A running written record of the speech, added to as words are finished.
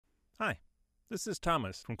Hi, this is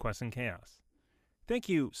Thomas from Quest and Chaos. Thank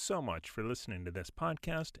you so much for listening to this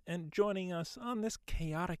podcast and joining us on this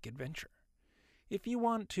chaotic adventure. If you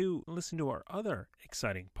want to listen to our other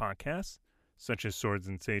exciting podcasts, such as Swords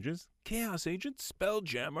and Sages, Chaos Agents,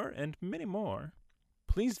 Spelljammer, and many more,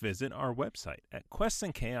 please visit our website at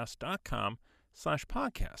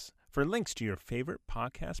questandchaos.com/podcasts for links to your favorite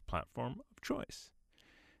podcast platform of choice.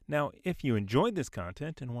 Now, if you enjoyed this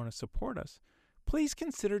content and want to support us, please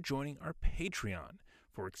consider joining our Patreon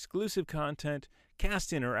for exclusive content,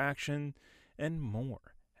 cast interaction, and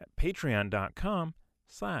more at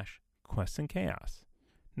patreon.com/questandchaos.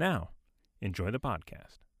 Now, enjoy the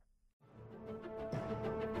podcast.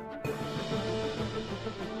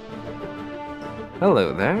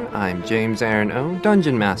 Hello there, I'm James Aaron O,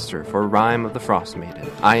 Dungeon Master for Rime of the Frost Maiden.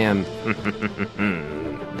 I am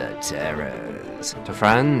the terrors to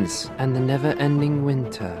friends and the never-ending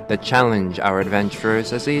winter that challenge our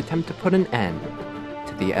adventurers as they attempt to put an end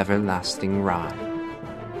to the everlasting rime.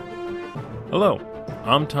 Hello,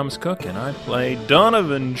 I'm Thomas Cook, and I play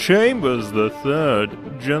Donovan Chambers III,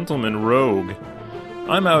 Gentleman Rogue.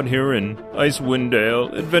 I'm out here in Icewind Dale,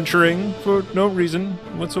 adventuring for no reason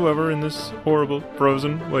whatsoever in this horrible,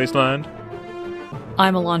 frozen wasteland.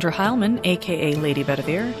 I'm Alondra Heilman, aka Lady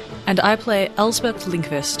Bedivere, and I play Elsbeth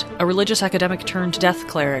Linkvist, a religious academic turned death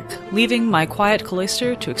cleric, leaving my quiet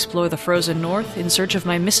cloister to explore the frozen north in search of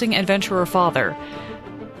my missing adventurer father,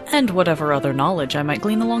 and whatever other knowledge I might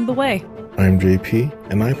glean along the way. I'm JP,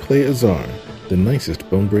 and I play Azar, the nicest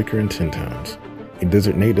bonebreaker in Tin Towns. A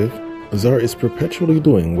desert native, Azar is perpetually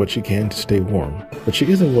doing what she can to stay warm, but she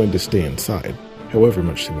isn't going to stay inside, however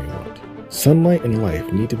much she may want. Sunlight and life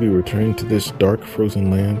need to be returned to this dark, frozen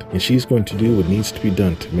land, and she's going to do what needs to be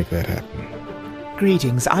done to make that happen.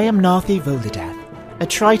 Greetings, I am Narthi Volidath, a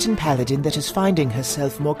Triton paladin that is finding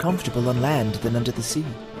herself more comfortable on land than under the sea.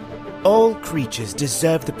 All creatures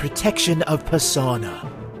deserve the protection of Persona.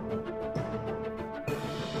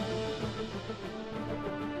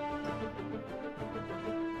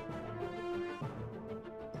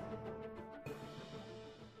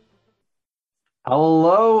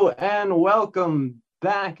 Hello and welcome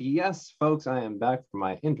back. Yes, folks, I am back from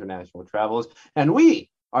my international travels, and we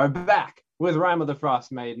are back with Rime of the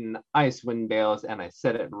Frost Maiden, Icewind Dales, and I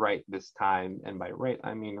said it right this time, and by right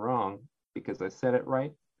I mean wrong, because I said it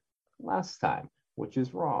right last time, which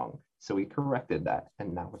is wrong. So we corrected that,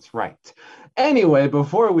 and now it's right. Anyway,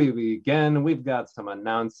 before we begin, we've got some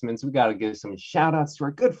announcements. We got to give some shout-outs to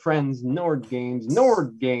our good friends, Nord Games.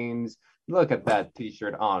 Nord Games. Look at that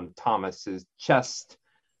t-shirt on Thomas's chest.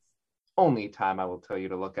 Only time I will tell you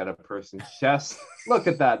to look at a person's chest. Look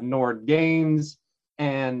at that, Nord Games.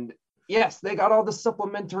 And yes, they got all the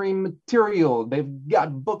supplementary material. They've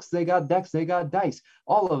got books, they got decks, they got dice.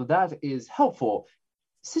 All of that is helpful.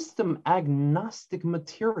 System agnostic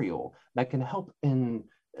material that can help in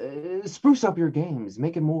spruce up your games,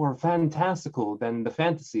 make it more fantastical than the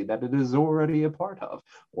fantasy that it is already a part of,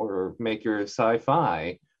 or make your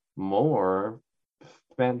sci-fi more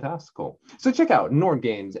fantastical. So check out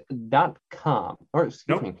nordgames.com, or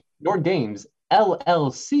excuse me,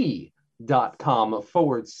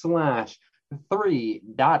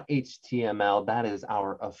 nordgamesllc.com/3.html. That is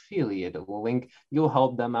our affiliate link. You'll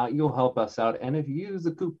help them out, you'll help us out, and if you use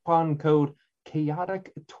the coupon code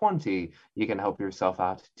chaotic20, you can help yourself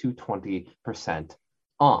out to 20%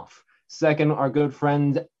 off. Second, our good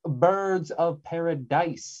friends Birds of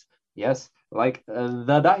Paradise. Yes, like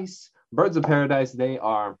the dice, Birds of Paradise, they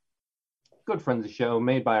are good friends of the show,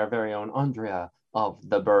 made by our very own Andrea of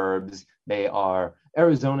the Burbs. They are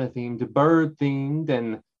Arizona-themed, bird-themed,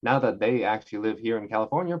 and now that they actually live here in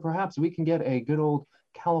California, perhaps we can get a good old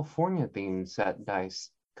California-themed set dice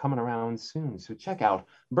coming around soon. So check out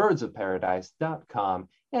birdsofparadise.com,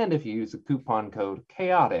 and if you use the coupon code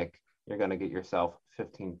CHAOTIC, you're going to get yourself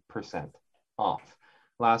 15% off.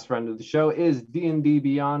 Last friend of the show is D&D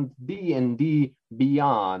Beyond. D&D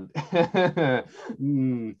Beyond.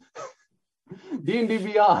 D&D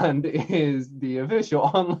Beyond is the official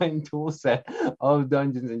online tool set of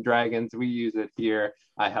Dungeons and Dragons. We use it here.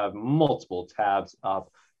 I have multiple tabs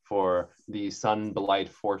up for the Sunblight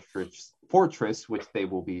Fortress, which they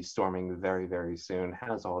will be storming very, very soon.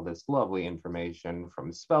 Has all this lovely information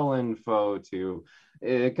from spell info to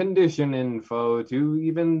condition info to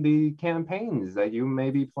even the campaigns that you may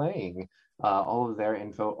be playing. All of their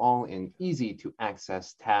info, all in easy to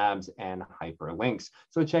access tabs and hyperlinks.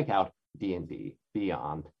 So check out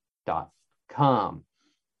dndbeyond.com.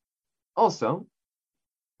 Also,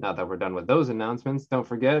 Now that we're done with those announcements, don't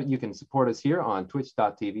forget you can support us here on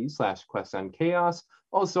twitch.tv/QuestandChaos,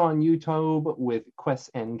 also on YouTube with Quest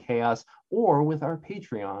and Chaos, or with our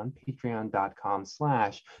Patreon,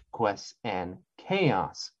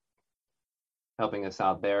 patreon.com/QuestandChaos. Helping us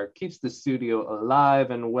out there keeps the studio alive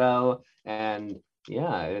and well, and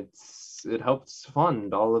yeah, it helps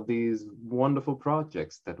fund all of these wonderful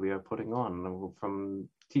projects that we are putting on, from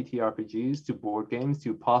TTRPGs to board games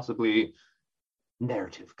to possibly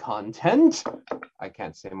narrative content. I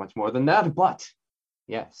can't say much more than that, but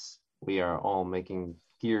yes, we are all making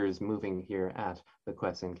gears moving here at the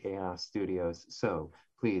Quest and Chaos Studios. So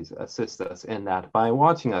please assist us in that by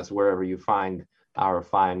watching us wherever you find our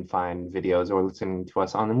fine videos, or listening to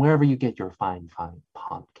us on wherever you get your fine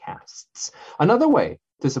podcasts. Another way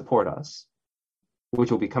to support us,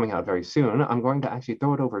 which will be coming out very soon, I'm going to actually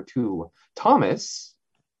throw it over to Thomas.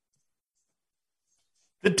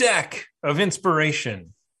 The Deck of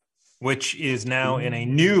Inspiration, which is now in a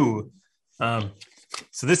new, so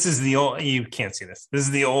this is the old, you can't see this. This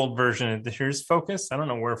is the old version. Here's Focus. I don't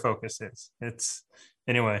know where Focus is.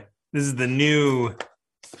 Anyway, this is the new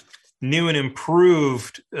and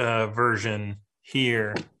improved version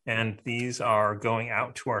here. And these are going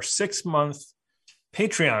out to our 6-month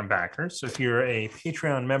Patreon backers. So if you're a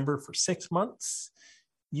Patreon member for 6 months,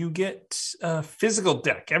 you get a physical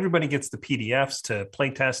deck. Everybody gets the PDFs to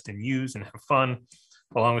play test and use and have fun,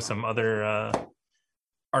 along with some other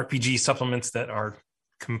RPG supplements that are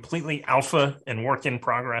completely alpha and work in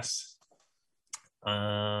progress.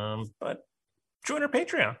 But join our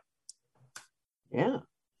Patreon. Yeah,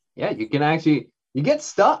 you can actually, you get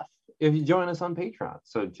stuff if you join us on Patreon.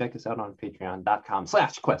 So check us out on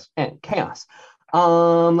patreon.com/questandchaos.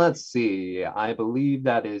 Let's see. I believe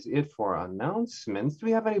that is it for announcements. Do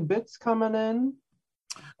we have any bits coming in?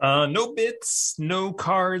 No bits, no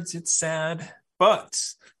cards. It's sad, but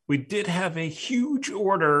we did have a huge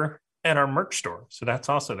order at our merch store, so that's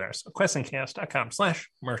also there. So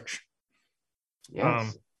questandchaos.com/merch.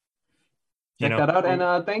 Yes. Check that out,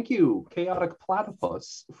 and thank you, Chaotic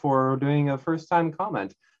Platypus, for doing a first-time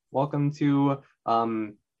comment. Welcome to.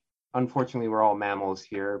 Unfortunately, we're all mammals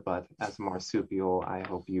here, but as a marsupial, I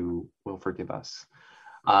hope you will forgive us.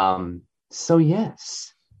 So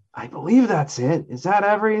yes, I believe that's it. Is that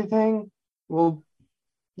everything? Well,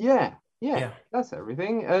 yeah, that's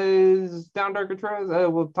everything. Is Down Darker Trails?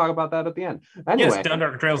 We'll talk about that at the end. Anyway. Yes, Down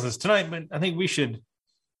Darker Trails is tonight, but I think we should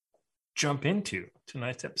jump into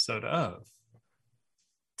tonight's episode of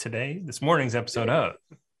this morning's episode of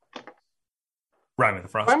Rime of the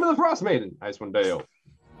Frost. Rime of the Frost Maiden, Icewind Dale.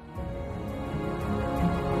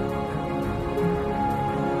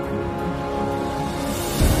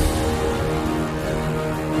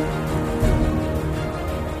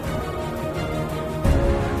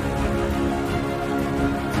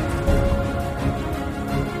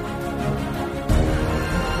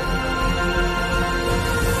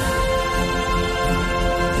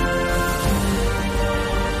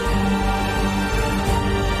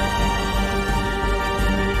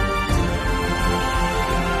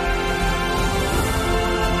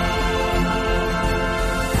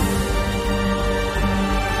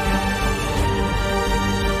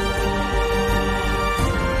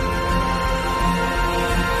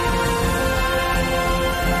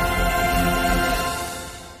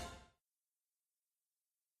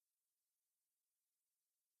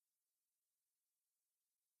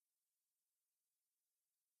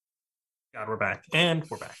 God, we're back. And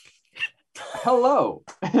we're back. Hello,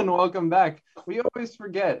 and welcome back. We always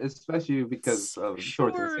forget, especially because of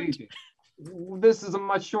shorts and staging. This is a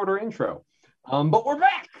much shorter intro. But we're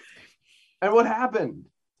back! And what happened?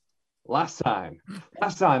 Last time,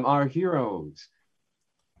 our heroes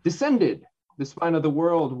descended the spine of the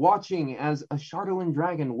world, watching as a Shardolin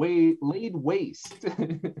dragon laid waste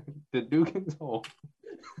to Dugan's Hole.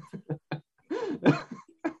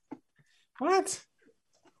 What?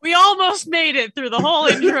 We almost made it through the whole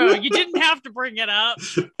intro. You didn't have to bring it up.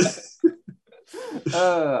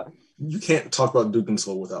 You can't talk about Dugan's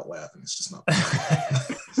Hole without laughing. It's just not.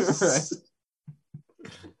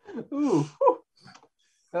 Right. Ooh.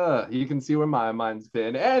 You can see where my mind's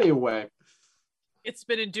been. Anyway. It's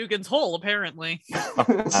been in Dugan's Hole, apparently.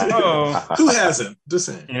 Who hasn't? Just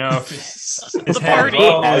saying. You know, it's the party.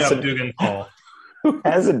 All the way up Dugan's Hole. Who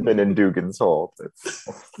hasn't been in Dugan's Hole?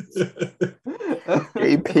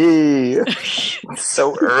 JP, it's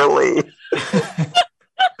so early.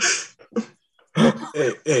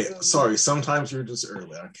 Hey, sorry. Sometimes you're just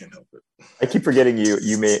early. I can't help it. I keep forgetting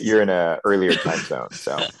you're in a earlier time zone,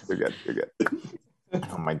 so you're good.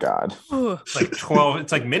 Oh my God. It's like 12.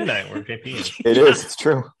 It's like midnight where JP is. It is. It's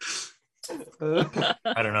true.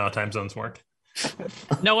 I don't know how time zones work.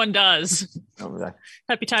 No one does. Over there.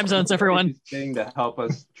 Happy time zones, everyone. Thing to help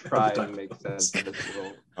us try and make sense of this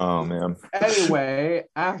world. Oh man. Anyway,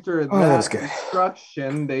 after Oh, that was that good.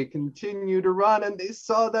 instruction, they continued to run and they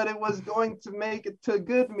saw that it was going to make it to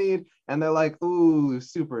Goodmead. And they're like, ooh,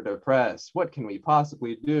 super depressed. What can we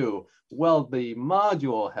possibly do? Well, the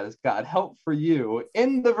module has got help for you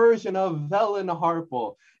in the version of Velen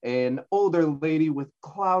Harple, an older lady with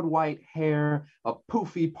cloud white hair, a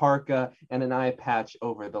poofy parka, and an eye patch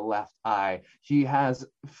over the left eye. She has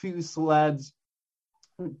a few sleds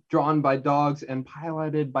drawn by dogs and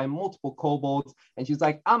piloted by multiple kobolds, and she's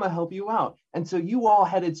like, I'm gonna help you out. And so you all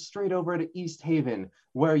headed straight over to East Haven,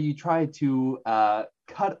 where you tried to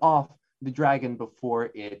cut off the dragon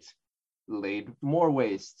before it laid more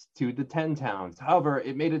waste to the 10 towns. However,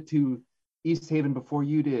 it made it to East Haven before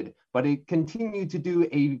you did, but it continued to do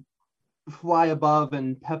a fly above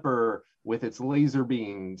and pepper with its laser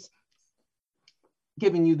beams,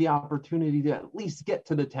 giving you the opportunity to at least get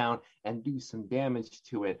to the town and do some damage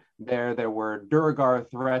to it. There were Duergar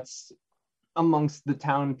threats amongst the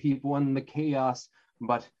town people and the chaos,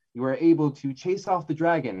 but you were able to chase off the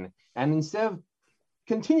dragon. And instead of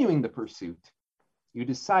continuing the pursuit, you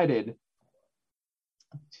decided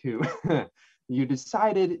to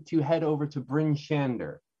head over to Bryn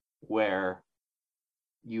Shander, where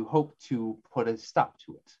you hope to put a stop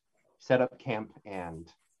to it, set up camp, and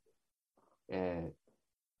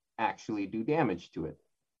actually do damage to it.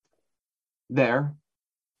 There,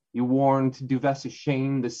 you warned Duvessa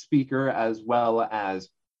Shane, the speaker, as well as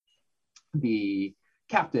the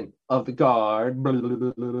captain of the guard,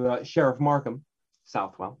 Sheriff Markham,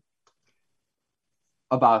 Southwell,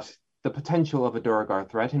 about the potential of a Duergar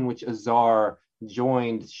threat, in which Azar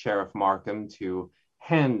joined Sheriff Markham to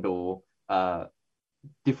handle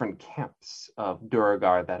different camps of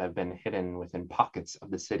Duergar that have been hidden within pockets of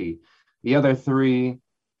the city. The other three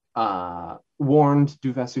warned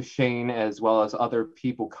Duvessa Shane, as well as other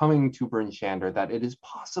people coming to Bryn Shander, that it is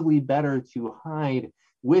possibly better to hide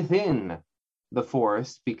within the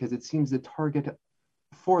forest, because it seems the target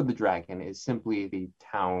for the dragon is simply the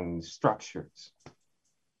town structures.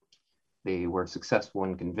 They were successful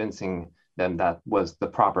in convincing them that was the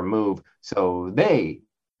proper move, so they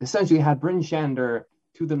essentially had Bryn Shander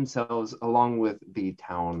to themselves, along with the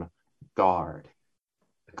town guard.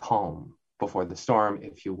 The calm before the storm,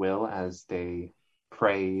 if you will, as they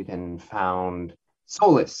prayed and found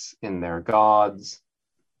solace in their gods,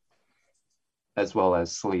 as well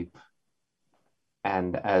as sleep.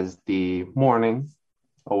 And as the morning,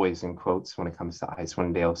 always in quotes when it comes to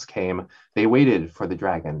Icewind Dales, came, they waited for the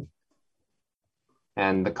dragon.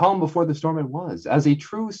 And the calm before the storm it was. As a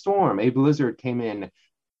true storm, a blizzard came in,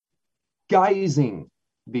 guising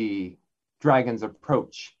the dragon's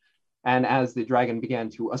approach. And as the dragon began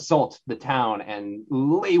to assault the town and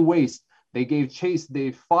lay waste, they gave chase,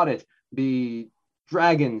 they fought it. The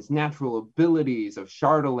dragon's natural abilities of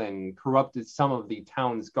Chardalyn corrupted some of the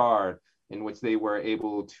town's guard, in which they were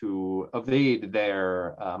able to evade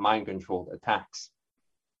their mind-controlled attacks.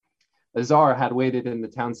 Azar had waited in the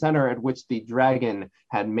town center, at which the dragon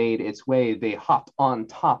had made its way. They hopped on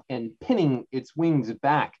top and, pinning its wings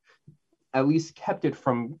back, at least kept it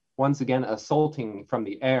from once again assaulting from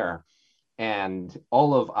the air. And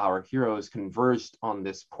all of our heroes converged on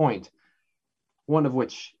this point, one of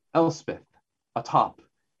which, Elspeth, atop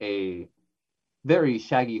a very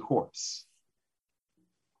shaggy horse,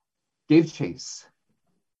 gave chase,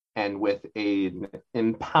 and with an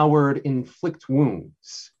empowered inflict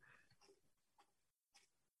wounds,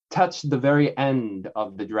 touched the very end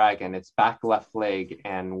of the dragon, its back left leg,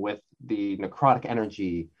 and with the necrotic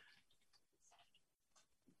energy,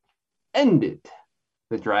 ended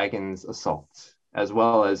the dragon's assault, as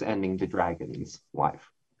well as ending the dragon's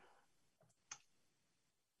life.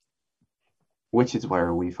 Which is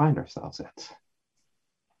where we find ourselves at.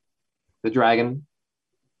 The dragon,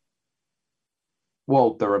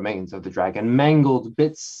 well, the remains of the dragon, mangled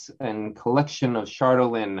bits and collection of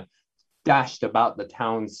Chardalyn dashed about the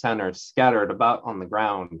town center, scattered about on the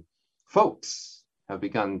ground. Folks have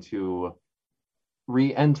begun to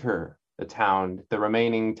re-enter the town, the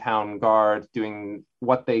remaining town guard doing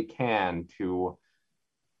what they can to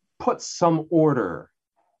put some order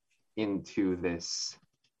into this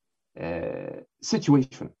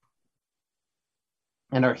situation.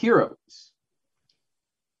 And our heroes,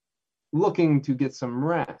 looking to get some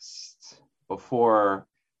rest before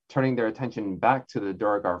turning their attention back to the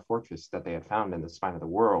Duergar fortress that they had found in the spine of the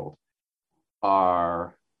world,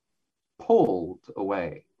 are pulled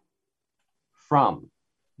away from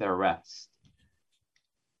their rest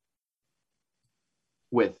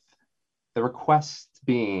with The request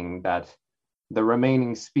being that the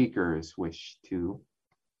remaining speakers wish to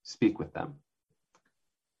speak with them.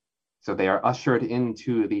 So they are ushered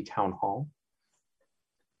into the town hall,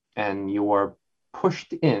 and you are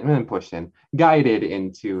guided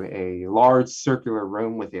into a large circular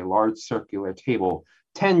room with a large circular table,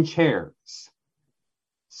 10 chairs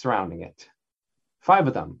surrounding it, 5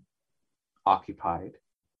 of them occupied,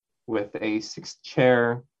 with a 6th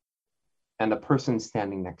chair and a person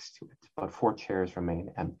standing next to it, but 4 chairs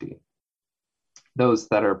remain empty. Those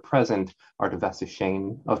that are present are Devessa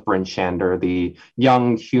Shane of Bryn Shander, the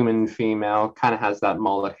young human female, kind of has that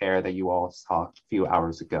mullet hair that you all saw a few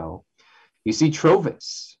hours ago. You see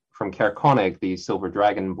Trovis from Caer Konig, the Silver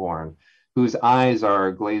Dragonborn, whose eyes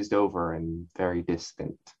are glazed over and very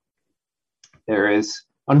distant. There is,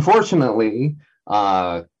 unfortunately,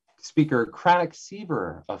 Speaker Cranach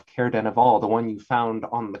Seaver of Caer Denival, the one you found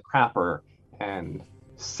on the Crapper and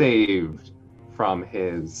saved from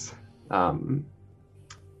his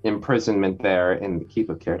imprisonment there in the keep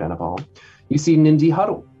of Caer Denival. You see Nindi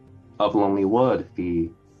Huddle of Lonely Wood, the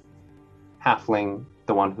halfling,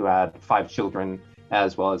 the one who had 5 children,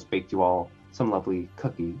 as well as baked you all some lovely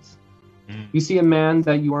cookies. You see a man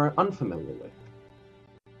that you are unfamiliar with.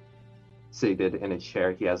 Seated in a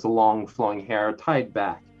chair, he has long flowing hair tied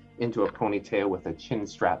back into a ponytail with a chin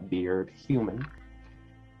strap beard, human.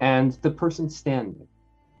 And the person standing,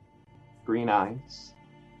 green eyes,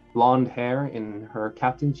 blonde hair in her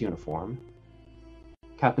captain's uniform,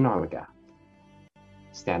 Captain Arlagath,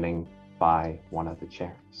 standing by one of the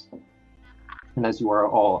chairs. And as you are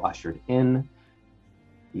all ushered in,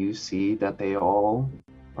 you see that they all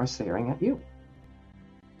are staring at you.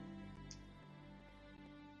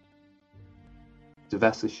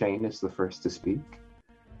 Devessa Shane is the first to speak.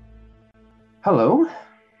 Hello,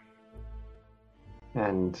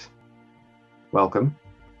 and welcome,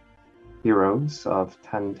 heroes of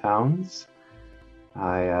 10 towns.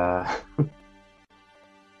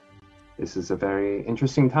 This is a very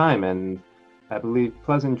interesting time, and I believe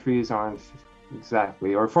pleasantries aren't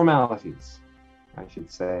exactly, or formalities, I should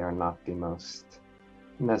say, are not the most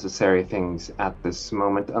necessary things at this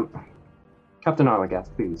moment. Captain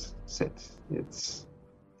Arlagath, please sit. It's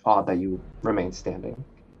odd that you remain standing.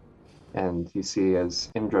 And you see as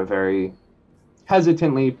Indra very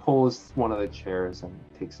hesitantly pulls one of the chairs and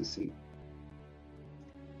takes a seat.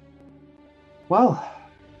 Well,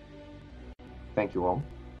 thank you all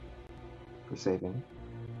for saving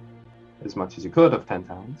as much as you could of 10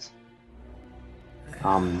 towns.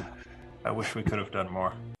 I wish we could have done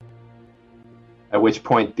more. At which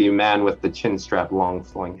point the man with the chin strap, long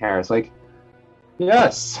flowing hair is like,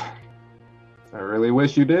 yes, I really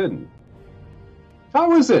wish you did.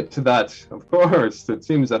 How is it that, of course, it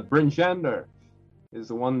seems that Bryn Shander is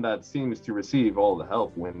the one that seems to receive all the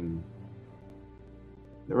help when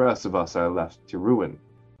the rest of us are left to ruin?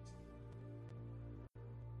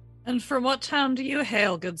 And from what town do you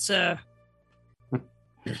hail, good sir?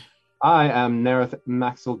 I am Nerith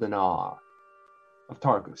Maxildenar of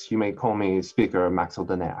Targus. You may call me Speaker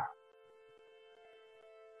Maxildenar.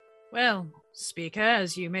 Well, Speaker,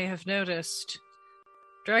 as you may have noticed,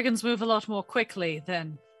 dragons move a lot more quickly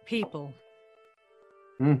than people.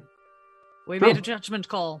 We made a judgment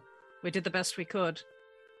call. We did the best we could.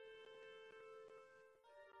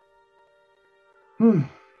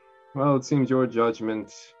 Well, it seems your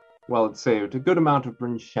judgment, well, it saved a good amount of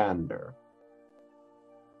Bryn Shander.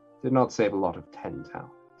 Did not save a lot of 10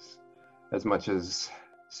 towns, as much as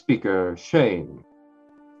Speaker Shane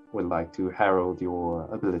would like to herald your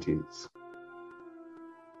abilities.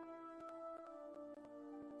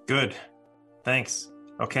 Good. Thanks.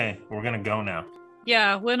 Okay, we're gonna go now.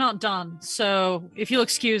 Yeah, we're not done. So if you'll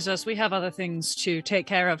excuse us, we have other things to take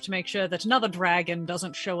care of to make sure that another dragon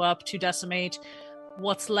doesn't show up to decimate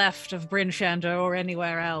what's left of Bryn Shander or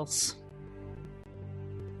anywhere else.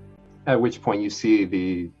 At which point you see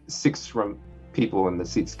the 6 people in the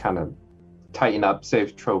seats kind of tighten up,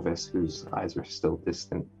 save Trovis, whose eyes are still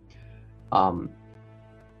distant.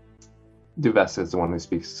 Devessa is the one who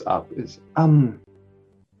speaks up.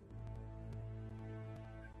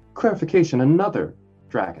 Clarification, another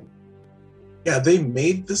dragon. Yeah, they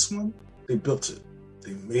made this one. They built it.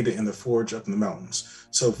 They made it in the forge up in the mountains.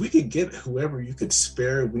 So if we could get whoever you could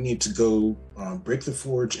spare, we need to go break the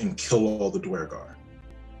forge and kill all the Dwergar.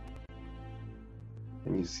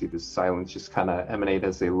 And you see the silence just kind of emanate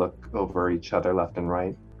as they look over each other left and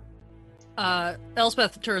right.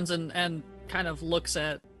 Elspeth turns and kind of looks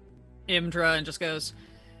at Imdra and just goes,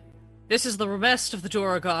 "This is the rest of the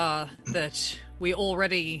Duragar that we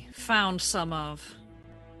already found some of."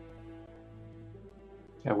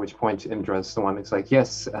 At which point Indra's the one who's like,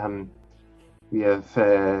 yes, We have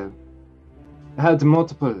had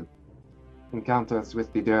multiple encounters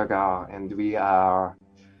with the Durgar, and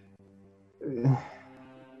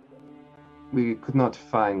we could not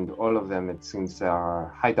find all of them. It seems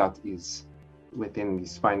our hideout is within the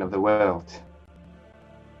spine of the world.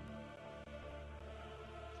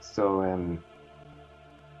 So,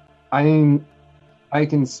 I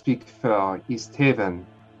can speak for East Haven.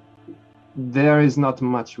 There is not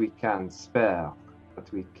much we can spare, but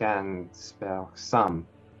we can spare some.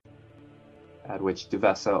 At which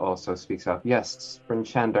Duvessa also speaks up. Yes,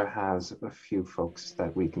 Brinchander has a few folks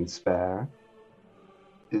that we can spare.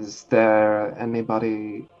 Is there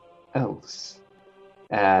anybody else?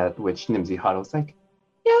 At which Nimsy Huddle's like,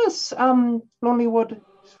 yes, Lonelywood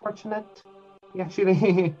is fortunate. We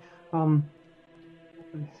actually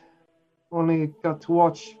only got to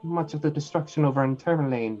watch much of the destruction over in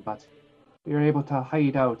Tourmaline, but we were able to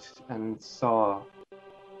hide out and saw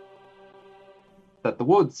that the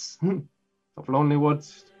woods of Lonelywood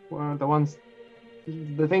were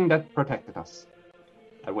the thing that protected us.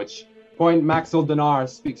 At which point Maxwell Dinar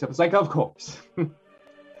speaks up. It's like, of course.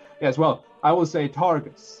 Yes, well, I will say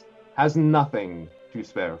Targus has nothing to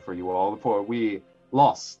spare for you all, for we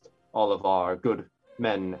lost all of our good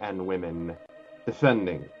men and women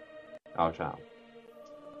defending our town.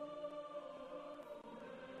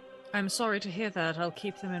 I'm sorry to hear that. I'll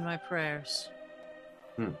keep them in my prayers.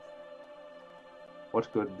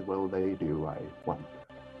 What good will they do, I wonder?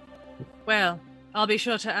 Well, I'll be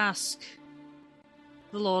sure to ask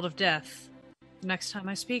the Lord of Death next time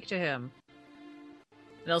I speak to him.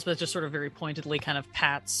 And Elspeth just sort of very pointedly kind of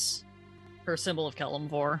pats her symbol of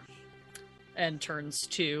Kelemvor and turns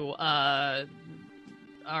to our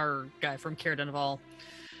guy from Caer Dineval.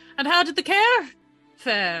 And how did the care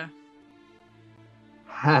fare?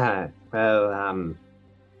 Well,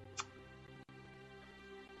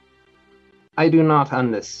 I do not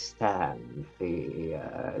understand the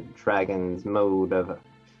dragon's mode of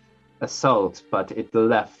assault, but it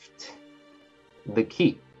left the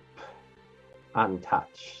keep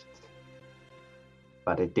untouched.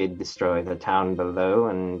 But it did destroy the town below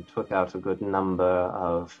and took out a good number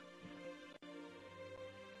of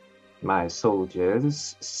my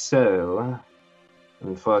soldiers, so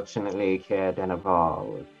unfortunately Caer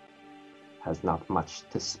Dineval has not much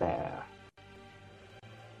to spare.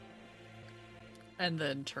 And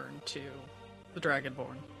then turn to the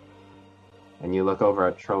Dragonborn. And you look over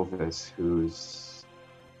at Trovis, whose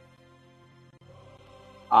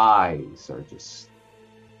eyes are just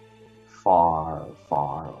far,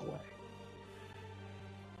 far away.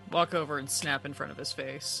 Walk over and snap in front of his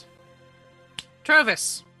face.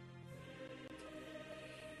 Trovis!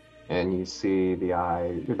 And you see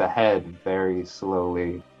the head very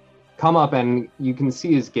slowly come up, and you can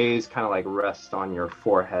see his gaze kind of like rest on your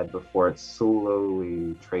forehead before it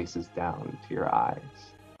slowly traces down to your eyes.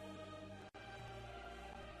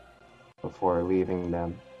 Before leaving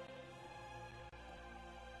them.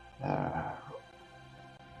 I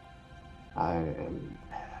am...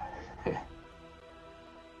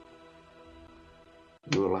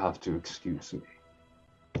 You will have to excuse me.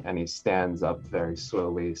 And he stands up very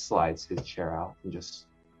slowly, slides his chair out, and just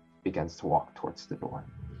begins to walk towards the door.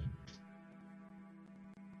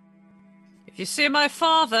 If you see my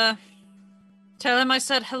father, tell him I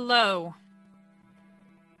said hello.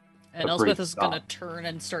 And Elspeth is going to turn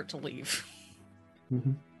and start to leave.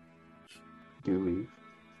 Mm-hmm. Do leave.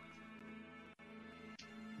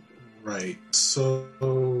 Right. So,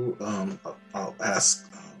 I'll ask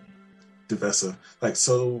Duvessa. Like,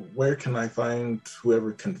 so where can I find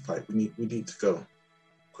whoever can fight? We need to go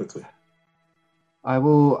quickly. I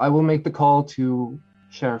will make the call to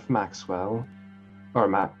Sheriff Maxwell, or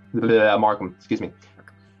Markham. Excuse me,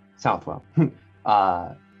 Southwell.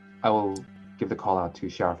 I will give the call out to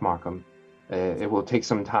Sheriff Markham. It will take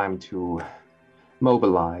some time to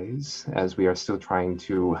mobilize, as we are still trying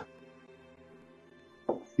to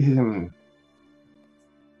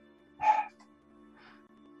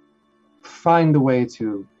find a way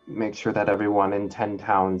to make sure that everyone in 10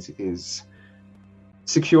 towns is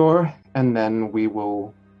secure, and then we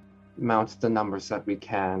will mount the numbers that we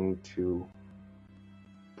can to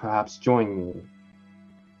perhaps join you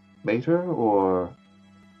later, or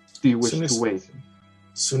do you wish to wait?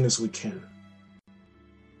 As soon as we can.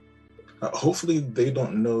 Hopefully they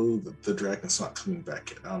don't know that the dragon's not coming back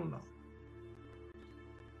yet. I don't know.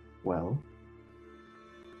 Well,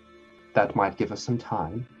 that might give us some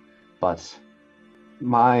time, but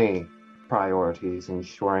my priority is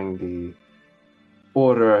ensuring the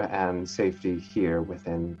order and safety here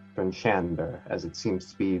within Brinchander, as it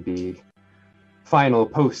seems to be the final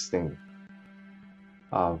posting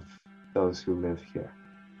of those who live here.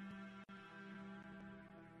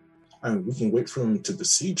 I mean, we can wait for them to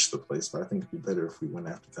besiege the place, but I think it'd be better if we went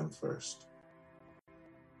after them first.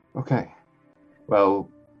 Okay. Well,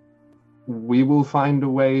 we will find a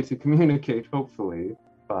way to communicate, hopefully,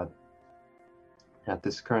 but at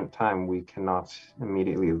this current time, we cannot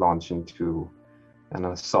immediately launch into an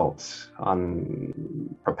assault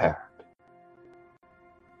unprepared.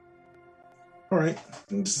 All right,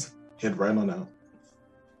 and just head right on out.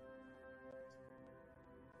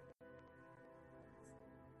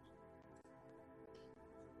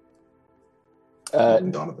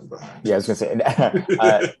 Donovan behind. Yeah, I was gonna say,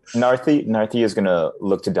 Narthi is gonna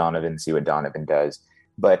look to Donovan, see what Donovan does,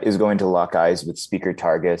 but is going to lock eyes with Speaker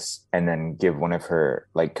Targus and then give one of her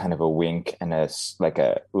like kind of a wink and a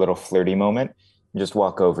little flirty moment, and just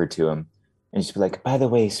walk over to him and just be like, "By the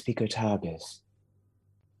way, Speaker Targus,"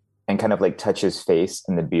 and kind of like touch his face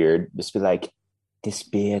and the beard, just be like, "This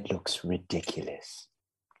beard looks ridiculous,"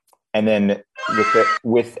 and then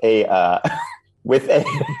with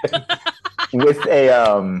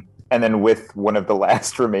one of the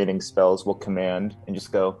last remaining spells, we'll command and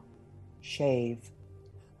just go, "Shave,"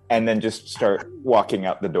 and then just start walking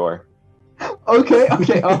out the door. Okay.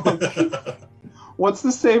 What's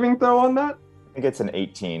the saving throw on that? I think it's an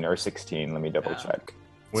 18 or 16. Let me double check.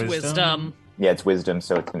 Wisdom. Yeah, it's wisdom,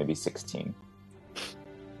 so it's going to be 16.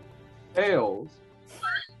 Fails.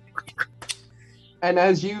 And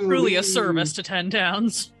as you Truly a service to 10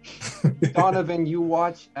 towns. Donovan, you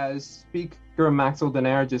watch as Speaker Maxwell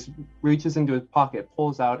Denaire just reaches into his pocket,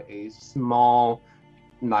 pulls out a small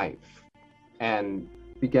knife, and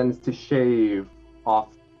begins to shave off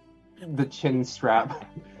the chin strap,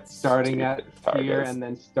 starting at here and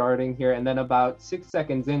then starting here, and then about 6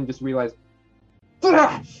 seconds in, just realize,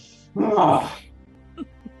 I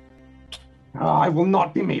will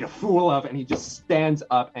not be made a fool of, and he just stands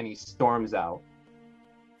up and he storms out.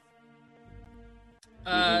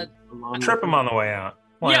 Trip him on the way out.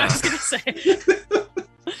 Why Yeah, I not? was gonna say.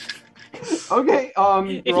 Okay,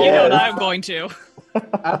 If you don't, I'm going to.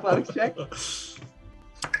 athletics check.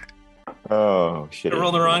 Oh, shit. I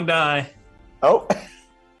rolled the wrong die. Oh.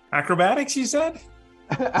 Acrobatics, you said?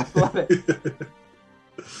 Athletics.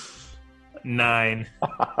 9.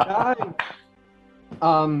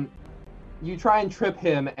 9. You try and trip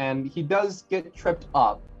him, and he does get tripped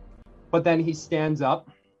up, but then he stands up,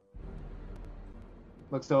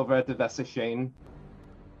 looks over at the Vesta Shane,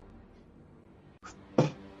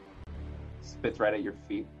 spits right at your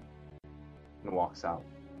feet, and walks out.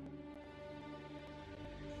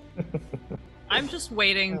 I'm just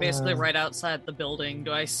waiting basically right outside the building.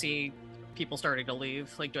 Do I see people starting to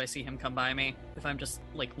leave? Like, do I see him come by me if I'm just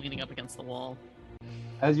like leaning up against the wall?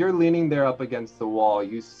 As you're leaning there up against the wall,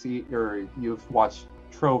 you've watched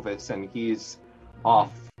Trovis, and he's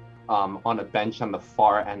off on a bench on the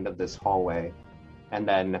far end of this hallway. And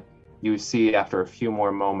then you see, after a few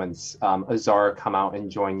more moments, Azar come out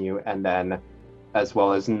and join you, and then as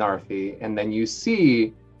well as Narthi. And then you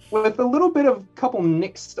see, with a little bit of couple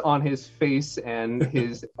nicks on his face and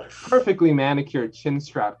his perfectly manicured chin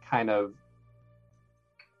strap kind of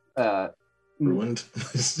Ruined.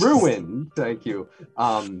 Thank you.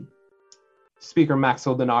 Speaker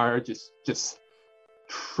Maxwell Denaire just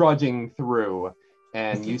trudging through,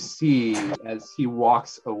 and you see as he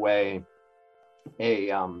walks away,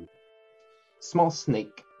 a small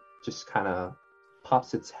snake just kind of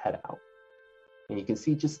pops its head out, and you can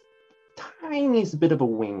see just tiniest bit of a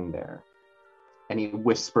wing there, and he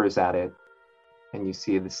whispers at it, and you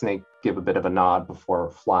see the snake give a bit of a nod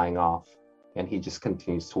before flying off, and he just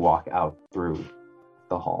continues to walk out through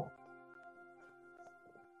the hall.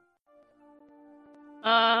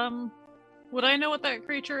 Would I know what that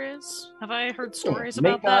creature is? Have I heard stories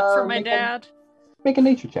Make about that a- from my make a- dad? Make a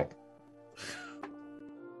nature check.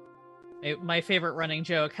 My favorite running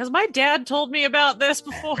joke. Has my dad told me about this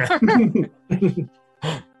before? That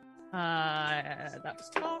was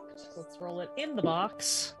talked. Let's roll it in the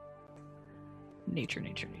box. Nature.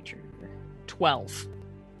 12.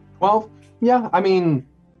 12? Yeah, I mean,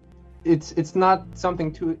 it's not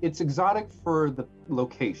something too. It's exotic for the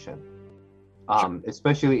location,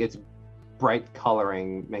 especially its bright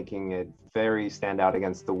coloring, making it very stand out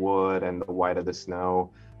against the wood and the white of the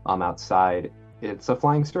snow outside. It's a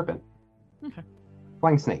flying serpent. Okay.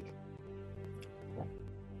 Flying snake. Yeah.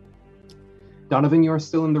 Donovan, you are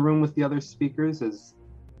still in the room with the other speakers as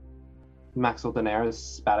Maxwell Denaire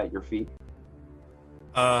spat at your feet.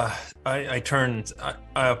 I turned.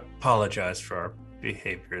 I apologize for our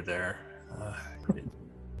behavior there.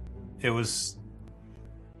 It was.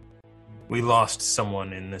 We lost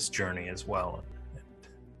someone in this journey as well.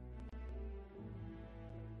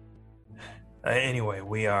 Anyway,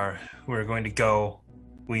 we're going to go.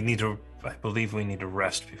 I believe we need to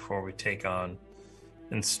rest before we take on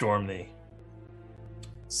and storm the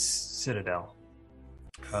Citadel.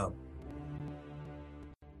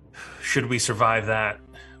 Should we survive that,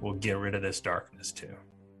 we'll get rid of this darkness too.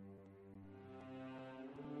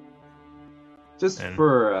 Just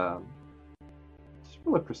for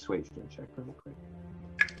a persuasion check really quick.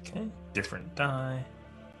 Okay, different die.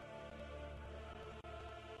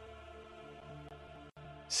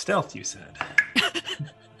 Stealth, you said.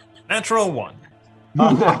 Natural 1.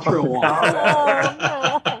 Natural 1.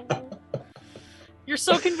 Oh, no. You're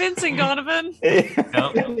so convincing, Donovan.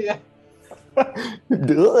 No. Yeah.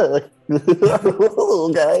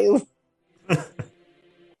 Guys.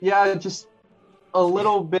 Yeah, just a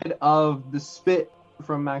little bit of the spit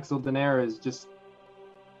from Maxwell Daenerys is just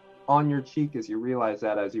on your cheek as you realize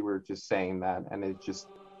that as you were just saying that, and it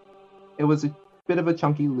was a bit of a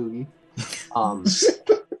chunky loogie.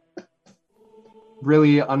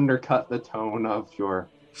 Really undercut the tone of your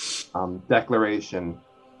declaration.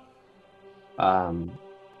 But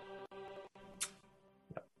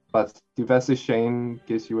Duvessa Shane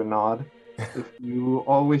gives you a nod. If you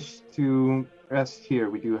all wish to rest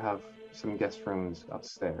here, we do have some guest rooms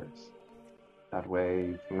upstairs. That way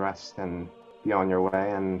you can rest and be on your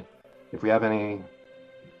way. And if we have any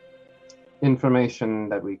information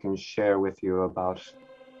that we can share with you about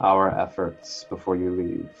our efforts before you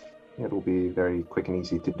leave, it will be very quick and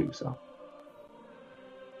easy to do so.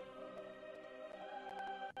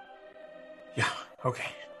 Yeah, okay.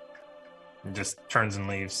 And just turns and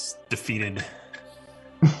leaves, defeated.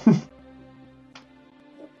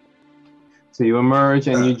 So you emerge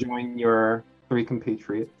and you join your 3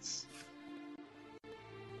 compatriots.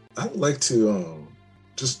 I would like to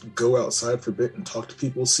just go outside for a bit and talk to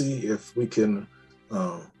people, see if we can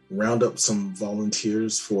round up some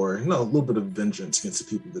volunteers for a little bit of vengeance against the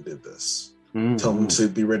people that did this. Mm-hmm. Tell them to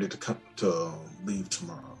be ready to leave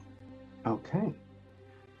tomorrow. Okay.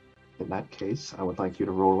 In that case, I would like you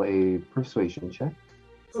to roll a persuasion check.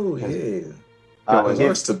 Oh, yeah.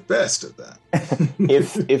 If the best at that.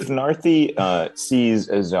 if Narthi sees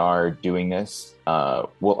Azar doing this,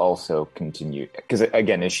 we'll also continue. Because,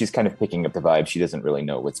 again, as she's kind of picking up the vibe, she doesn't really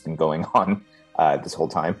know what's been going on this whole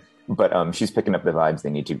time. But she's picking up the vibes. They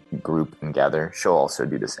need to group and gather. She'll also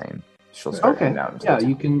do the same. She'll start heading out into the town.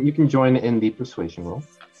 you can join in the persuasion roll.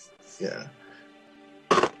 Yeah.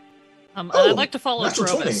 I'd like to follow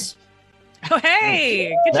Trovis. Oh,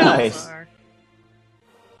 hey! Good job, Nice. Azar.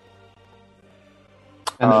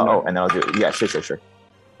 And then and I'll do it. Yeah, sure.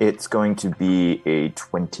 It's going to be a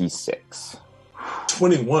 26.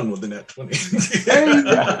 21 with the net 20.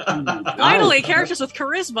 Finally, characters with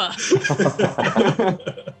charisma.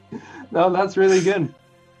 No, that's really good.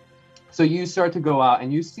 So you start to go out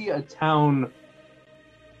and you see a town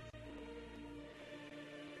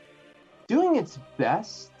doing its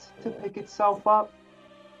best to pick itself up.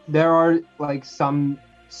 There are some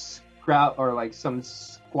some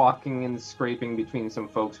squawking and scraping between some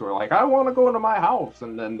folks who are like, I want to go into my house,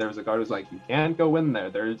 and then there's a guard who's like, you can't go in there.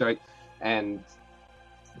 There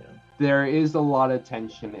is a lot of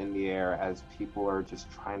tension in the air as people are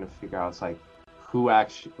just trying to figure out who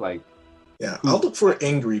actually I'll look for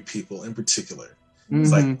angry people in particular. Mm-hmm.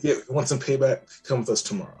 It's like, you want some payback? Come with us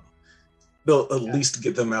tomorrow. They'll at least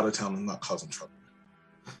get them out of town and not cause them trouble.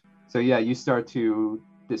 So you start to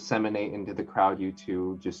disseminate into the crowd, you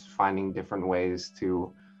two, just finding different ways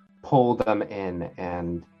to pull them in,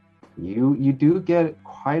 and you do get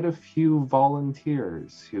quite a few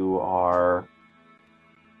volunteers who are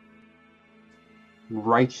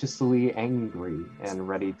righteously angry and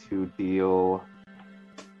ready to deal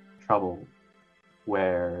trouble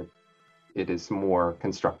where it is more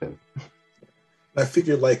constructive. I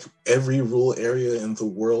figure every rural area in the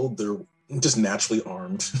world, they're just naturally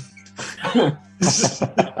armed.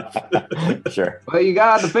 Sure. But you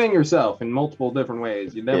gotta defend yourself in multiple different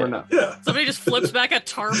ways. You never know. Yeah. Somebody just flips back a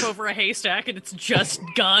tarp over a haystack and it's just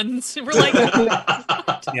guns. And we're like,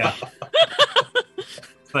 Yeah.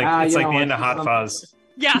 It's like the end of Hot Fuzz.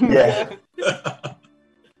 yeah. Yeah.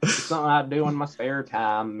 Something I do in my spare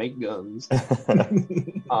time, make guns.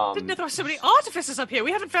 Didn't know there were so many artificers up here.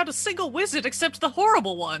 We haven't found a single wizard except the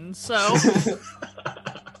horrible one, so...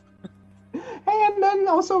 And then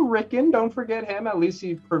also Rickon, don't forget him. At least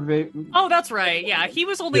he Oh, that's right. Yeah, he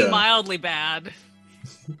was only mildly bad.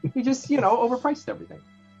 He just, overpriced everything.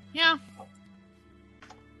 Yeah.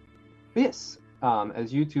 But yes,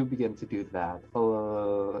 as you two begin to do that,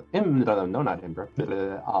 no, not Imbra.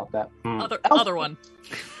 Other one.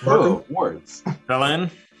 Oh, words. Bellin?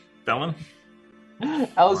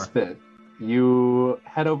 Elspeth, You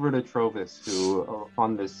head over to Trovis, who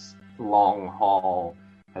on this long hall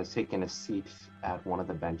has taken a seat at one of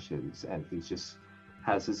the benches, and he's just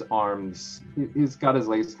has his arms, he's got his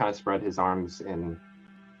legs kind of spread, his arms in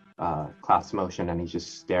class motion, and he's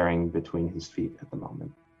just staring between his feet at the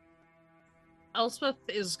moment. Elspeth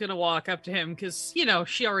is going to walk up to him because, you know,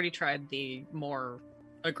 she already tried the more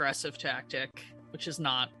aggressive tactic, which is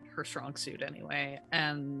not her strong suit anyway.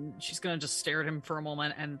 And she's going to just stare at him for a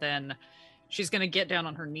moment, and then she's going to get down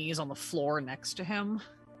on her knees on the floor next to him,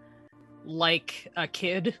 like a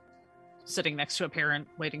kid sitting next to a parent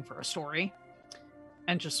waiting for a story,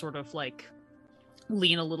 and just sort of like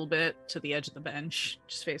lean a little bit to the edge of the bench,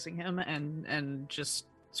 just facing him, and just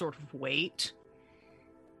sort of wait.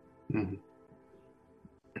 Mm-hmm.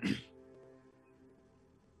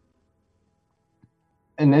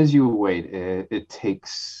 And as you wait, it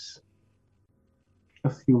takes a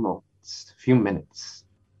few minutes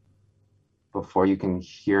before you can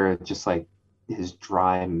hear just like his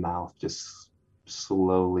dry mouth just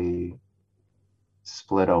slowly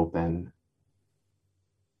split open.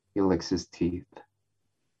 He licks his teeth.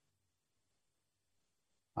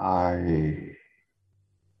 I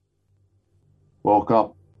woke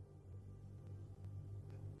up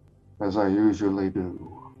as I usually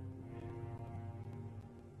do,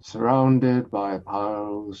 surrounded by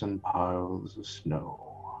piles and piles of snow.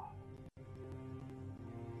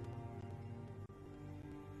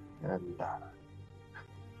 And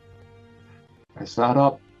I sat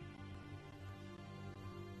up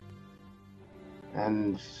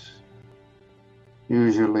and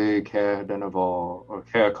usually Caer Dineval or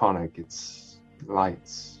Caer Conic, its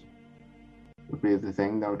lights would be the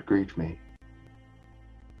thing that would greet me.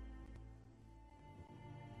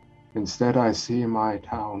 Instead, I see my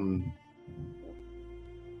town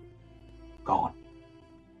gone.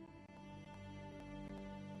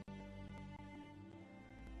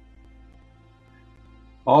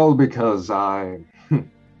 All because I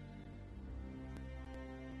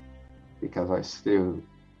still...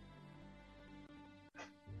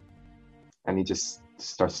 And he just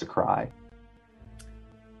starts to cry.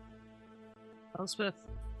 Elspeth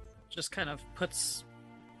just kind of puts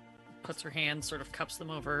her hands, sort of cups them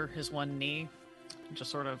over his one knee, and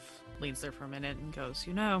just sort of leans there for a minute and goes,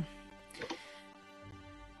 you know,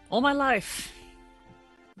 all my life,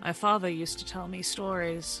 my father used to tell me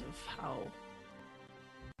stories of how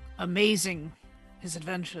amazing his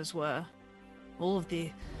adventures were. All of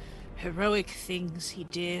the heroic things he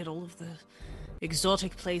did, all of the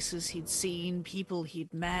exotic places he'd seen, people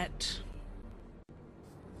he'd met.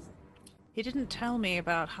 He didn't tell me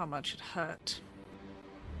about how much it hurt.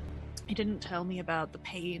 He didn't tell me about the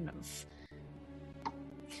pain of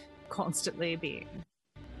constantly being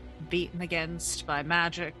beaten against by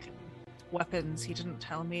magic and weapons. He didn't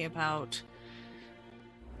tell me about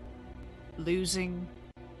losing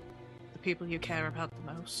the people you care about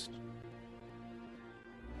the most.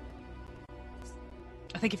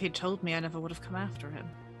 I think if he'd told me, I never would have come after him.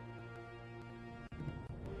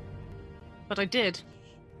 But I did.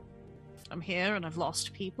 I'm here, and I've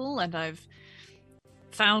lost people, and I've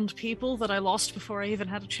found people that I lost before I even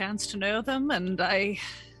had a chance to know them, and I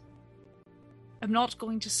am not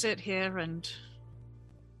going to sit here and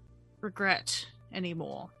regret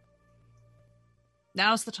anymore.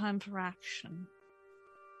 Now's the time for action.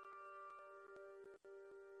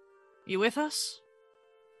 You with us?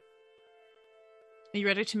 Are you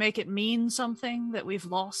ready to make it mean something that we've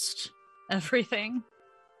lost everything?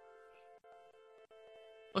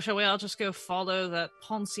 Or shall we all just go follow that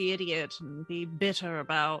Ponzi idiot and be bitter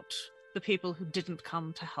about the people who didn't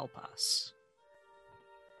come to help us?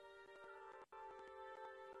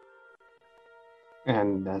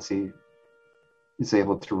 And as he is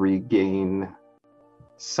able to regain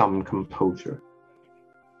some composure,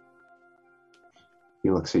 he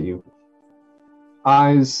looks at you.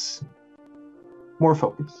 Eyes more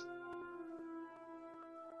focused.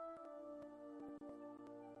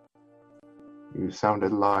 You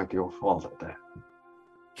sounded like your father there.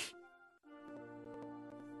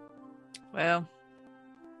 Well,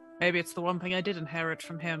 maybe it's the one thing I did inherit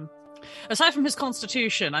from him. Aside from his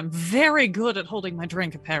constitution, I'm very good at holding my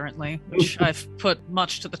drink, apparently, which I've put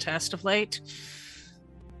much to the test of late.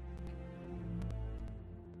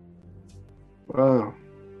 Well,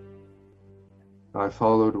 I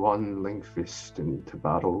followed one Linkfist into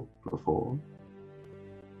battle before.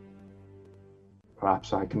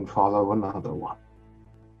 Perhaps I can follow another one.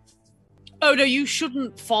 Oh no, you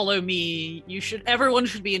shouldn't follow me. Everyone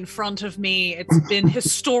should be in front of me. It's been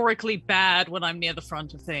historically bad when I'm near the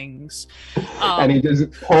front of things. And he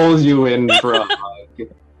just pulls you in for a hug.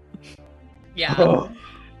 Yeah.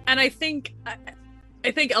 And I think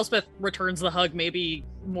Elspeth returns the hug maybe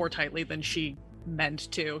more tightly than she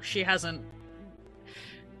meant to. She hasn't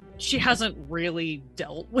really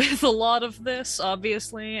dealt with a lot of this,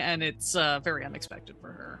 obviously, and it's very unexpected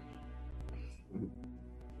for her.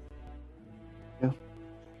 Yeah.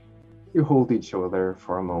 You hold each other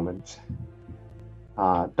for a moment.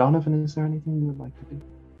 Donovan, is there anything you would like to do?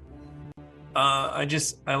 I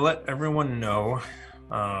let everyone know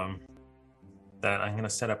that I'm going to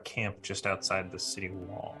set up camp just outside the city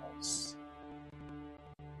walls.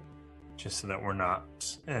 Just so that we're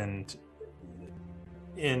not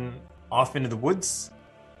off into the woods,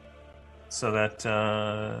 so that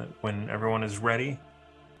when everyone is ready,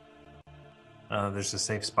 there's a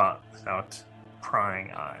safe spot without prying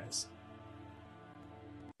eyes.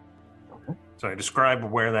 Okay. So I describe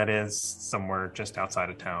where that is, somewhere just outside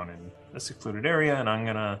of town in a secluded area, and I'm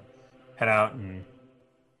gonna head out and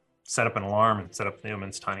set up an alarm and set up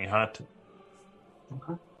Newman's tiny hut.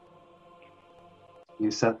 Okay. You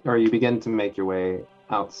begin to make your way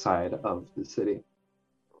outside of the city.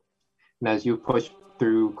 And as you push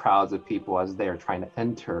through crowds of people as they are trying to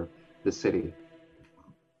enter the city,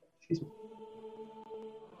 excuse me,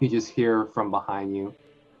 you just hear from behind you,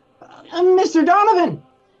 Mr. Donovan!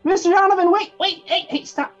 Mr. Donovan, wait, hey,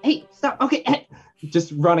 stop, okay, hey.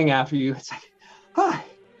 Just running after you. It's like, hi,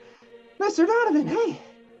 Mr. Donovan, hey.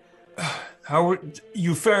 How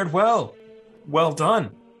you fared well. Well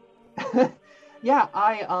done. Yeah,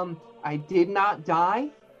 I did not die.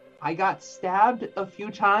 I got stabbed a few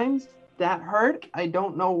times. That hurt. I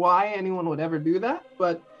don't know why anyone would ever do that,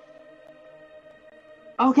 but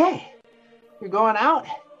okay. You're going out.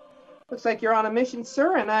 Looks like you're on a mission,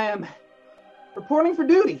 sir, and I am reporting for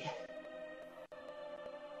duty.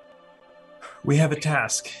 We have a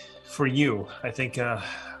task for you. I think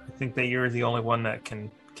that you're the only one that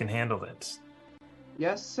can handle it.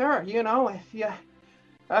 Yes, sir. You know, if you,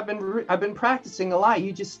 I've been practicing a lot.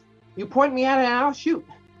 You point me at it and I'll shoot.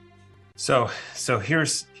 So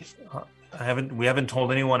here's, we haven't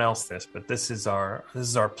told anyone else this, but this is our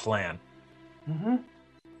plan. Mm-hmm.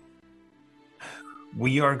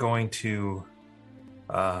 We are going to,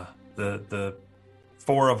 the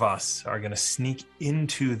four of us are going to sneak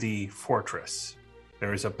into the fortress.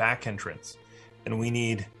 There is a back entrance, and we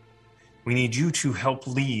need you to help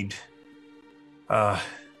lead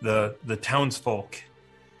the townsfolk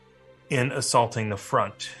in assaulting the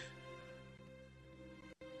front.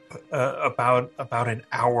 About an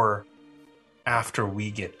hour after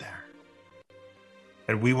we get there,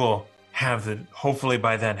 and we will hopefully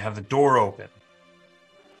by then have the door open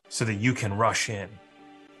so that you can rush in.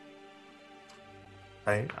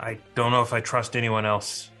 I don't know if I trust anyone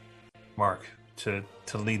else, Mark, to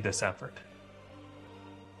lead this effort.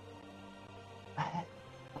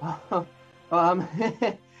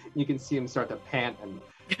 You can see him start to pant, and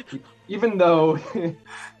even though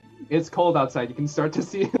it's cold outside, you can start to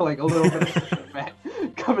see like a little bit of sweat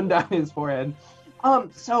coming down his forehead.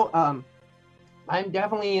 I'm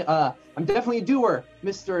definitely a doer,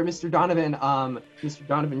 Mr. Donovan, Mr.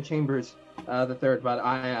 Donovan Chambers the third, but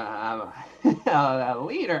I am a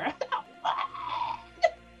leader.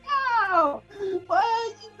 Oh,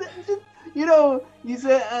 what? You know, you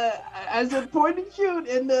said I said point and shoot,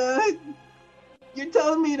 and you're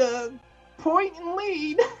telling me to point and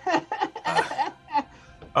lead.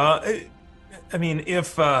 I mean,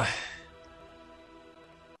 if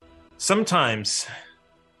sometimes,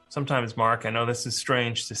 Mark, I know this is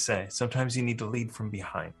strange to say, sometimes you need to lead from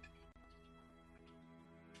behind.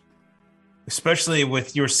 Especially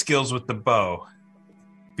with your skills with the bow,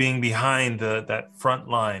 being behind that front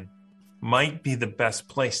line might be the best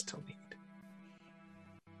place to lead.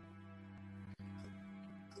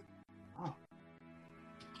 Oh.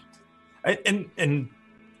 And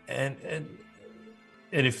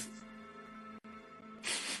if,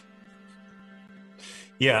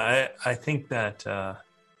 yeah, I think that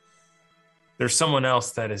there's someone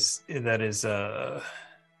else that is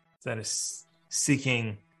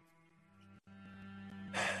seeking.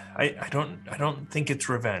 I don't think it's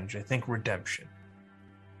revenge. I think redemption.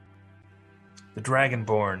 The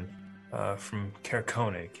Dragonborn from Caer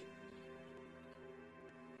Konig.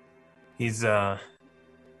 He's gonna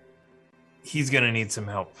need some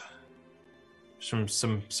help. Some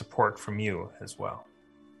support from you as well.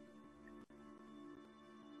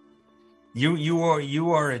 You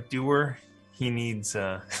are a doer. He needs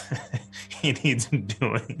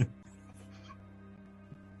doing.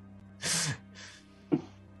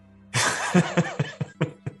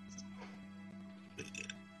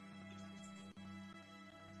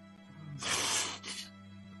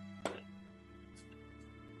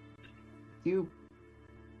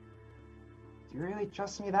 Do you really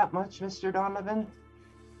trust me that much, Mr. Donovan?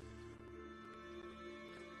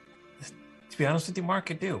 To be honest with you, Mark,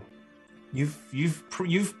 I do. You've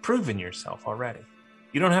proven yourself already.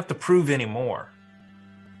 You don't have to prove any more.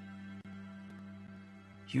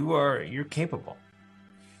 You're capable.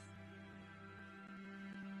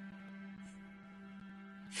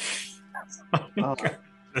 Oh.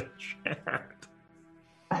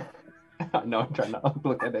 No, I'm trying to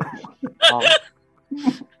look at it.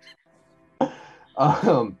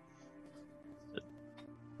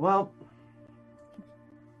 Well,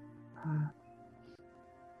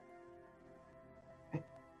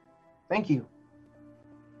 thank you,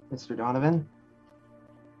 Mr. Donovan.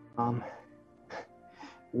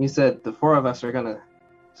 You said the four of us are gonna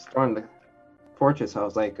storm the fortress. I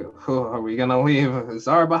was like, oh, are we gonna leave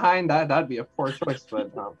Azar behind? That'd be a poor choice,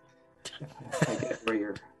 but I get where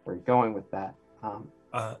you're going with that.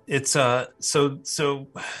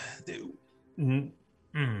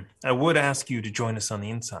 I would ask you to join us on the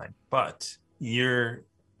inside, but your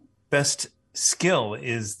best skill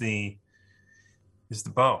is the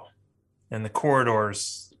bow and the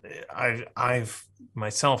corridors. I've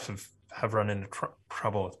myself have run into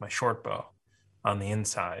trouble with my short bow on the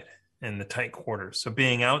inside in the tight quarters. So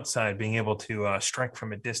being outside, being able to strike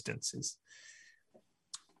from a distance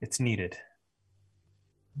it's needed.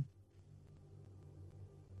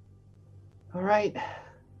 All right.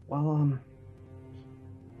 Well,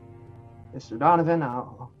 Mr. Donovan,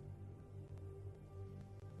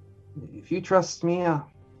 if you trust me,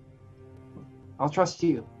 I'll trust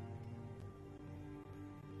you.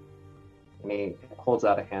 And he holds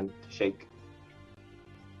out a hand to shake.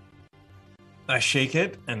 I shake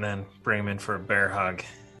it and then bring him in for a bear hug.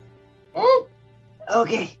 Oh,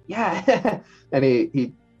 okay, yeah. And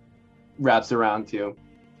he wraps around too.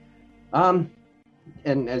 And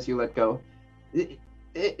as you let go,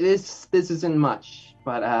 this isn't much,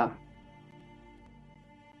 but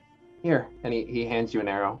here. And he hands you an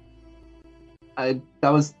arrow. That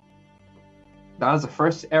was the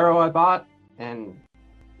first arrow I bought, and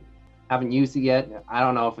haven't used it yet. I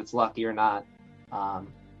don't know if it's lucky or not.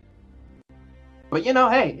 But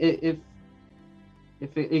hey,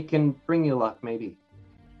 if it can bring you luck, maybe.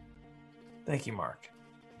 Thank you, Mark.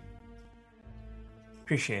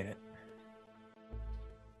 Appreciate it.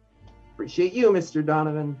 Appreciate you, Mr.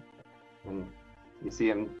 Donovan. And you see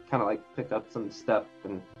him kind of like pick up some stuff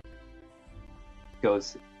and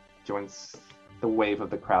joins the wave of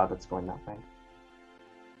the crowd that's going that way.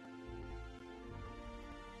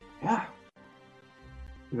 Yeah.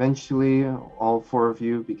 Eventually, all four of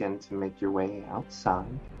you begin to make your way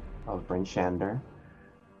outside of Bryn Shander,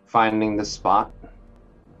 finding the spot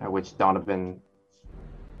at which Donovan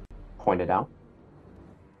pointed out.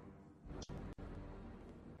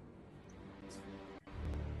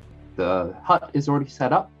 The hut is already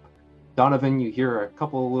set up. Donovan, you hear a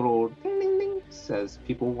couple little ding ding dings as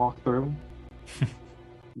people walk through,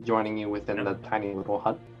 joining you within the tiny little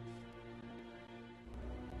hut.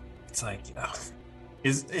 It's like,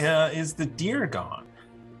 is the deer gone?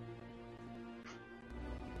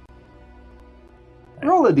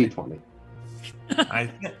 Roll a d20. I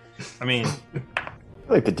mean, I feel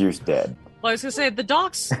like the deer's dead. Well, I was gonna say the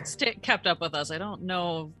dogs kept up with us. I don't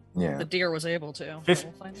know Yeah. if the deer was able to.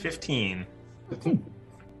 15.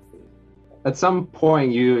 At some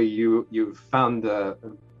point, you found a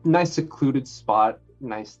nice secluded spot,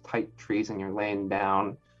 nice tight trees, and you're laying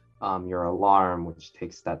down. Your alarm, which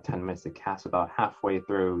takes that 10 minutes to cast, about halfway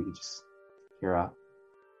through, you just hear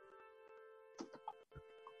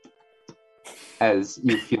as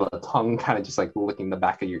you feel a tongue kind of just like licking the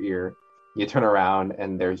back of your ear. You turn around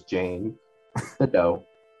and there's Jane, the doe.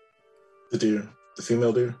 The deer. The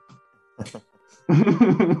female deer.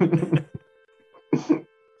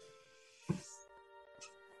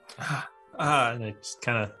 And it just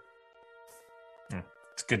kind of,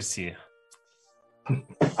 it's good to see you.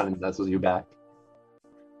 Kind of nuzzles you back.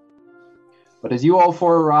 But as you all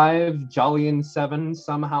four arrive, Jolly and Seven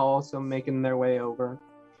somehow also making their way over.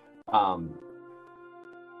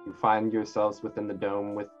 You find yourselves within the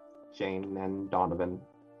dome with Jane and Donovan.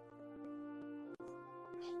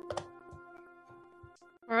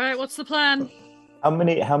 All right, what's the plan? How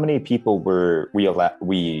many people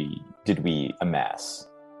did we amass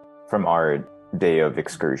from our day of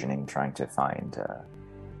excursioning, trying to find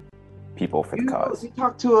people for the cause? You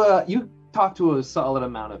talk to a solid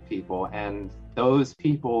amount of people, and those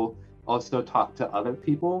people also talk to other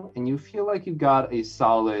people, and you feel like you've got a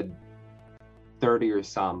solid 30 or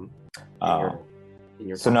some in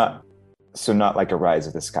your so not like a Rise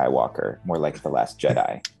of the Skywalker, more like The Last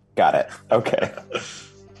Jedi. Got it. Okay.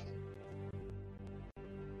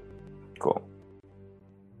 Cool.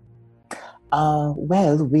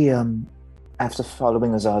 Well, we, after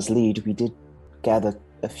following Azar's lead, we did gather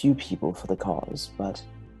a few people for the cause, but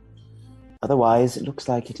otherwise it looks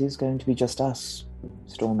like it is going to be just us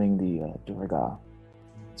storming the Duergar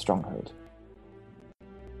stronghold.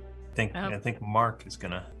 I think Mark is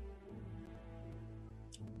gonna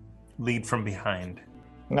lead from behind.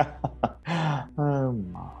 Oh,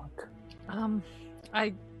 Mark.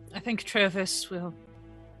 I think Travis will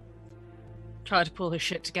try to pull his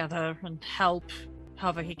shit together and help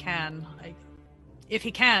however he can. If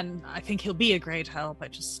he can, I think he'll be a great help.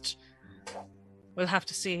 We'll have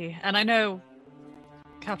to see. And I know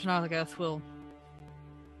Captain Arlagoth will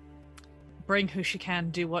bring who she can,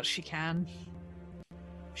 do what she can.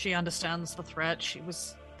 She understands the threat. She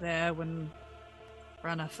was there when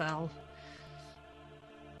Brenna fell.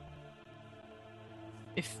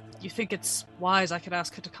 If you think it's wise, I could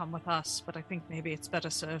ask her to come with us, but I think maybe it's better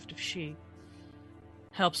served if she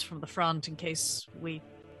helps from the front in case we,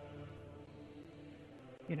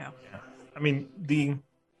 Yeah. I mean,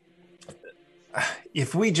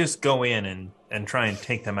 if we just go in and try and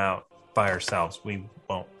take them out by ourselves, we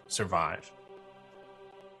won't survive.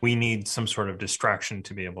 We need some sort of distraction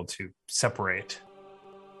to be able to separate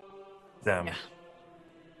them. Yeah.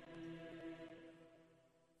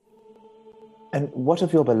 And what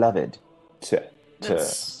of your beloved to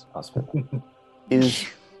hospital?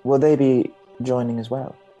 Will they be joining as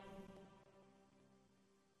well?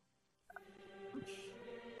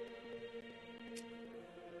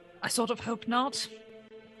 I sort of hope not,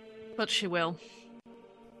 but she will.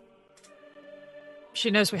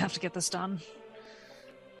 She knows we have to get this done.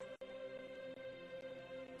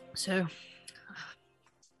 So,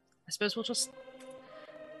 I suppose we'll just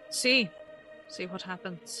see what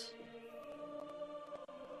happens.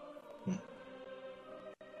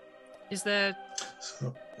 Is there...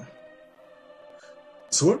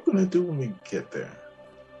 So what are we going to do when we get there?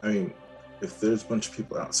 I mean, if there's a bunch of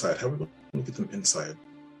people outside, how are we going to get them inside?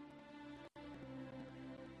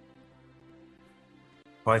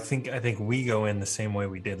 Well, I think we go in the same way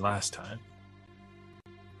we did last time.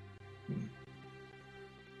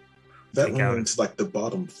 That went into like the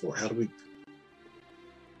bottom floor. How do we?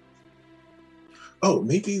 Oh,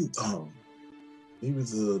 maybe the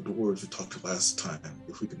dwarves we talked to last time.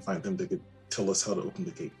 If we can find them, they could tell us how to open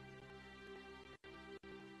the gate.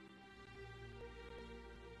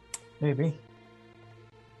 Maybe.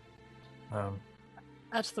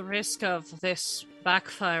 At the risk of this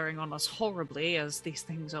backfiring on us horribly, as these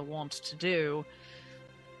things are wont to do,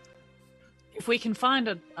 if we can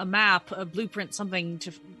find a map, a blueprint, some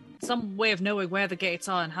way of knowing where the gates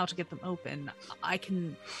are and how to get them open, I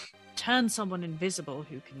can turn someone invisible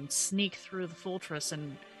who can sneak through the fortress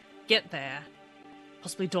and get there.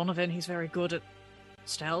 Possibly Donovan, he's very good at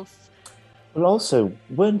stealth. Well, also,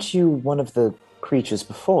 weren't you one of the creatures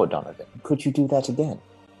before Donovan? Could you do that again?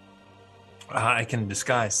 I can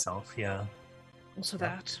disguise self, yeah. Also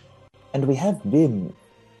that. And we have been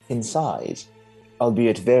inside,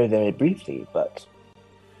 albeit very, very briefly, but...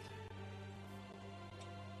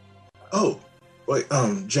 Oh, wait,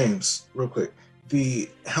 James, real quick.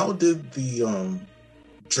 How did the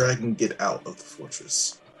dragon get out of the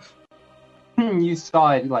fortress? You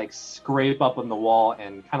saw it like scrape up on the wall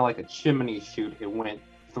and kind of like a chimney chute, it went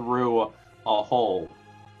through a hole.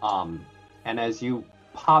 And as you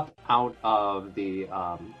pop out of the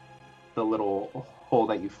little hole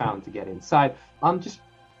that you found to get inside, just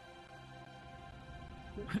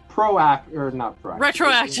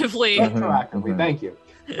retroactively, thank you.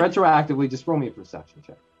 Retroactively, just roll me a perception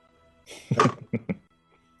check.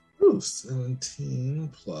 Ooh, 17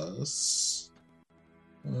 plus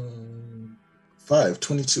 5,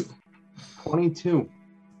 22. 22.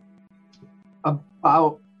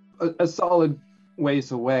 About a solid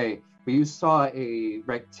ways away, but you saw a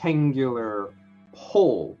rectangular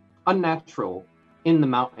hole, unnatural, in the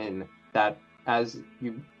mountain that, as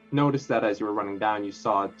you noticed that as you were running down, you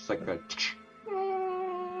saw just like a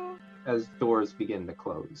as doors begin to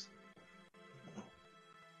close.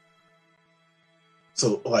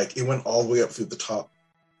 So, like, it went all the way up through the top,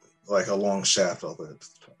 like a long shaft all the way up to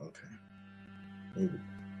the top. Okay. Maybe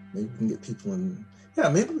we can get people in. Yeah,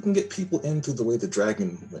 maybe we can get people in through the way the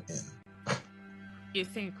dragon went in. You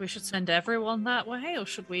think we should send everyone that way, or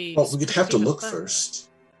should we... Well, we'd have to look first.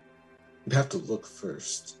 We'd have to look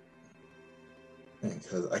first.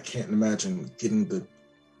 Because I can't imagine getting the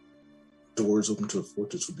doors open to a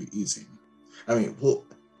fortress would be easy. I mean, well,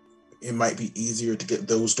 it might be easier to get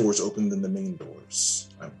those doors open than the main doors,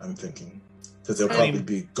 I'm thinking. Because they'll probably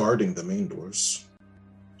be guarding the main doors.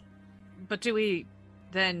 But do we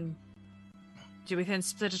then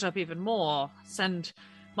split it up even more? Send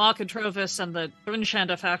Mark and Trovis and the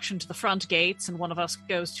Brynshanda faction to the front gates, and one of us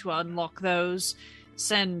goes to unlock those.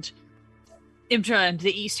 Send Imtra and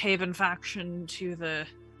the East Haven faction to the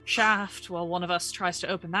shaft while one of us tries to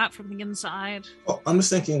open that from the inside. Well, I'm just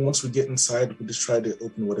thinking once we get inside, we just try to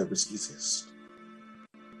open whatever's easiest.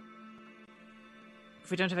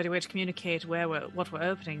 If we don't have any way to communicate what we're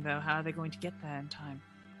opening, though, how are they going to get there in time?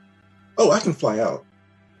 Oh, I can fly out.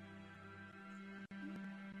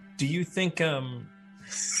 Do you think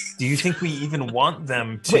we even want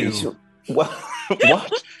them to? Wait,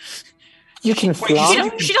 what? You can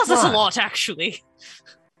fly? She does this a lot, actually.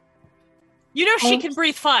 You know she can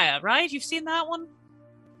breathe fire, right? You've seen that one?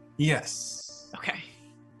 Yes. Okay.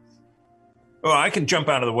 Oh, I can jump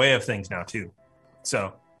out of the way of things now, too.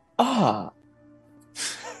 So. Ah.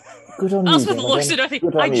 Good on you. Elspeth looks at her.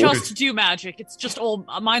 I you. just do magic. It's just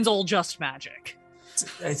mine's all just magic.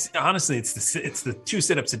 Honestly, it's the 2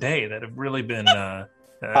 sit-ups a day that have really been really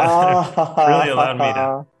allowed me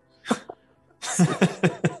to.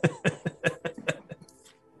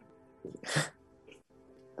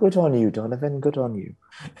 Good on you, Donovan. Good on you.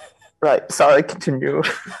 Right. Sorry. Continue.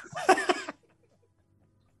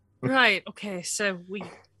 Right. Okay. So we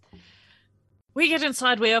get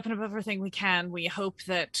inside. We open up everything we can. We hope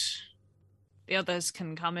that the others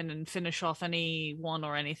can come in and finish off anyone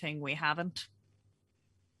or anything we haven't.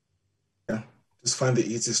 Yeah. Just find the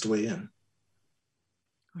easiest way in.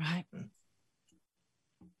 Right. I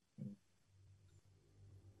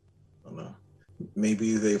don't know.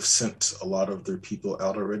 Maybe they've sent a lot of their people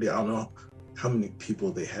out already. I don't know how many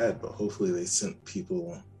people they had, but hopefully they sent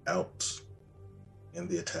people out in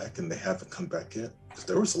the attack and they haven't come back yet. Because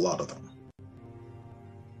there was a lot of them.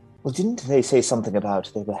 Well, didn't they say something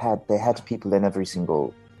about they had people in every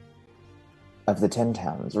single of the 10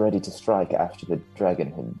 towns ready to strike after the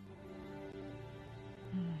dragon had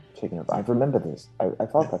taken over? I remember this. I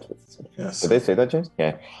thought that's what they said. Yes. Did they say that, James?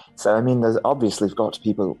 Yeah. So, I mean, there's obviously got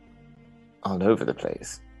people all over the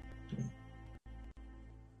place.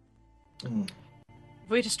 Mm. If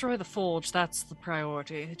we destroy the forge, that's the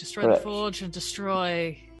priority. Destroy Correct. the forge and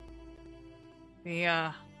destroy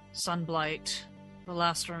the Sunblight, the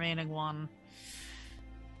last remaining one.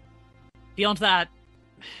 Beyond that,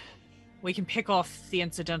 we can pick off the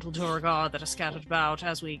incidental Duergar that are scattered about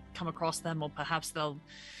as we come across them, or perhaps they'll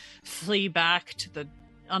flee back to the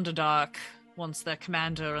Underdark once their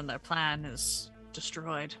commander and their plan is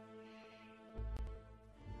destroyed.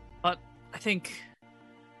 But I think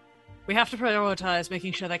we have to prioritize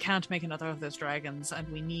making sure they can't make another of those dragons, and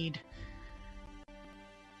we need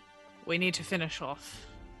to finish off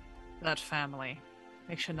that family.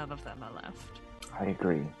 Make sure none of them are left. I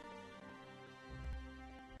agree.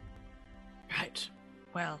 Right.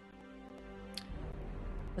 Well,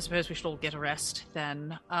 I suppose we should all get a rest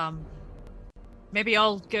then. Maybe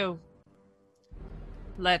I'll go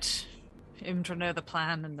let Imdra know the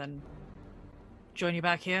plan and then join you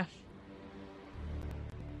back here.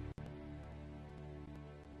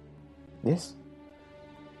 Yes?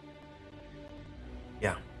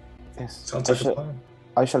 Yeah. Yes. Sounds like a plan.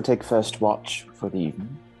 I shall take first watch for the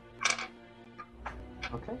evening.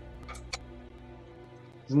 Okay.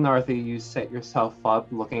 Znarthi, you set yourself up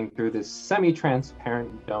looking through this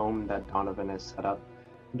semi-transparent dome that Donovan has set up.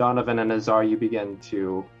 Donovan and Azar, you begin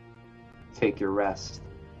to take your rest.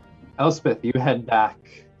 Elspeth, you head back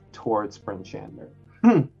towards Brynshanda.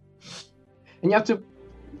 And you have to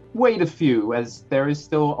wait a few, as there is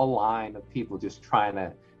still a line of people just trying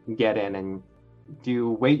to get in. And do you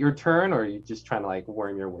wait your turn, or are you just trying to like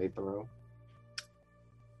worm your way through?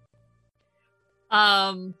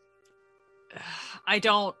 I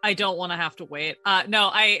don't want to have to wait. No,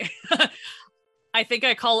 I think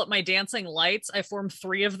I call it my dancing lights. I form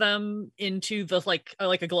 3 of them into the like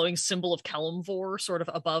a glowing symbol of Kalimvor sort of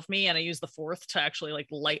above me, and I use the 4th to actually like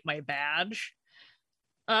light my badge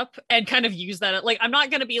up and kind of use that. Like, I'm not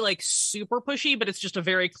going to be like super pushy, but it's just a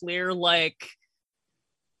very clear like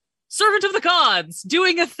servant of the gods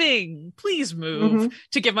doing a thing. Please move,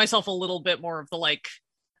 to give myself a little bit more of the like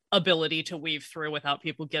ability to weave through without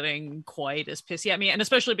people getting quite as pissy at me, and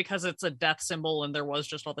especially because it's a death symbol and there was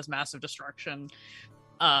just all this massive destruction,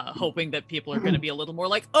 hoping that people are going to be a little more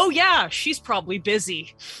like, oh yeah, she's probably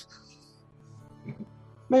busy.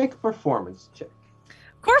 Make a performance check.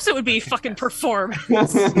 Of course it would be fucking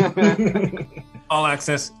performance. All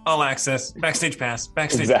access, backstage pass,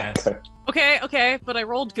 Exactly. pass. Okay, but I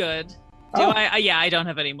rolled good. Do I don't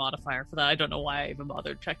have any modifier for that. I don't know why I even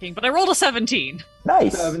bothered checking, but I rolled a 17.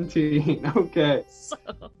 Nice. 17. Okay. So...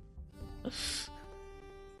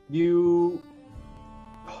 You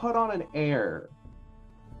put on an air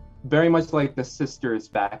very much like the sisters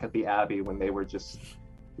back at the Abbey when they were just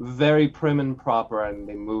very prim and proper, and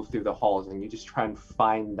they move through the halls, and you just try and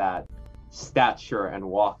find that stature and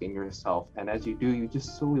walk in yourself. And as you do, you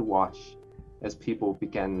just slowly watch as people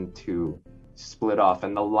begin to split off,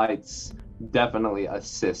 and the lights definitely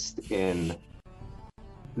assist in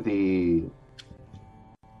the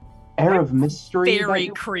air of mystery. Very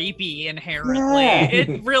creepy inherently. Yeah.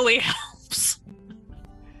 It really helps.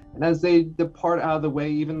 And as they depart out of the way,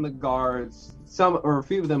 even the guards, some or a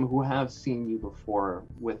few of them who have seen you before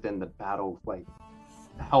within the battle, like,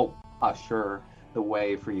 help usher the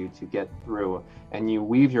way for you to get through. And you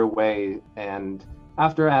weave your way, and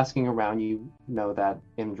after asking around, you know that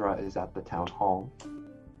Indra is at the town hall,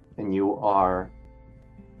 and you are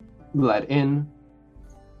let in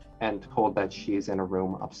and told that she's in a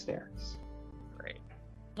room upstairs. Great.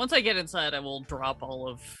 Once I get inside, I will drop all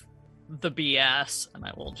of the BS, and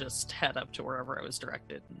I will just head up to wherever I was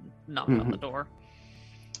directed and knock on the door.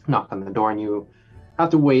 Knock on the door, and you have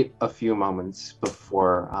to wait a few moments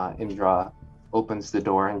before Indra opens the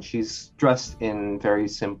door, and she's dressed in very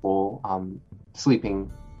simple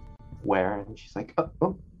sleeping wear, and she's like,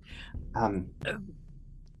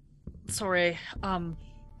 sorry,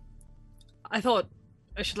 I thought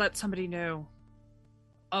I should let somebody know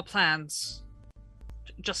our plans,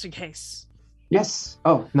 just in case. Yes.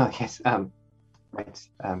 Oh, no, yes. Right.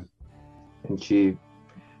 And she,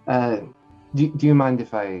 do you mind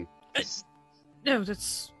if I just... No,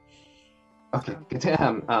 that's... Okay,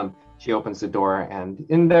 good. She opens the door, and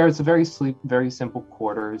in there is a very simple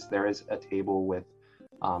quarters. There is a table with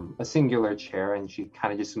a singular chair, and she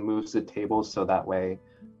kind of just moves the table so that way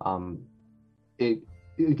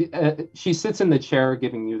she sits in the chair,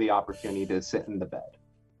 giving you the opportunity to sit in the bed.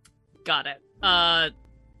 Got it.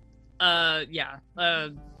 Yeah.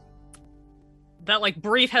 That, like,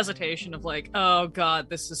 brief hesitation of, like, oh god,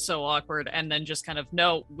 this is so awkward, and then just kind of,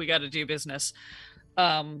 no, we gotta do business.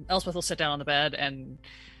 Elspeth will sit down on the bed and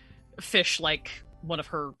fish, like, one of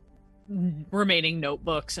her remaining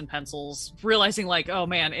notebooks and pencils, realizing, like, oh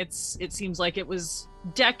man, it seems like it was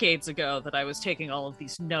decades ago that I was taking all of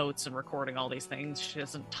these notes and recording all these things. She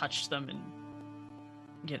hasn't touched them in,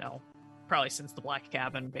 probably since the Black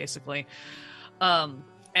Cabin, basically.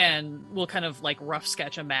 And we'll kind of, like, rough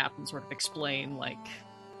sketch a map and sort of explain, like,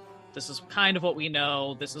 this is kind of what we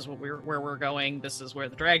know, this is where we're going, this is where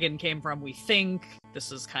the dragon came from, we think, this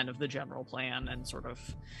is kind of the general plan, and sort of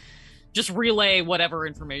just relay whatever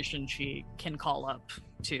information she can call up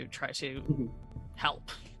to try to help.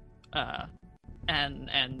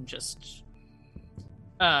 And just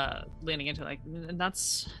leaning into, like, and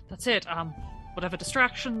that's it. Whatever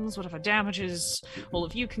distractions, whatever damages all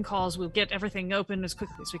of you can cause, we'll get everything open as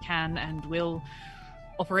quickly as we can, and we'll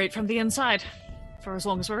operate from the inside for as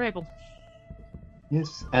long as we're able.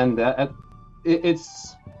 Yes, and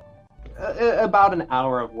it's about an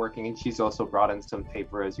hour of working, and she's also brought in some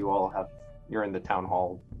paper, as you're in the town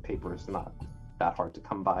hall. Paper is not that hard to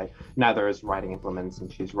come by. Neither is writing implements,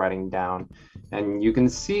 and she's writing down. And you can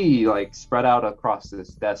see, like, spread out across this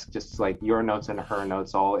desk, just like your notes and her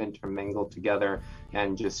notes all intermingled together,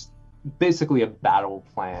 and just basically a battle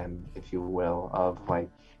plan, if you will, of, like,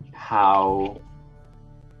 how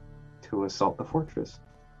to assault the fortress.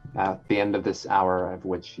 At the end of this hour, of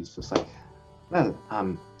which she's just like, well,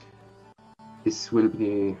 this will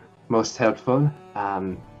be most helpful.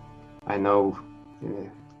 I know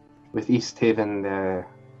with East Haven,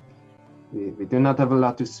 we do not have a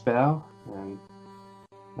lot to spare, and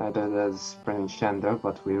neither does Prince Shander,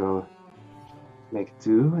 but we will make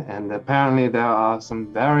do. And apparently there are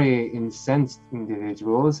some very incensed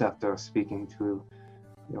individuals, after speaking to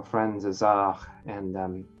your friends Azar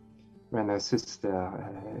and Renner's sister,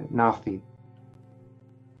 Narthi.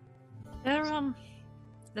 They're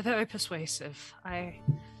very persuasive. I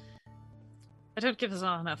don't give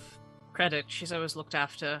Azar enough credit. She's always looked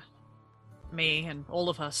after me and all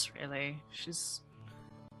of us, really. She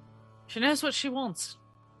knows what she wants.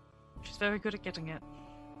 She's very good at getting it.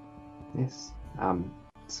 Yes.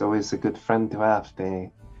 It's always a good friend to have.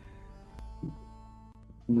 They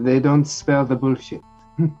don't spare the bullshit.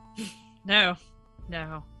 No.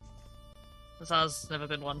 Azar's never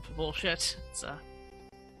been one for bullshit. It's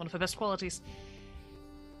one of her best qualities.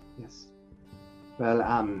 Yes.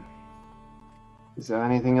 Well, is there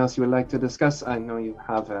anything else you would like to discuss? I know you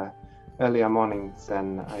have earlier mornings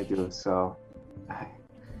than I do, so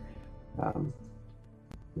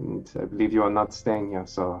and I believe you are not staying here,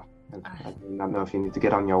 so I do not know if you need to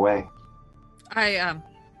get on your way. I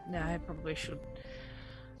probably should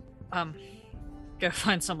go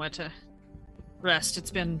find somewhere to rest.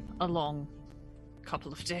 It's been a long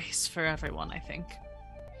couple of days for everyone, I think.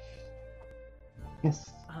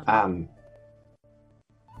 Yes.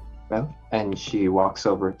 Well, and she walks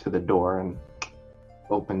over to the door and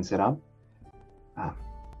opens it up.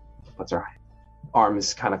 Puts her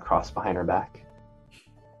arms kind of crossed behind her back.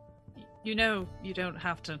 You know, you don't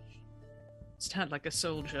have to stand like a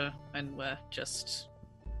soldier and we're just...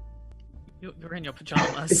 You're in your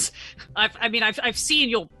pajamas. I've seen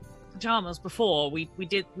your pajamas before. We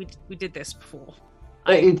did this before.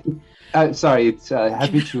 Sorry, it's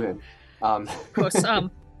habitual. Of course.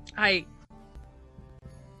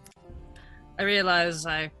 I realize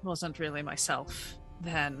I wasn't really myself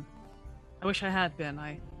then. I wish I had been.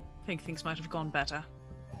 I think things might have gone better.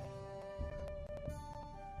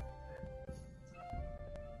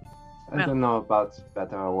 I don't know about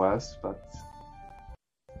better or worse, but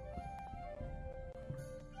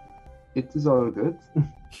it is all good.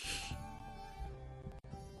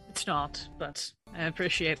 It's not, but I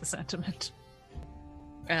appreciate the sentiment.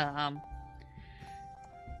 I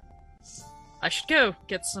should go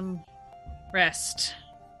get some rest.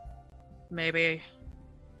 Maybe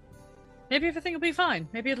everything will be fine.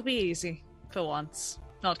 Maybe it'll be easy for once.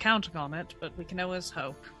 Not counting on it, but we can always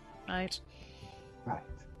hope, right? Right.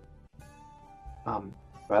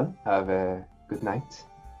 Well, have a good night,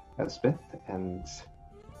 Elspeth, and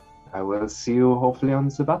I will see you hopefully on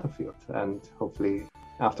the battlefield, and hopefully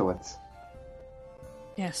afterwards.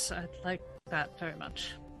 Yes, I'd like that very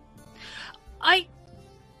much. I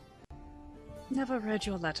never read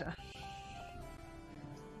your letter.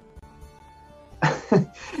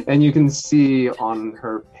 And you can see on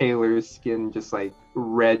her paler skin just like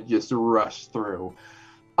red just rush through.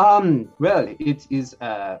 Well, it is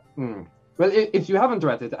well, if you haven't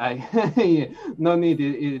read it, no need.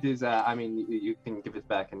 It is. You can give it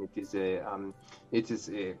back, and it is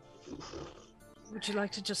a. Would you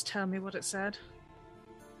like to just tell me what it said?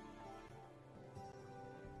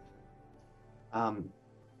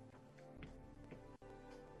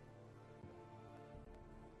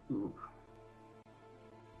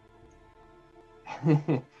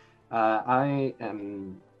 I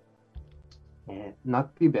am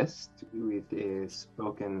not the best with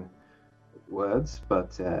spoken words,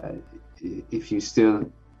 but if you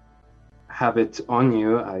still have it on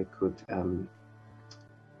you, I could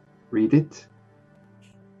read it.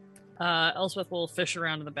 Elspeth will fish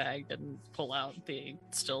around in the bag and pull out the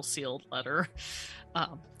still sealed letter.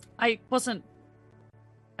 I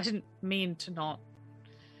didn't mean to not.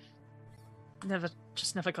 Never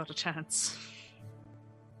got a chance.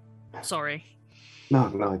 Sorry.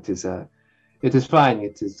 No, it is fine.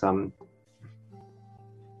 It is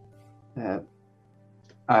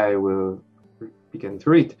I will begin to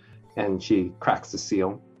read, and she cracks the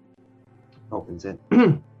seal, opens it.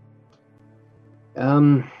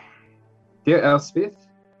 Dear Elspeth,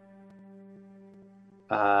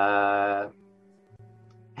 I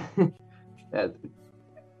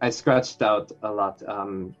scratched out a lot.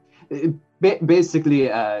 Basically,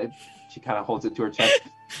 she kind of holds it to her chest.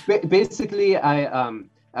 Basically, I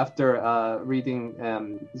after reading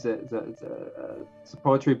the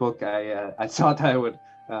poetry book, I thought I would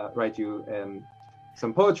write you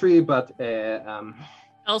some poetry, but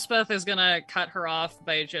Elspeth is gonna cut her off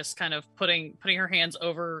by just kind of putting her hands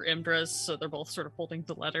over Imdra's, so they're both sort of holding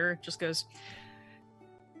the letter. Just goes,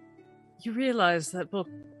 you realize that book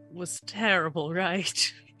was terrible,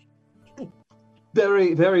 right?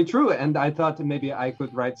 Very, very true. And I thought maybe I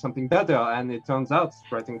could write something better, and it turns out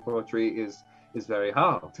writing poetry is very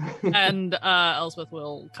hard. And Elspeth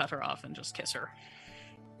will cut her off and just kiss her.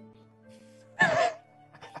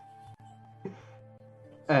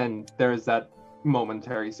 And there's that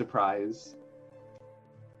momentary surprise,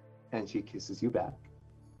 and she kisses you back.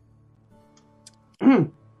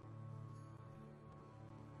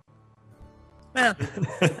 Well,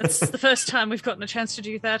 it's the first time we've gotten a chance to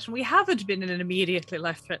do that, and we haven't been in an immediately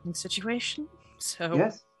life-threatening situation, so...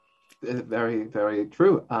 Yes, very, very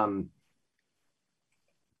true. And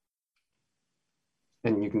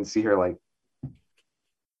you can see her, like,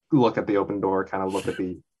 look at the open door, kind of look at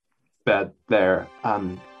the bed there.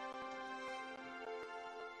 I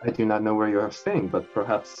do not know where you are staying, but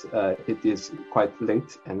perhaps it is quite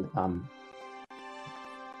late, and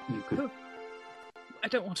you could... I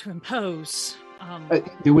don't want to impose.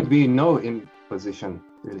 There would be no imposition,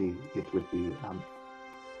 really. It would be... Are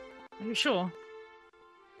you sure?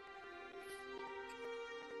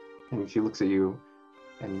 And she looks at you,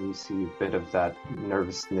 and you see a bit of that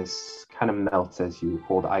nervousness kind of melts as you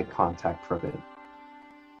hold eye contact for a bit.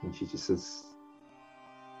 And she just says,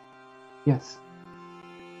 yes.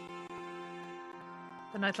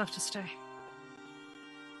 Then I'd love to stay.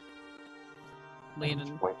 Lean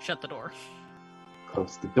and shut the door.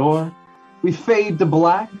 Close the door. We fade to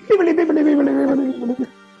black.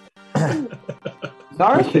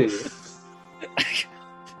 Dorothy,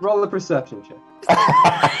 roll a perception check.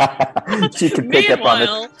 She can pick up on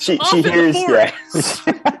Meanwhile, it. She off in the hears, forest.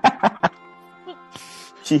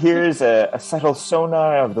 She hears a subtle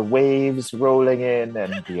sonar of the waves rolling in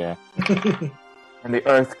and the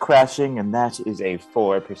earth crashing, and that is a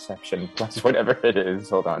 4 perception plus whatever it is.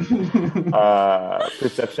 Hold on.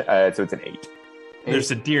 Perception. So it's an 8.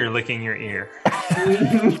 There's a deer licking your ear.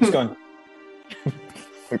 It's going.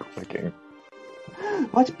 Clicking.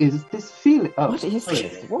 What is this feeling? Oh, What is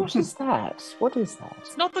this? What is that? What is that?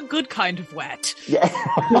 It's not the good kind of wet. Yeah.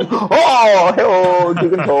 Oh, hello,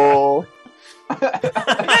 Dugan Hole.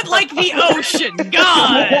 Not like the ocean,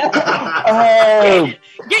 God! Oh,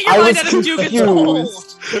 Get your I mind was out of Dugan's hole!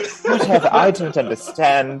 confused. Whatever, I don't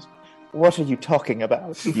understand. What are you talking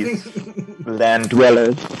about, you land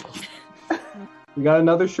dwellers? You got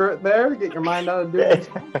another shirt there? Get your mind out of Dugan's.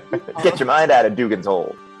 Get your mind out of Dugan's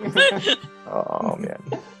hole. Oh, man.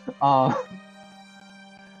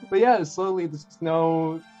 But yeah, slowly the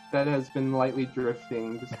snow that has been lightly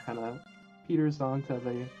drifting just kind of peters onto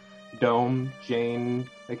the dome. Jane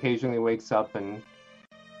occasionally wakes up and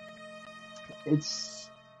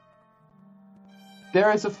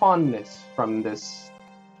there is a fondness from this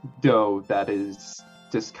doe that is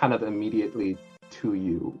just kind of immediately to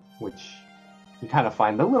you, which you kind of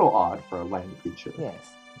find a little odd for a land creature.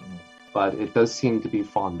 Yes. But it does seem to be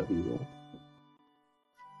fond of you.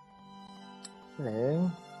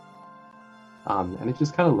 Hello. And it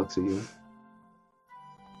just kind of looks at you.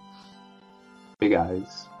 Big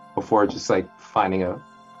eyes. Before just like finding a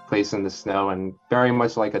place in the snow, and very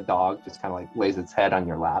much like a dog, just kind of like lays its head on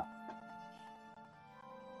your lap.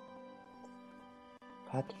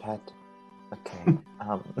 Pat. Okay.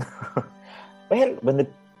 Well, when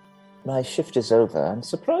my shift is over, I'm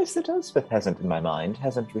surprised that Elspeth hasn't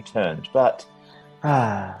returned, but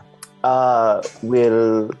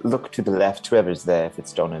we'll look to the left, whoever's there, if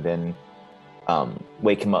it's Donovan,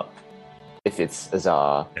 wake him up. If it's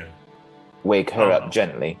Azar, wake her up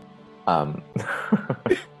gently.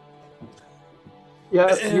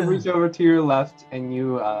 Yeah, you reach over to your left, and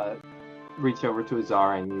you reach over to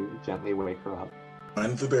Azar, and you gently wake her up.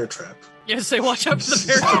 Find the bear trap. Yes, say watch out for the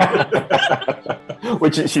bear.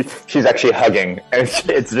 Which she's actually hugging, and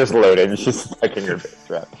it's just loaded. She's hugging her bear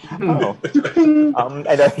trap. Oh,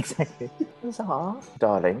 I know exactly. Azar,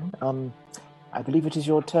 darling, I believe it is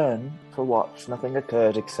your turn for watch. Nothing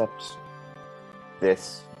occurred except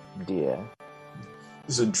this deer.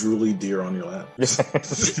 There's a drooly deer on your lap.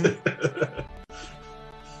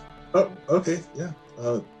 Oh, okay, yeah.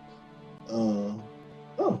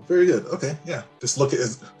 Oh, very good. Okay, yeah. Just look at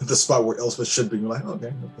the spot where Elspeth should be. You're like,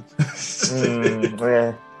 okay.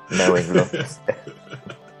 Yeah. Knowing looks.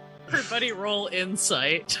 Everybody roll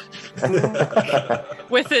insight.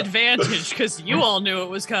 With advantage, because you all knew it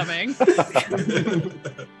was coming.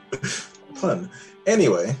 Fun.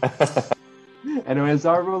 Anyway. Anyway,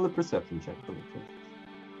 Azar, roll a perception check for me, please.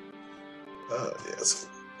 Yes.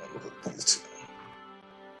 These two.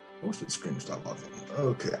 What should the screen stop logging?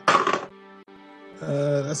 Okay.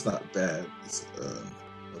 That's not bad. It's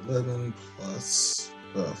 11 plus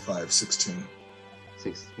 5, 16.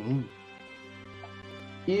 16.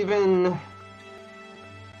 Even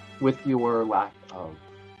with your lack of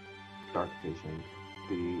dark vision,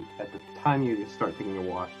 at the time you start taking your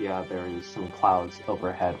walk, yeah, there is some clouds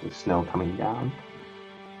overhead with snow coming down.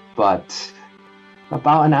 But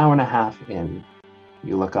about an hour and a half in,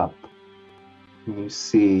 you look up and you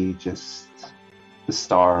see just the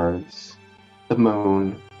stars, the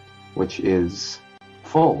moon, which is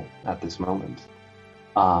full at this moment.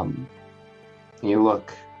 You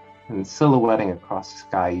look, and silhouetting across the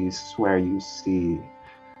sky, you swear you see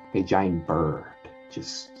a giant bird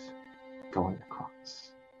just going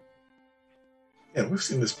across. Yeah, we've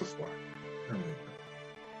seen this before.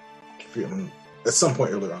 At some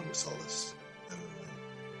point earlier on, we saw this.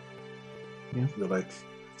 And we're like,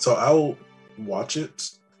 so I'll watch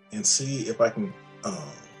it and see if I can,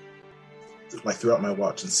 like throughout my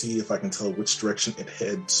watch, and see if I can tell which direction it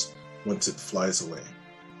heads once it flies away.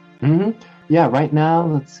 Mm-hmm. Yeah, right now,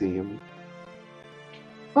 let's see.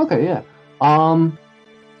 Okay, yeah.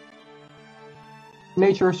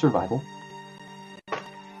 Nature or survival?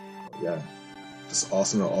 Yeah. Just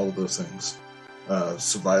awesome at all of those things.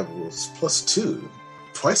 Survival is +2.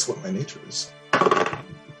 Twice what my nature is.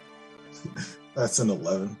 That's an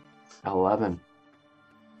 11. 11.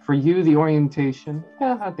 For you, the orientation,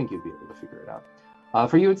 yeah, I think you'd be able to figure it out.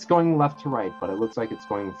 For you, it's going left to right, but it looks like it's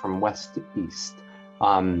going from west to east.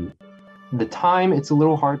 The time, it's a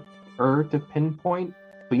little harder to pinpoint,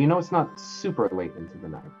 but you know it's not super late into the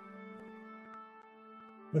night.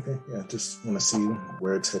 Okay, yeah, just want to see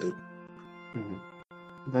where it's headed. Mhm.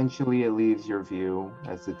 Eventually, it leaves your view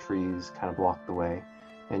as the trees kind of block the way,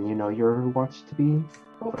 and you know your watch to be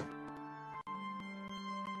over.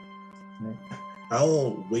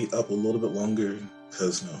 I'll wait up a little bit longer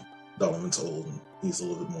because, Donovan's old and he's a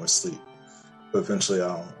little bit more asleep. But eventually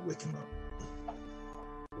I'll wake him up.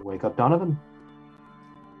 Wake up, Donovan.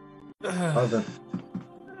 Donovan,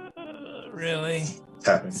 Really?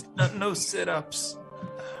 tapping. No sit-ups.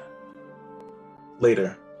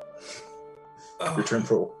 Later. Oh.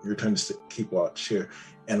 Your turn to keep watch here.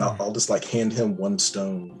 And I'll just hand him one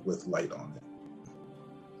stone with light on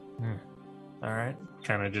it. All right.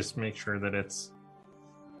 Kind of just make sure that it's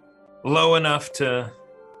low enough to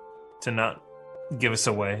not give us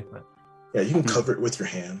away. But Yeah, you can cover it with your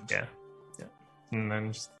hand. yeah. And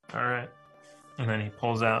then just, all right. And then he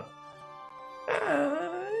pulls out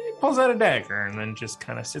a dagger and then just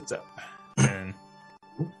kind of sits up. And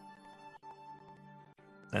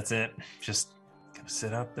that's it. Just kind of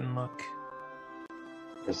sit up and look.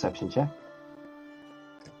 Perception check.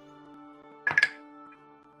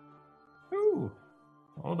 Ooh.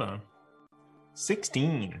 Hold on.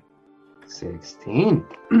 16. 16.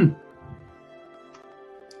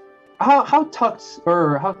 How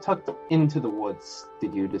tucked into the woods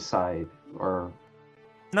did you decide, or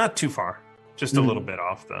Not too far. Just a little bit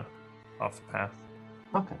off the path.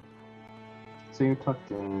 okay? So you're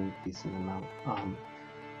tucked in a decent amount,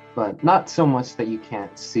 but not so much that you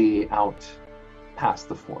can't see out past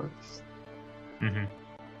the forest. Mm-hmm.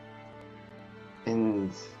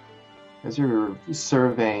 And as you're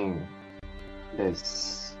surveying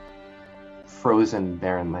this frozen,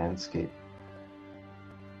 barren landscape,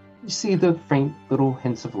 you see the faint little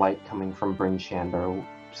hints of light coming from Bryn Shander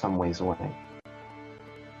some ways away.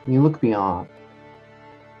 And you look beyond,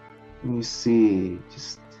 and you see,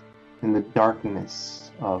 just in the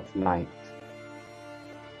darkness of night,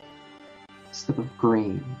 a strip of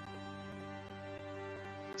green,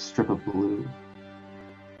 a strip of blue.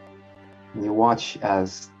 And you watch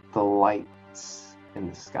as the lights in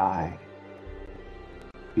the sky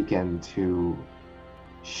begin to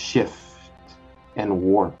shift and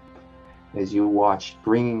warp as you watch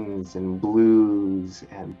greens and blues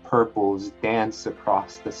and purples dance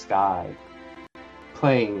across the sky,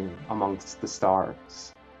 playing amongst the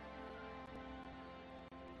stars.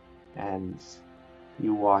 And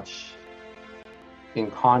you watch, in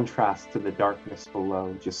contrast to the darkness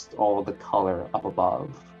below, just all the color up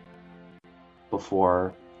above.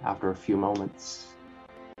 Before, after a few moments,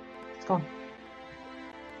 it's gone.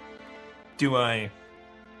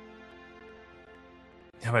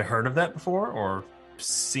 Have I heard of that before or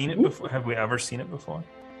seen it before? Have we ever seen it before?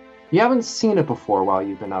 You haven't seen it before while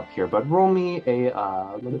you've been up here, but roll me a.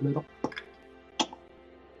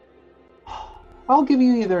 I'll give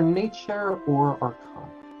you either nature or arcana.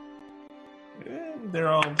 They're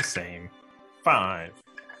all the same. 5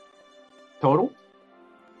 Total?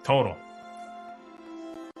 total.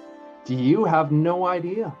 You have no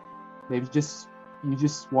idea. You just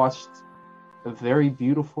watched a very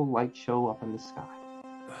beautiful light show up in the sky.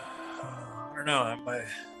 I don't know. My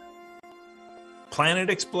planet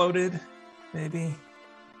exploded, maybe.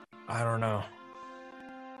 I don't know.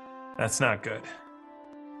 That's not good.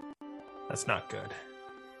 That's not good.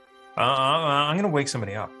 I'm gonna wake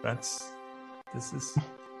somebody up. This is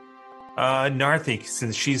Narthi,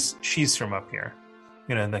 since she's from up here.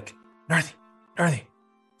 You know, like Narthi.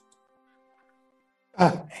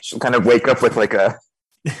 She'll kind of wake up with like a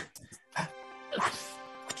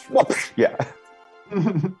yeah.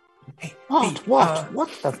 Hey, What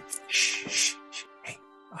the? Shh. Hey,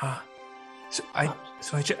 so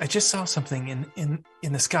I just saw something in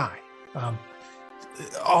the sky.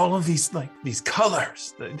 All of these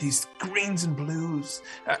colors, these greens and blues.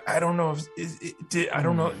 I don't know if I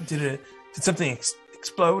don't know. Did something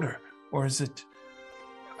explode or is it?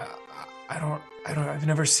 I don't. I've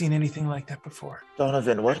never seen anything like that before.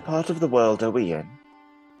 Donovan, what part of the world are we in?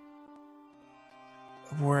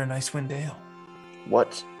 We're in Icewind Dale.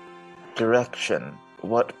 What direction?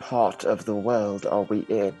 What part of the world are we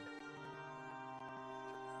in?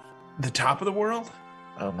 The top of the world?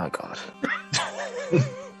 Oh my god.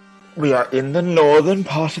 We are in the northern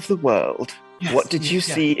part of the world. Yes, what did you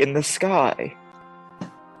see in the sky?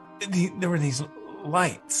 There were these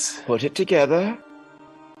lights. Put it together.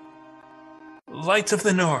 Lights of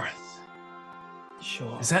the North.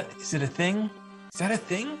 Sure. Is it a thing? Is that a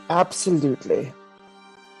thing? Absolutely.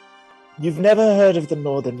 You've never heard of the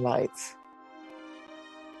Northern Lights?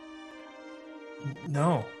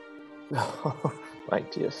 No. My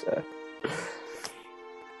dear sir.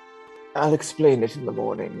 I'll explain it in the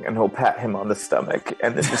morning, and he'll pat him on the stomach,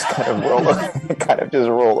 and then just kind of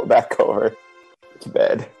roll it back over to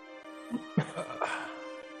bed.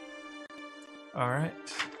 All right.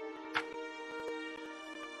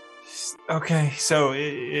 Okay, so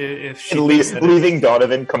if she leaving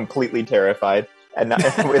Donovan completely terrified and not,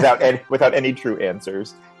 without any true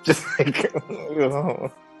answers, just like.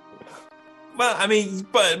 Well, I mean,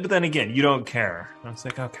 but then again, you don't care. I was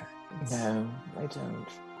like, okay. No, I don't.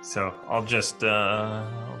 So I'll just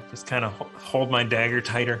kind of hold my dagger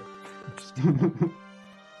tighter.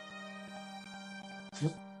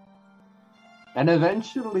 And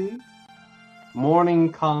eventually,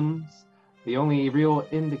 morning comes. The only real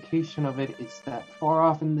indication of it is that far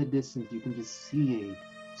off in the distance, you can just see a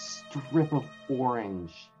strip of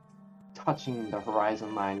orange touching the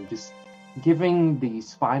horizon line, just giving the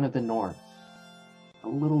spine of the north a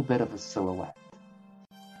little bit of a silhouette.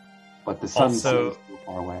 But the sun seems so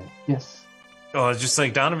far away. Yes. Oh, it's just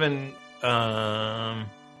like Donovan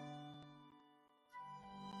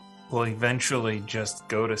will eventually just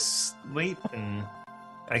go to sleep, and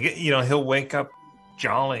he'll wake up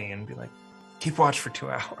jolly and be like, keep watch for 2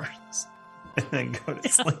 hours, and then go to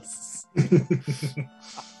sleep.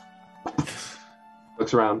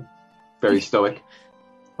 Looks around, very stoic,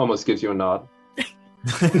 almost gives you a nod,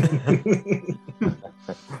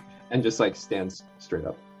 and just like stands straight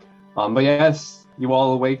up. But yes, you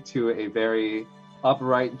all awake to a very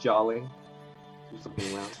upright Jolly, just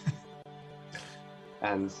looking around,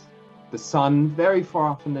 and the sun very far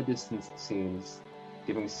off in the distance, it seems,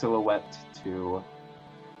 giving silhouette to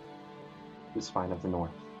the spine of the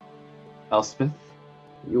north. Elspeth,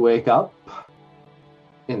 you wake up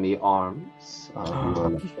in the arms of your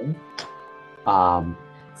lover.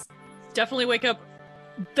 Definitely wake up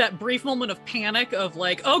that brief moment of panic of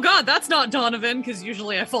like, oh god, that's not Donovan, because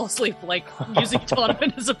usually I fall asleep like using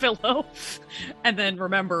Donovan as a pillow, and then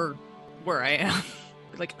remember where I am.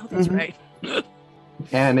 Like, oh, that's right.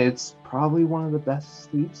 And it's probably one of the best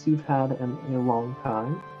sleeps you've had in a long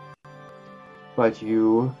time. But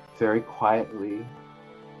you very quietly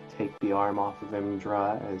take the arm off of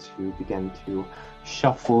Imdra as you begin to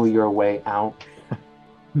shuffle your way out,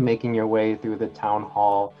 making your way through the town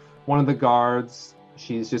hall. One of the guards,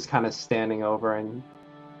 she's just kind of standing over, and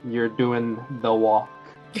you're doing the walk.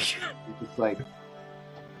 Just like...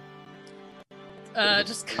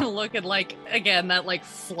 just gonna look at, like, again, that, like,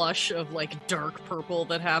 flush of, like, dark purple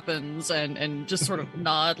that happens, and just sort of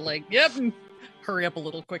nod, like, yep, and hurry up a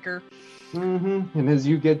little quicker. Mm-hmm. And as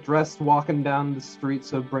you get dressed, walking down the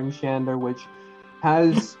streets of Bryn Shander, which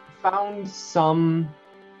has found some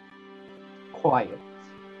quiet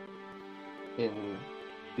in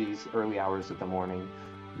these early hours of the morning,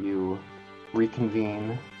 you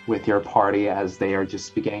reconvene with your party as they are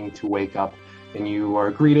just beginning to wake up, and you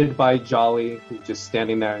are greeted by Jolly, who's just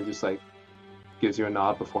standing there and just like gives you a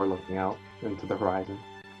nod before looking out into the horizon.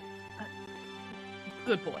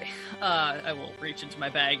 Good boy. I will reach into my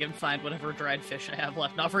bag and find whatever dried fish I have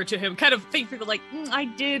left and offer it to him. Kind of think through like, I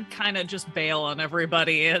did kind of just bail on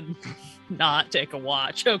everybody and not take a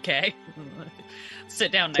watch. Okay.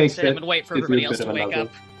 Sit down next to him and wait for everybody else to wake up.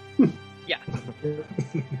 Yeah.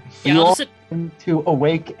 Yeah, I'll sit to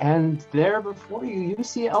awake, and there before you, you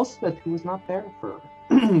see Elspeth, who was not there for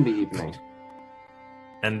the evening.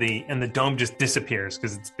 And the dome just disappears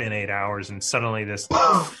because it's been 8 hours, and suddenly this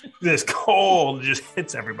cold just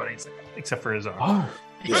hits everybody except for his arm.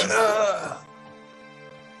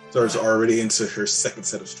 Zar's already into her second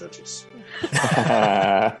set of stretches.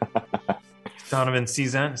 Donovan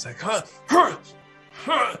sees that and it's like,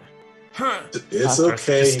 It's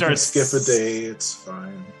okay. You can skip a day. It's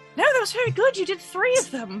fine. No, that was very good. You did 3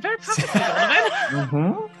 of them. Very proud of you,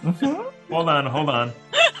 Donovan. Hold on.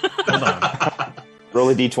 Roll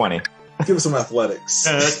a d20. Give us some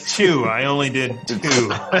athletics. 2. I only did 2.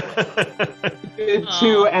 You did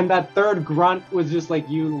 2, and that third grunt was just like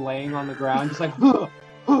you laying on the ground, just like.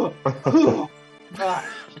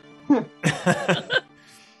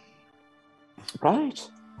 Right.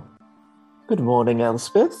 Good morning,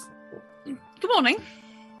 Elspeth. Good morning.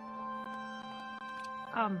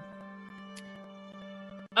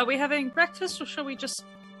 Are we having breakfast, or shall we just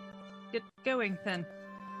get going then?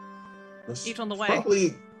 Let's eat on the way.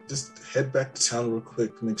 Probably just head back to town real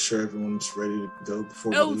quick, make sure everyone's ready to go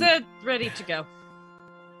before we leave. They're ready to go.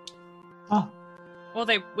 Oh. Well,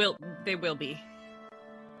 they will be.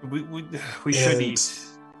 We should eat.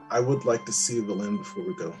 I would like to see the land before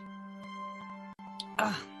we go.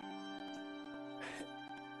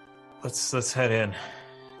 Let's head in.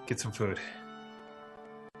 Get some food.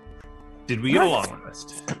 Did we get a long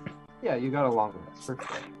rest? Yeah, you got a long rest for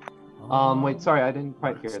sure. Wait, sorry, I didn't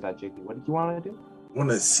quite hear that, JP. What did you want to do? I want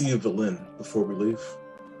to see Valen before we leave.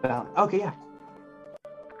 Okay, yeah.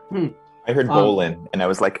 I heard Bolin, and I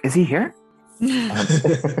was like, "Is he here?"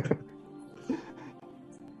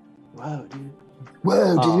 Whoa, dude.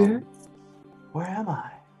 Whoa, dude! Where am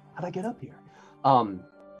I? How'd I get up here? Hold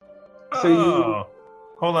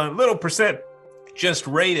on. Little percent just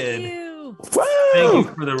rated. Ew. Thank you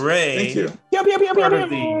for the raid. Thank you. Part of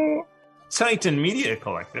the Titan Media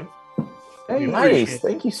Collective. Hey, Nice.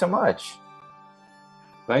 Thank you so much.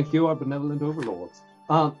 Thank you, our benevolent overlords.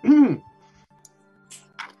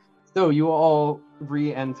 So you all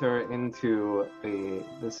re-enter into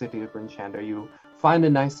the city of Brinchander. You find a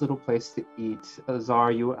nice little place to eat.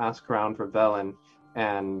 Azar, you ask around for Velen,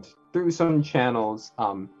 and through some channels,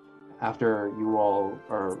 after you all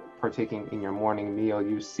are partaking in your morning meal,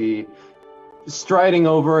 you see striding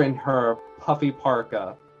over in her puffy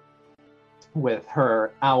parka with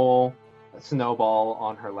her owl Snowball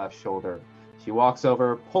on her left shoulder. She walks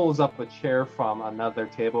over, pulls up a chair from another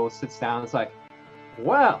table, sits down, and is like,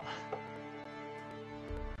 well,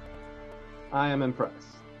 I am impressed.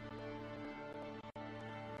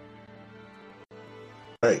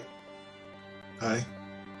 Right. Hi.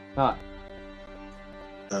 Ah,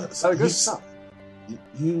 So good stuff.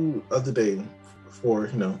 you other day, before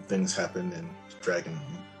things happened and dragon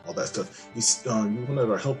and all that stuff, you wanted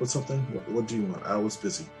our help with something. What do you want? I was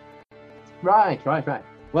busy. Right.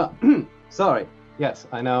 Well, sorry. Yes,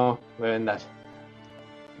 I know we're in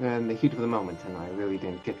the heat of the moment, and I really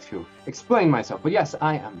didn't get to explain myself. But yes,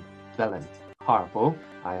 I am Velen Harple.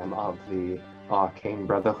 I am of the Arcane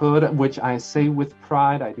Brotherhood, which I say with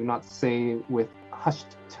pride. I do not say with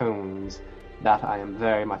hushed tones. That I am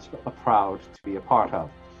very much proud to be a part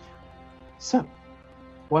of. So,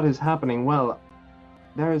 what is happening? Well,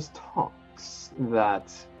 there is talks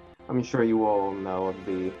that I'm sure you all know of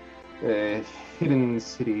the hidden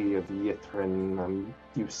city of Yithrin.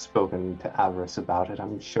 You've spoken to Avarice about it.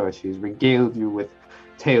 I'm sure she's regaled you with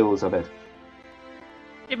tales of it.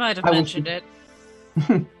 You might have mentioned it.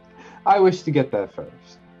 I wish to get there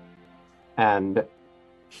first. And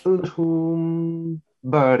little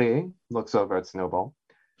Birdie looks over at Snowball,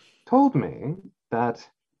 told me that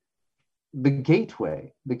the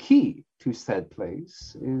gateway, the key to said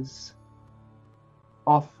place, is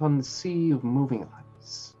off on the Sea of Moving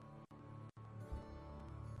Ice.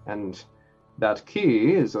 And that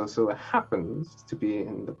key is also happens to be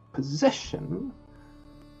in the possession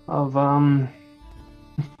of, well,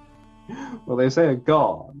 they say a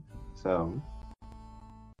god, so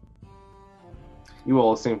you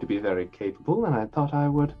all seem to be very capable, and I thought I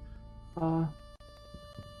would,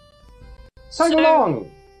 tag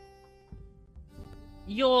along.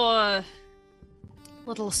 Your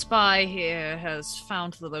little spy here has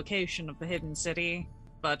found the location of the hidden city,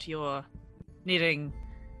 but you're needing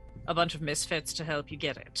a bunch of misfits to help you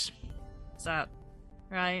get it. Is that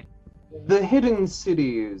right? The hidden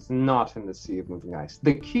city is not in the Sea of Moving Ice.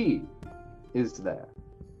 The key is there.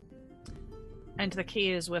 And the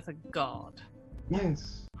key is with a god.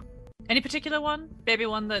 Yes. Any particular one? Maybe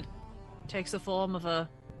one that takes the form of a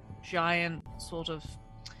giant sort of,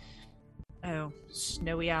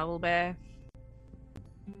 snowy owlbear?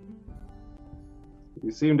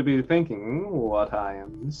 You seem to be thinking what I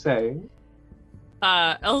am saying.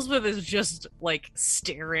 Elspeth is just,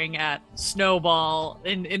 staring at Snowball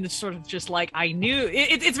in sort of just I knew...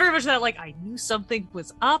 It's very much that, I knew something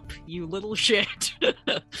was up, you little shit.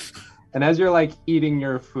 And as you're, eating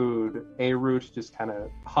your food, a root just kind of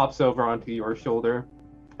hops over onto your shoulder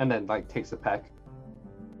and then, takes a peck.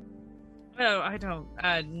 Oh, I don't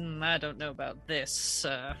know about this.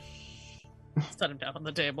 Set him down on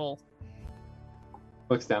the table.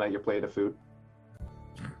 Looks down at your plate of food.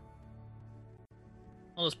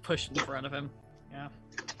 I'll just push it in front of him. Yeah.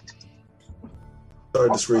 Sorry,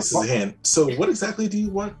 just raised his hand. So what exactly do you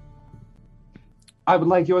want? I would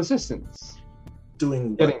like your assistance.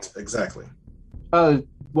 Doing what exactly?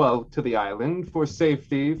 Well, to the island, for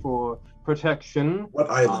safety, for protection. What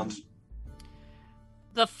island?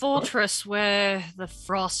 The fortress where the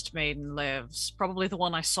Frost Maiden lives. Probably the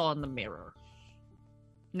one I saw in the mirror.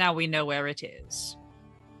 Now we know where it is.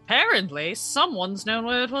 Apparently, someone's known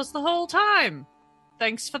where it was the whole time.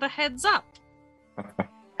 Thanks for the heads up.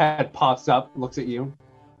 Head pops up, looks at you,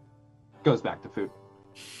 goes back to food.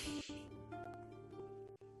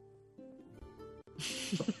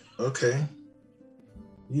 Okay.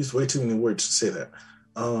 You used way too many words to say that.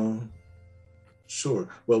 Sure.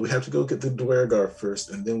 Well, we have to go get the Dwergar first,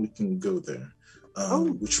 and then we can go there.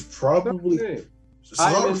 We should probably... Okay.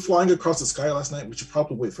 So we're flying across the sky last night. We should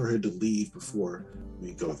probably wait for her to leave before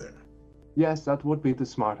we go there. Yes, that would be the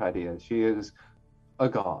smart idea. She is a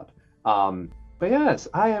god. But yes,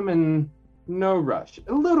 I am in no rush.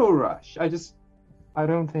 A little rush. I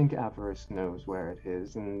don't think Avarice knows where it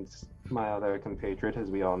is, and my other compatriot, as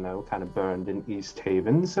we all know, kind of burned in East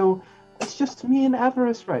Haven, so it's just me and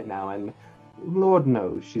Avarice right now, and Lord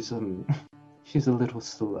knows she's a little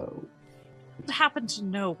slow. Happen to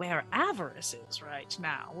know where Avarice is right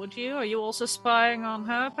now, would you? Are you also spying on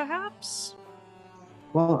her, perhaps?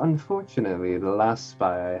 Well, unfortunately, the last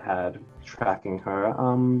spy I had tracking her,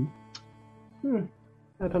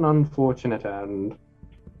 had an unfortunate end.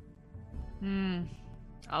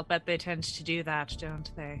 I'll bet they tend to do that, don't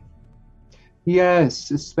they?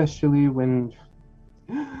 Yes, especially when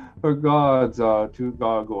her guards are two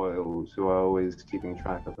gargoyles who are always keeping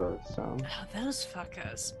track of her, so... Oh, those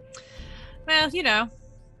fuckers. Well, you know,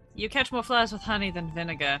 you catch more flies with honey than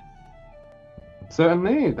vinegar.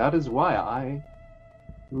 Certainly, that is why I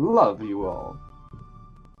love you all.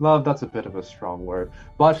 Love, that's a bit of a strong word,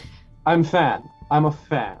 but I'm a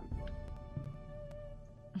fan.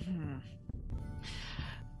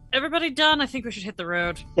 Everybody done? I think we should hit the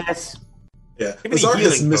road. Yes. Yeah, Give me Azar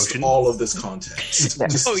has healing missed potion. all of this context. Yeah.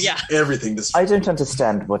 Just Oh, yeah. everything. This I don't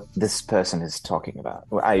understand what this person is talking about.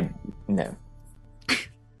 No.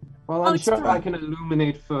 Well, I'm it's sure fine. I can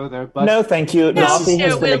illuminate further, but... No, thank you. No, Nazi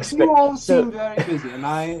has no, been we'll- You all So- seem very busy, and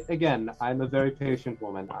I'm a very patient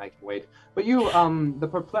woman. I can wait. But you, the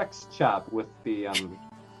perplexed chap with the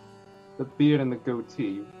beard and the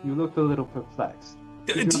goatee, you looked a little perplexed.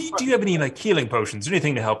 Do you have any healing potions or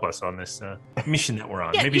anything to help us on this mission that we're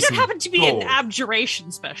on? Yeah, Maybe you don't some happen to be gold. an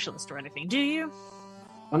abjuration specialist or anything, do you?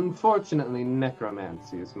 Unfortunately,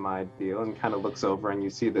 necromancy is my deal, and kind of looks over, and you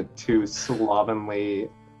see the two slovenly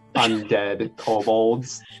undead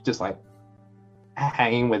kobolds just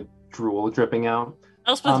hanging with drool dripping out.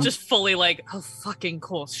 Elspeth just fully oh, fucking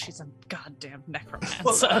course, she's a goddamn necromancer.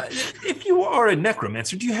 Well, if you are a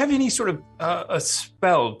necromancer, do you have any sort of a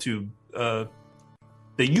spell to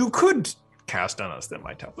that you could cast on us that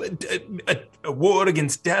might help? A ward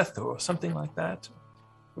against death or something like that?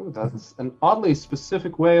 Ooh, that's an oddly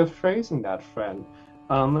specific way of phrasing that, friend.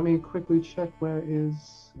 Let me quickly check where are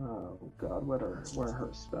her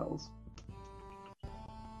spells?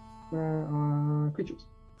 Where are creatures?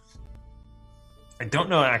 I don't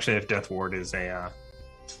know actually if Death Ward is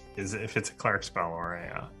if it's a cleric spell or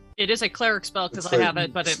a. It is a cleric spell because It's I like- have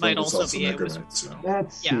it, but it it's might also also be a wizard necromancy. spell.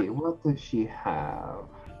 Let's Yeah. see, what does she have?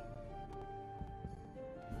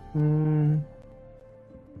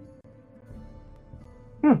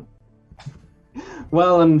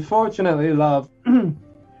 Well, unfortunately, love,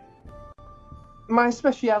 my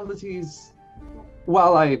specialities,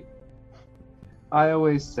 while I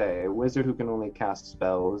always say a wizard who can only cast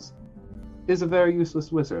spells is a very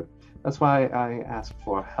useless wizard. That's why I ask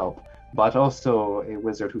for help. But also a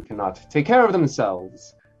wizard who cannot take care of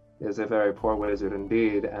themselves is a very poor wizard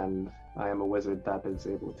indeed, and I am a wizard that is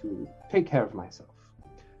able to take care of myself.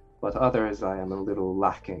 But others, I am a little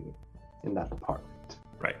lacking in that department.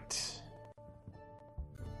 Right.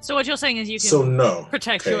 So what you're saying is you can So no.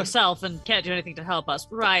 protect Okay. yourself and can't do anything to help us.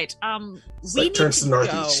 Right. It's We like need turns to to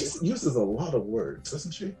Narthi. go. She uses a lot of words,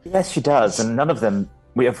 doesn't she? Yes, she does, and none of them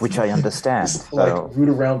of which I understand. Just So root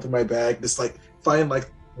around through my bag, just find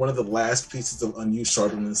one of the last pieces of unused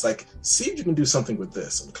shard, and it's see if you can do something with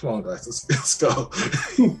this. Come on, guys, let's go.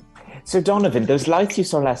 So Donovan, those lights you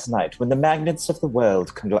saw last night, when the magnets of the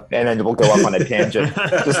world and then we'll go off on a tangent,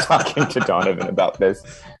 just talking to Donovan about this.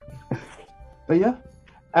 But yeah,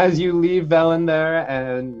 as you leave Velen there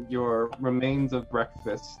and your remains of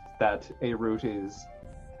breakfast that Aerut is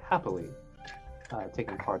happily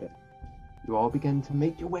taking part in, you all begin to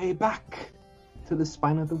make your way back to the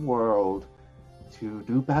spine of the world to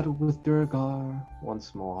do battle with Durgar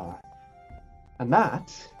once more. And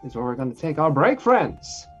that is where we're going to take our break,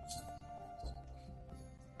 friends.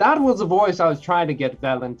 That was the voice I was trying to get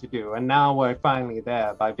Velen to do, and now we're finally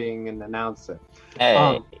there by being an announcer.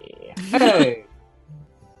 Hey. Hey!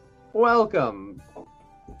 Welcome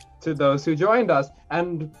to those who joined us,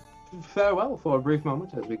 and farewell for a brief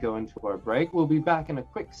moment as we go into our break. We'll be back in a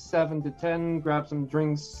quick 7 to 10. Grab some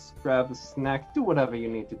drinks, grab a snack, do whatever you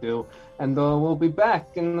need to do, and we'll be back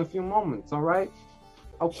in a few moments, all right?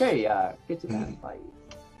 Okay, get to that. Bye.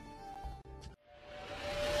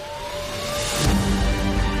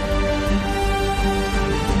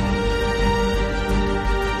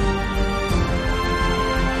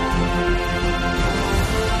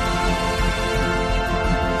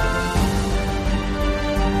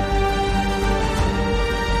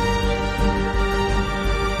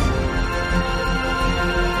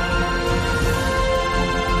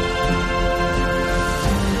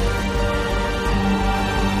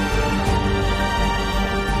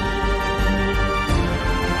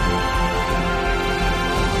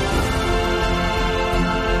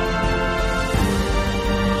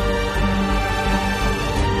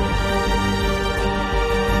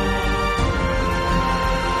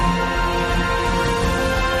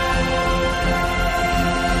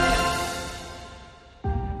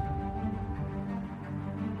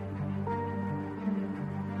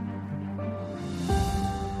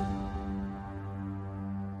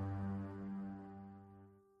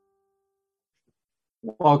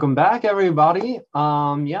 Welcome back, everybody.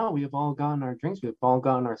 Yeah, we've all gotten our drinks, we've all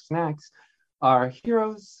gotten our snacks. Our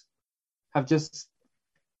heroes have just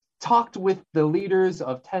talked with the leaders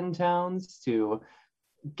of 10 towns to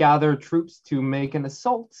gather troops to make an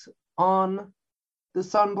assault on the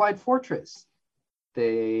Sunblight Fortress.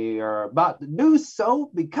 They are about to do so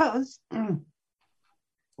because we're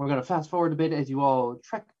going to fast forward a bit as you all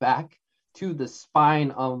trek back to the spine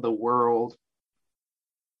of the world,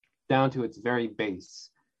 down to its very base.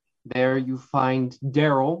 There you find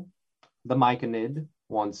Daryl, the Myconid,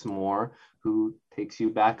 once more, who takes you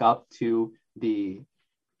back up to the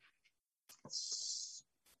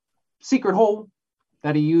secret hole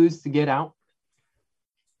that he used to get out.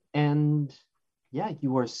 And yeah,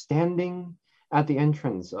 you are standing at the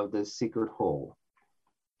entrance of this secret hole.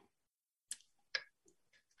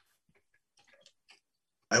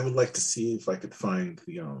 I would like to see if I could find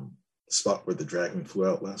the spot where the dragon flew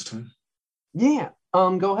out last time. Yeah,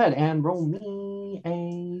 go ahead and roll me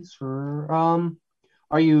a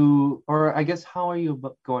are you, or I guess how are you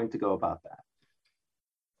going to go about that?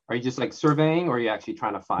 Are you just like surveying, or are you actually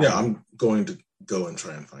trying to find it? I'm going to go and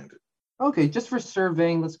try and find it. Okay, just for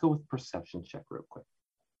surveying, let's go with perception check real quick.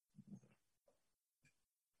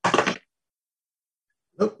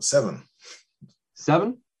 Nope, 7.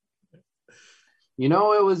 7? You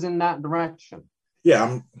know it was in that direction. Yeah,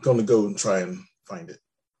 I'm going to go and try and find it.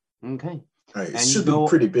 Okay. All right, it should be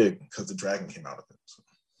pretty big because the dragon came out of it. So.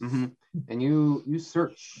 Mm-hmm. And you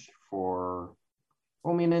search for,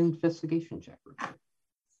 roll me an investigation check.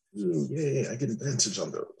 Ooh, yay, I get advantage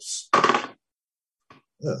on those.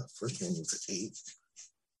 First one was an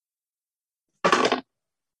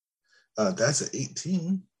 8. That's an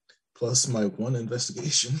 18 plus my 1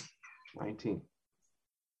 investigation. 19.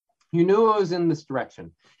 You knew it was in this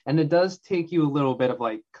direction, and it does take you a little bit of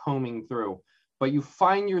like combing through, but you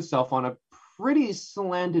find yourself on a pretty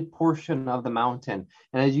slanted portion of the mountain.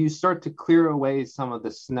 And as you start to clear away some of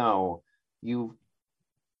the snow, you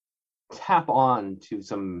tap on to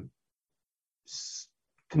some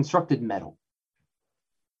constructed metal.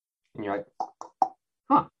 And you're like,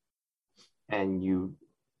 huh. And you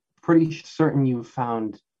pretty certain you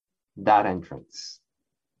found that entrance.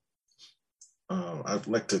 I'd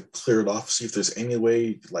like to clear it off, see if there's any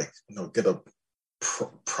way, like, get a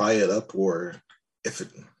pry it up, or if it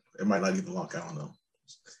might not even lock. I don't know.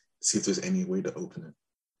 See if there's any way to open it.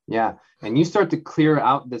 Yeah, and you start to clear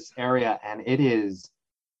out this area, and it is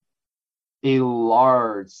a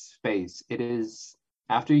large space. It is,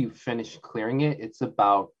 after you finish clearing it, it's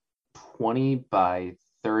about 20 by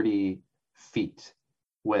 30 feet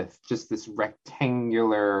with just this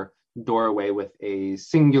rectangular doorway with a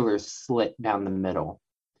singular slit down the middle.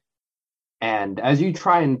 And as you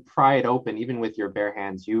try and pry it open, even with your bare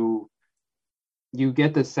hands, you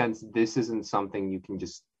get the sense this isn't something you can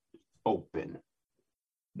just open.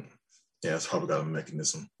 Yeah, it's probably got a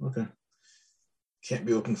mechanism. Okay. Can't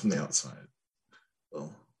be opened from the outside.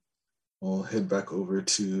 Well, I'll head back over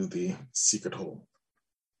to the secret hole.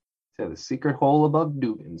 So the secret hole above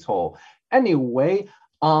Dugan's hole. Anyway,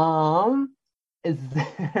 is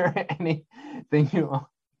there anything you want?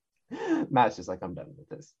 Matt's just like, I'm done with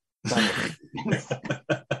this.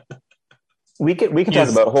 We can talk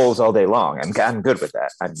about holes all day long. I'm good with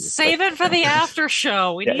that. Save it for the after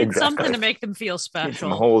show. We need exactly. something to make them feel special. Need some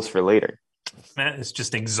holes for later. Matt is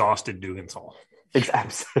just exhausted Dugan's hole.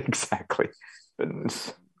 Exactly. But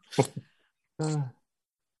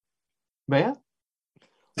yeah.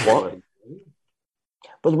 What?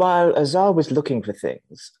 But while Azar was looking for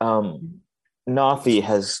things, Narthi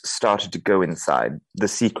has started to go inside the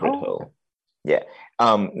secret hole. Yeah.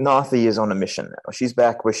 Narthi is on a mission now. She's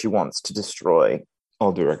back where she wants to destroy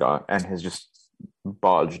Alduragar and has just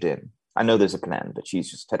barged in. I know there's a plan, but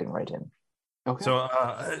she's just heading right in. Okay. So,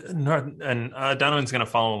 Donovan's going to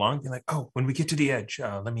follow along. Be like, oh, when we get to the edge,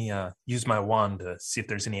 let me use my wand to see if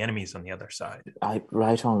there's any enemies on the other side.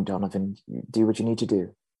 Right on, Donovan. Do what you need to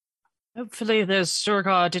do. Hopefully the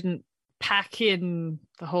Sturgar didn't pack in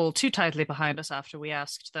the hole too tightly behind us after we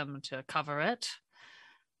asked them to cover it.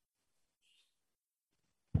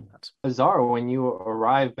 Azar, when you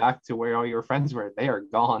arrive back to where all your friends were, they are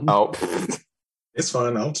gone. Oh. It's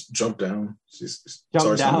fine. I'll jump down.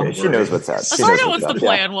 Jump down. She knows what's up. Azar knows what the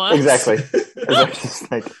plan was. Exactly.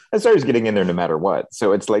 Azar's getting in there no matter what.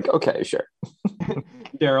 So it's like, okay, sure.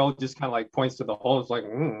 Daryl just kind of like points to the hole. It's like,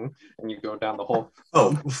 and you go down the hole.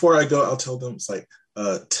 Oh, before I go, I'll tell them, it's like,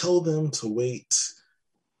 tell them to wait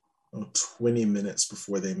 20 minutes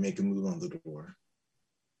before they make a move on the door.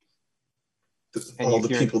 All the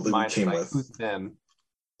people that we came with. Who's them?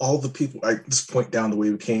 All the people, I just point down the way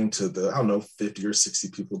we came to the, 50 or 60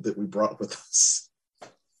 people that we brought with us.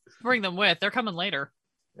 bring them with. They're coming later.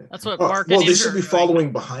 That's what Oh, Mark well, and they Indra should be are doing.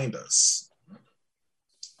 following behind us.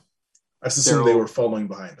 I assume they were following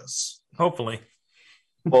behind us. Hopefully.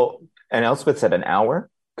 Well, and Elspeth said an hour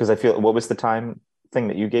because I feel. What was the time thing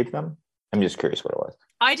that you gave them? I'm just curious what it was.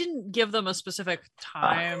 I didn't give them a specific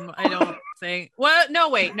time. I don't think. Well, no,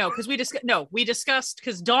 wait, no, because we discussed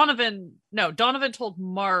because Donovan told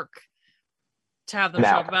Mark to have them show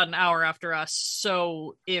up about an hour after us.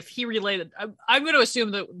 So if he relayed, I'm going to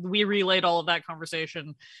assume that we relayed all of that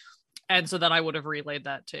conversation, and so then I would have relayed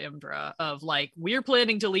that to Imdra of like, we're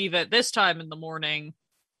planning to leave at this time in the morning,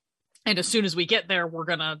 and as soon as we get there, we're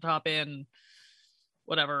gonna hop in,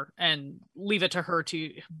 whatever, and leave it to her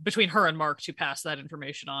between her and Mark to pass that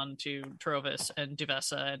information on to Trovis and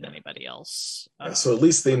Duvessa and anybody else. So at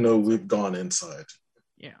least they know we've gone inside.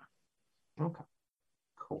 Yeah. Okay.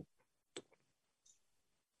 Cool.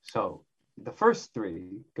 So the first three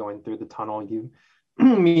going through the tunnel, you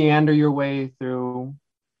meander your way through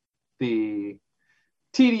the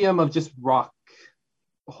tedium of just rock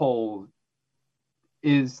hole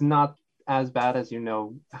is not as bad as you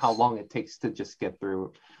know how long it takes to just get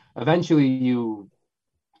through. Eventually you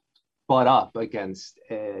butt up against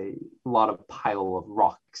a lot of pile of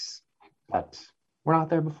rocks that were not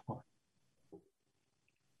there before.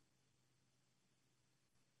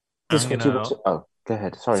 Oh, go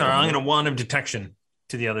ahead. Sorry, I'm going to wand of detection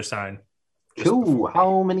to the other side. Cool.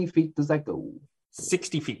 How many feet does that go?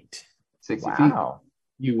 60 feet. 60 Wow.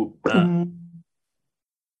 feet. You.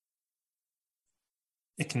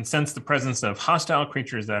 It can sense the presence of hostile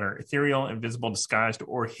creatures that are ethereal, invisible, disguised,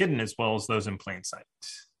 or hidden, as well as those in plain sight.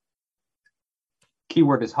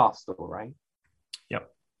 Keyword is hostile, right?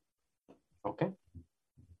 Yep. Okay.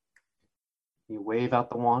 You wave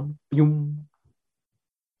out the wand. Boom.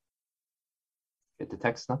 It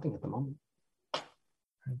detects nothing at the moment. I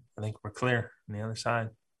think we're clear on the other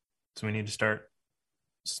side. So we need to start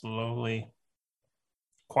slowly,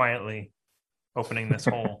 quietly opening this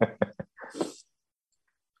hole.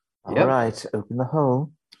 All right, open the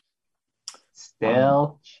hole.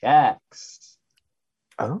 Stealth checks.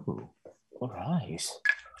 Oh, all right.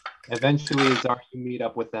 Eventually, Zara, you meet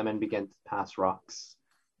up with them and begin to pass rocks.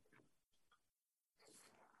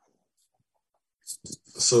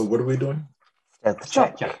 So what are we doing?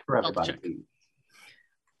 Stealth check for everybody. Check.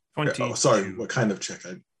 20. Oh, sorry. What kind of check?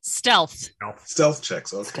 Stealth. Stealth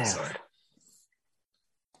checks. Okay, Stealth. sorry.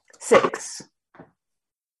 6.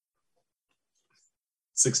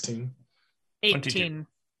 16. 18.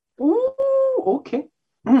 Ooh, okay.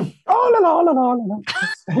 Oh, la, la, la, la, la.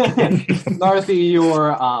 Narthi,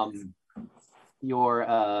 your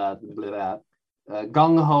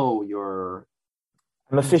gung ho, your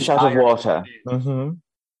I'm a fish out of water.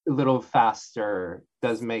 a little faster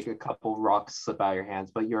does make a couple rocks slip out of your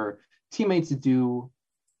hands, but your teammates do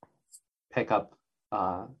pick up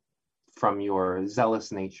from your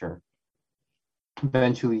zealous nature.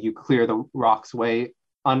 Eventually, you clear the rocks away,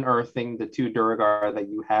 unearthing the 2 Duergar that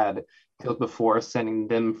you had killed before, sending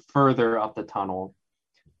them further up the tunnel.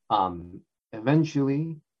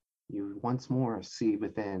 Eventually, you once more see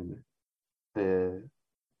within the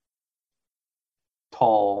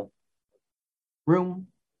tall room,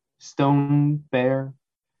 stone bare,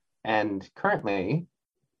 and currently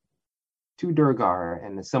 2 Duergar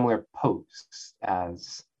in a similar pose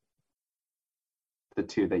as the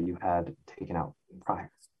 2 that you had taken out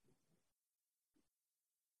prior.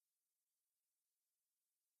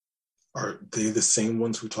 Are they the same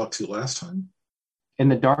ones we talked to last time? In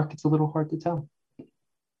the dark, it's a little hard to tell.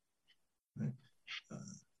 Can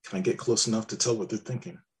I get close enough to tell what they're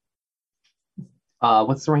thinking?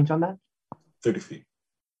 What's the range on that? 30 feet.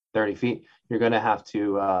 30 feet. You're going to have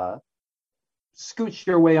to scooch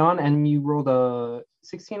your way on, and you rolled a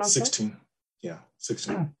 16 on 16. Yeah,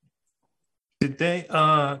 16. Did they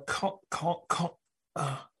call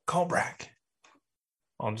Brack?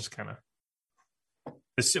 I'll just kind of.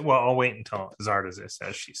 Well, I'll wait until Zara does this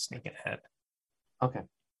as she's sneaking ahead. Okay.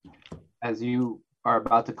 As you are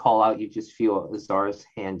about to call out, you just feel Zara's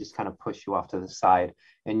hand just kind of push you off to the side,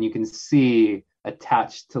 and you can see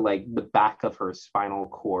attached to like the back of her spinal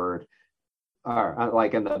cord, or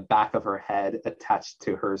like in the back of her head, attached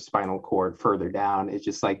to her spinal cord further down, it's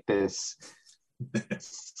just like this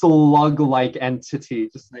slug-like entity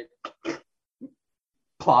just like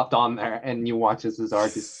plopped on there, and you watch as Zara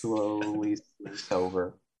just slowly slips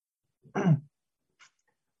over.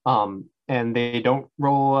 And they don't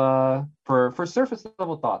roll for surface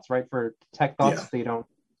level thoughts, right? For tech thoughts, they don't.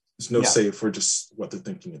 There's no save for just what they're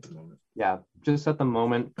thinking at the moment. Yeah, just at the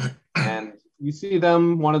moment. And you see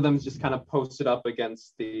them, one of them's just kind of posted up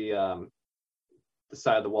against the the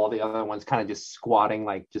side of the wall. The other one's kind of just squatting,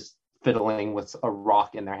 like just fiddling with a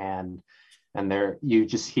rock in their hand. And you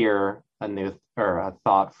just hear a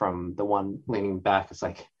thought from the one leaning back. It's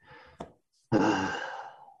like, I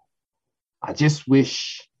just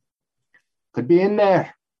wish could be in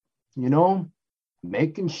there,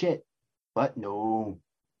 making shit. But no,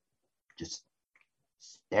 just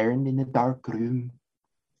staring in a dark room.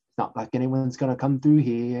 It's not like anyone's gonna come through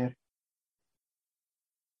here.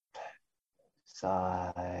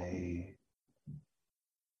 Sigh.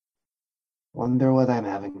 Wonder what I'm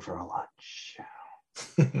having for a lunch.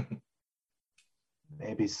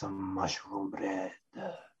 Maybe some mushroom bread.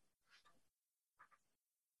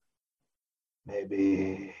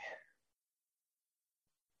 Maybe.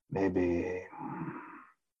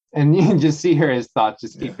 And you can just see his thoughts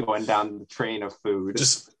just keep going down the train of food.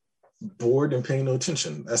 Just bored and paying no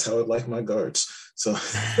attention. That's how I like my guards. So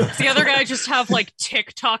the other guy just have like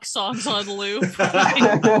TikTok songs on loop.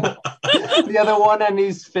 The other one, and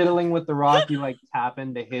he's fiddling with the rock. You like tap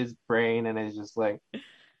into his brain, and it's just like,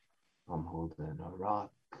 I'm holding a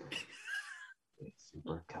rock. It's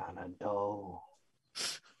super kind of dull.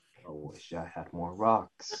 I wish I had more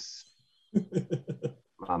rocks.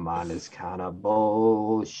 My mind is kind of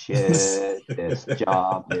bullshit. This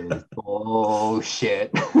job is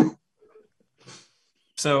bullshit.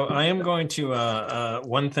 So I am going to,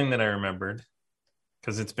 one thing that I remembered,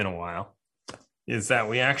 because it's been a while, is that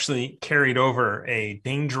we actually carried over a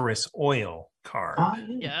dangerous oil card.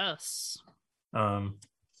 Yes.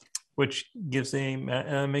 Which gives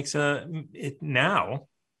makes it now,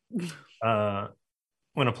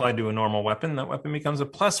 when applied to a normal weapon, that weapon becomes a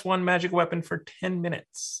 +1 magic weapon for 10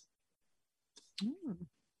 minutes.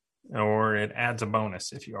 Or it adds a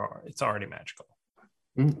bonus if it's already magical.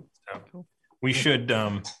 So Cool. we should,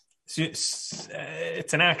 it's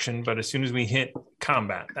an action, but as soon as we hit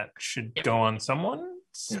combat, that should go on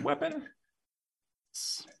someone's weapon.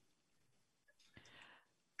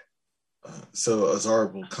 So Azar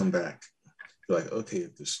will come back. Be like, okay,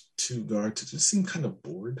 there's 2 guards. It just seem kind of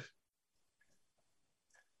bored.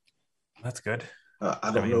 That's good.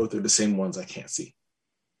 I don't know if they're the same ones. I can't see.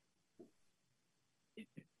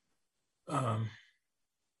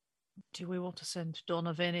 Do we want to send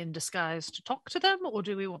Donovan in disguise to talk to them, or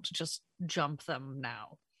do we want to just jump them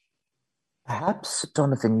now? Perhaps,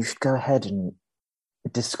 Donovan, you should go ahead and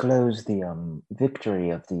disclose the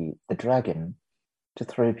victory of the dragon to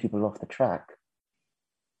throw people off the track.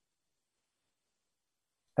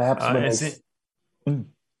 Perhaps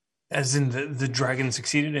as in the dragon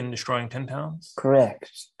succeeded in destroying 10 towns? Correct.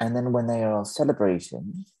 And then when they are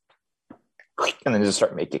celebrating, and then just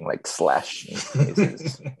start making like slash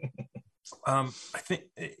noises. I think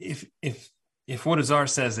if what Azar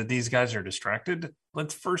says that these guys are distracted,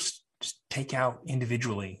 let's first just take out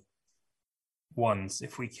individually ones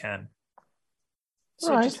if we can.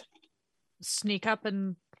 So Right. just sneak up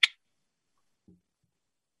and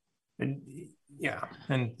yeah,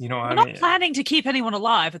 and we're not planning to keep anyone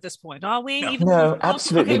alive at this point, are we? No,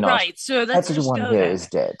 absolutely not. Right, so let's just everyone go here there. is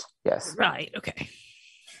dead. Yes. Right, okay.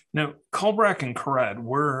 No, Kolbrak and Kared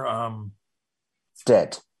were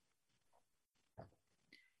Dead.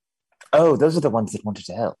 Oh, those are the ones that wanted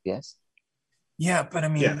to help, yes? yeah, but I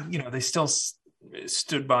mean, they still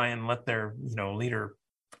stood by and let their leader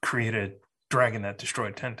create a dragon that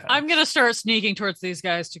destroyed 10 towns. I'm gonna start sneaking towards these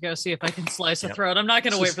guys to go see if I can slice a throat. I'm not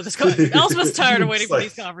gonna wait for this. Elspeth's tired of waiting for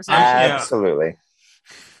these conversations. Absolutely.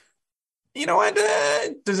 You know what?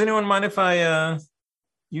 Does anyone mind if I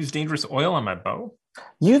use dangerous oil on my bow?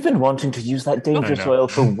 You've been wanting to use that dangerous oil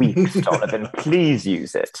for weeks, Donovan. Please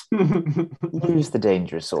use it. Use the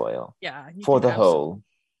dangerous oil. Yeah. For the whole.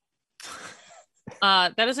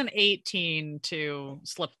 That is an 18 to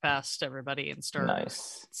slip past everybody and start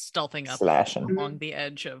stealthing up Slashing along the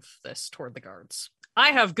edge of this toward the guards.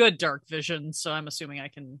 I have good dark vision, so I'm assuming I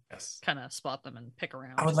can kind of spot them and pick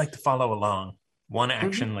around. I would like to follow along. One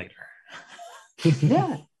action later.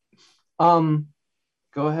 Yeah.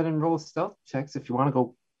 Go ahead and roll stealth checks if you want to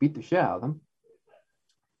go beat the shit out of them.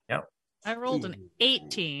 Yep. I rolled an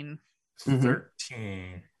 18.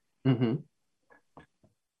 13. Mm-hmm.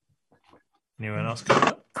 Anyone else coming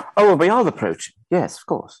up? Oh, well, we are approaching. Yes, of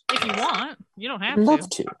course. If you want, you don't have Love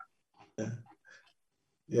to.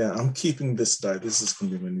 Yeah, I'm keeping this die. This is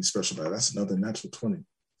going to be my new special die. That's another natural 20.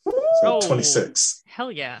 So 26.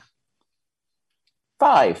 Hell yeah.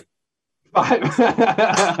 5.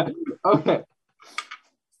 Okay.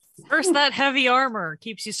 First, that heavy armor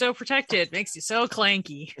keeps you so protected, makes you so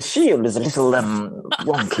clanky. The shield is a little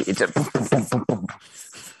wonky.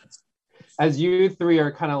 As you three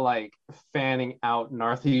are kind of like fanning out,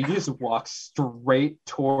 Narthi, you just walk straight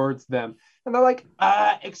towards them. And they're like,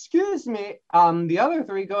 excuse me. The other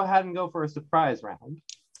three, go ahead and go for a surprise round.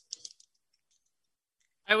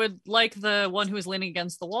 I would like the one who is leaning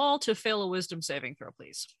against the wall to fail a wisdom saving throw,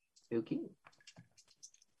 please. Okay.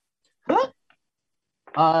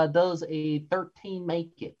 Does a 13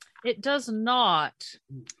 make it? It does not.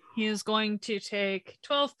 He is going to take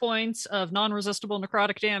 12 points of non-resistible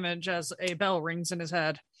necrotic damage as a bell rings in his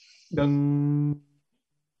head. Dun.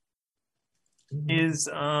 Is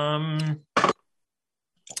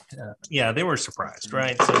yeah, they were surprised,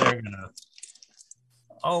 right? So they're gonna.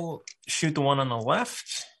 I'll shoot the one on the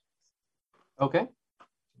left. Okay.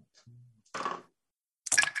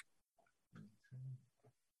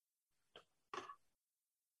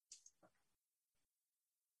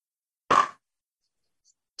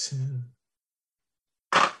 Two.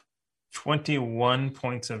 21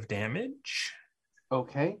 points of damage.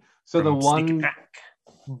 Okay. So the from sneak one attack.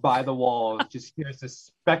 by the wall just hears this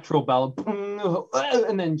spectral bell,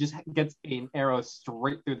 and then just gets an arrow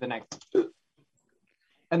straight through the neck.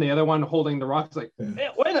 And the other one holding the rock is like, hey,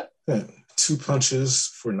 wait a... 2 punches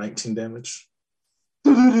for 19 damage.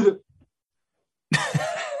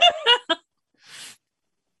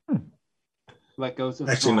 Let go.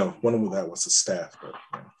 Actually, no. One of that was a staff. But,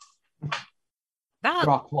 That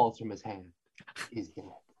rock falls from his hand. He's dead.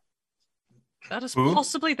 That is Ooh.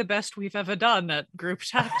 possibly the best we've ever done at group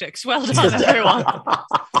tactics. Well done, everyone.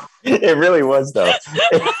 It really was, though.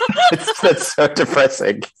 That's so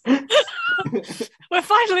depressing. We're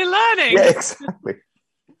finally learning. Yeah, exactly.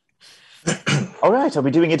 All right, I'll be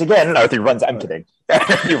doing it again. No, he runs. I'm kidding.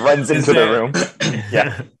 He runs into the room.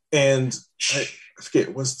 Yeah. And I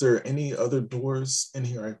forget, was there any other doors in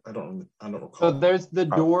here? I don't recall. So there's the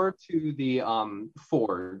door to the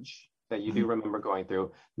forge that you do remember going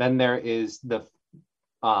through. Then there is the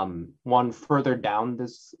one further down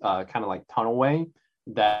this kind of like tunnelway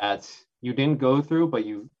that you didn't go through, but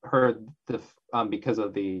you heard the because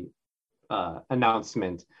of the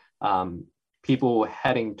announcement, people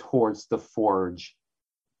heading towards the forge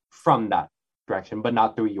from that direction, but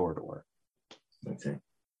not through your door. Okay.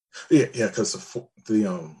 Yeah, because the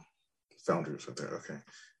founders are there. Okay.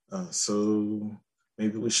 So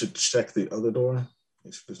maybe we should check the other door.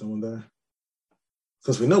 Make sure there's no one there.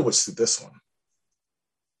 Because we know what's this one.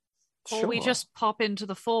 Or we just pop into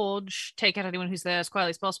the forge, take out anyone who's there as quietly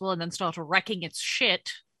as possible, and then start wrecking its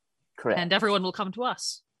shit. Correct. And everyone will come to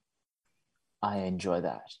us. I enjoy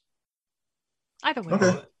that. Either way.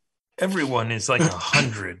 Okay. Everyone is like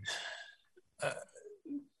 100.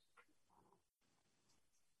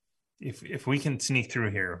 If we can sneak through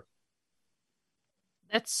here,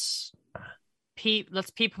 Let's peep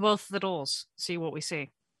both the doors, see what we see.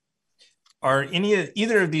 are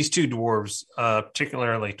either of these two dwarves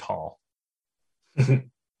particularly tall? For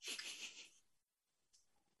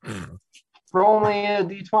only a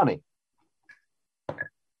d20.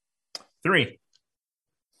 3.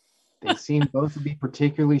 They seem both to be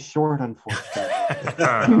particularly short, unfortunately.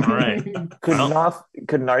 All right. Could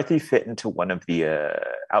Narthi fit into one of the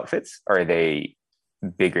outfits? Or are they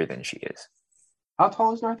bigger than she is? How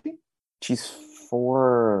tall is Narthi? She's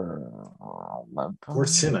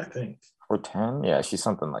 4'10", I think. 4'10"? Yeah, she's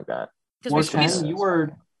something like that. Because we 4'10"? squeezed, You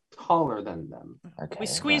were taller than them. Okay, we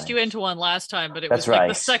squeezed right. you into one last time, but it That's was like right.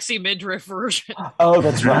 the sexy midriff version. Oh,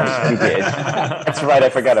 that's right. We did. That's right. I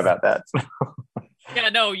forgot about that. Yeah,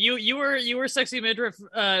 no, you were sexy midriff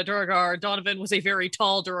Duragar. Donovan was a very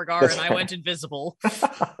tall Duragar, That's and I right. went invisible. That's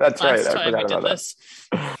right. Last I time we forgot did about this.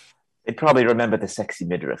 that. They probably remember the sexy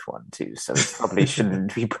midriff one too, so we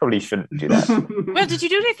probably shouldn't do that. Well, did you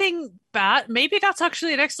do anything bad? Maybe that's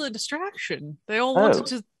actually an excellent distraction. They all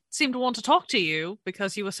seem to want to talk to you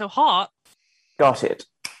because you were so hot. Got it.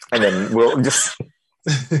 And then we'll just,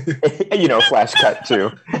 flash cut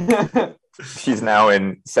to she's now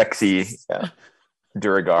in sexy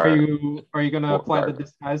Duragar. Are you going to apply the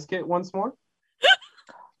disguise kit once more?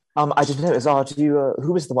 I didn't know. Azar,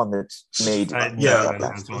 who was the one that made?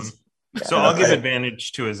 That's one. So I'll give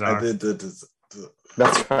advantage to Azar. I did the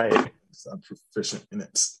That's right. I'm proficient in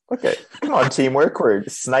it. Okay, come on, teamwork. We're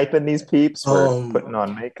sniping these peeps. We're putting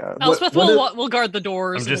on makeup. Elspeth will guard the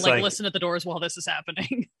doors and like listen at the doors while this is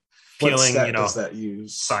happening. What Peeling, stat does that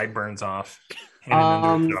use? sideburns off.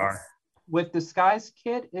 Handing into a jar. With disguise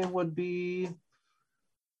kit, it would be.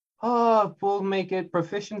 We'll make it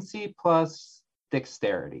proficiency plus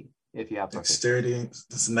dexterity if you have Dexterity. This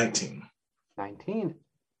is 19. 19.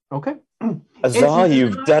 Okay. Azar,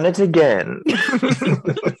 you've done it again.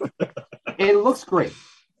 It looks great.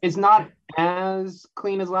 It's not as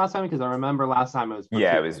clean as last time because I remember last time it was.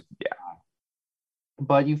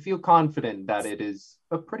 But you feel confident that it is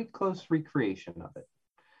a pretty close recreation of it.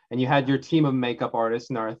 And you had your team of makeup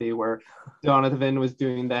artists, Narthi, where Donovan was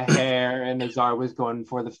doing the hair and Azar was going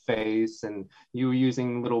for the face, and you were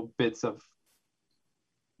using little bits of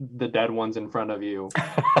the dead ones in front of you,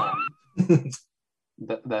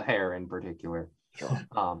 the hair in particular.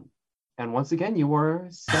 And once again, you were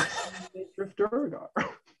sexy Drift Durgar.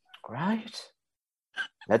 Right.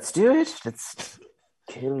 Let's do it.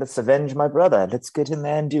 Let's avenge my brother. Let's get in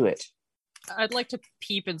there and do it. I'd like to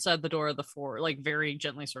peep inside the door of the fort, like very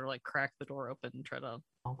gently sort of like crack the door open and try to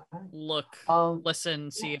look, listen,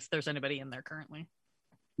 see if there's anybody in there currently.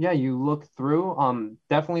 Yeah, you look through.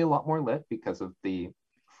 Definitely a lot more lit because of the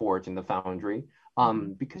forge and the foundry.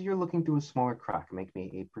 Because you're looking through a smaller crack, make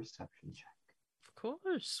me a perception check. Of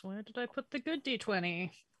course. Where did I put the good D20?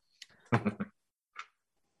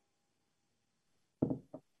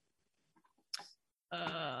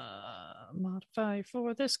 Modify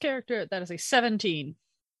for this character. That is a 17.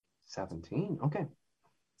 17. Okay.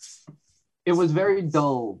 It was very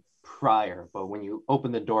dull prior, but when you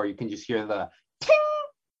open the door, you can just hear the ting,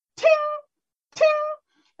 ting, ting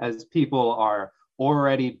as people are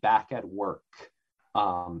already back at work.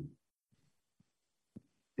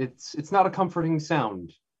 It's not a comforting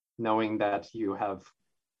sound knowing that you have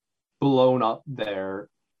blown up their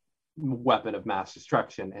weapon of mass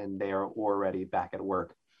destruction and they are already back at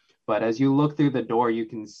work. But as you look through the door, you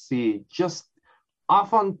can see just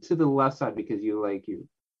off onto the left side, because you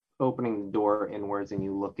opening the door inwards and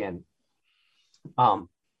you look in,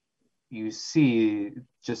 you see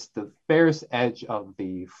just the barest edge of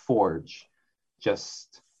the forge,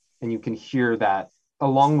 and you can hear that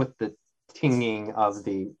along with the tinging of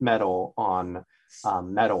the metal on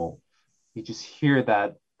metal. You just hear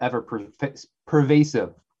that ever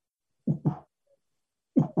pervasive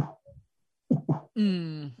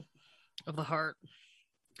of the heart.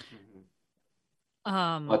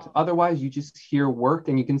 But otherwise, you just hear work,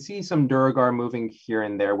 and you can see some Duragar moving here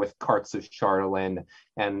and there with carts of Charlatan,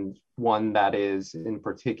 and one that is in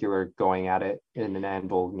particular going at it in an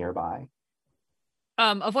anvil nearby.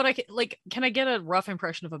 Of what can I get a rough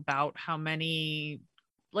impression of about how many,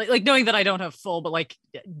 like knowing that I don't have full, but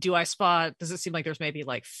does it seem like there's maybe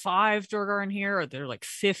 5 Duragar in here, or there are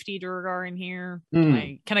 50 Duragar in here?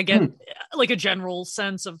 Can I get a general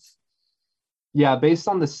sense of? Yeah, based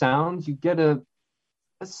on the sounds, you get a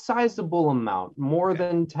sizable amount, more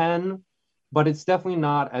than 10, but it's definitely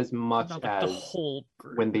not as much as the whole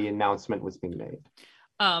group when the announcement was being made.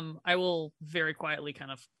 I will very quietly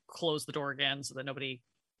kind of close the door again so that nobody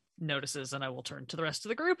notices, and I will turn to the rest of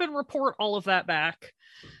the group and report all of that back,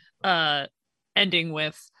 ending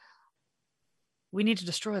with, we need to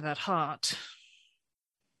destroy that heart.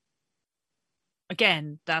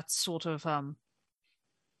 Again, that's sort of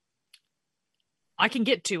I can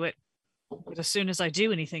get to it, but as soon as I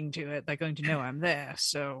do anything to it, they're going to know I'm there,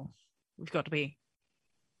 so we've got to be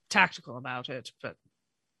tactical about it. But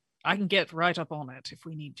I can get right up on it if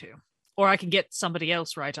we need to. Or I can get somebody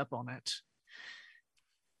else right up on it.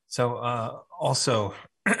 So also,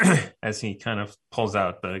 as he kind of pulls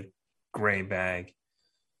out the gray bag,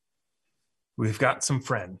 we've got some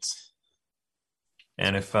friends.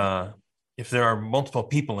 And if there are multiple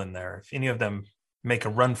people in there, if any of them make a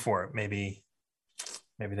run for it, maybe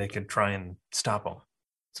they could try and stop them.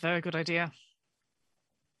 It's a very good idea.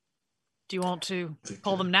 Do you want to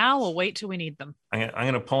pull them now or wait till we need them? I'm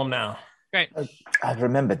going to pull them now. Great. I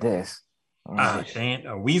remember this. Dang,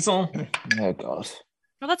 a weasel. Oh, God.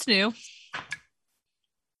 Well, that's new.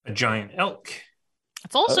 A giant elk.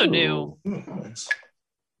 It's also new. Nice.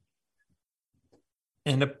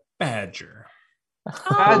 And a badger.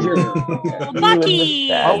 Badger. Oh, Bucky!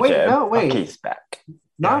 Oh, wait, no, wait. Bucky's back.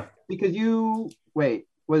 Not because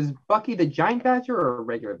was Bucky the giant badger or a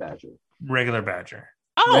regular badger? Regular badger.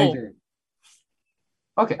 Oh! Regular.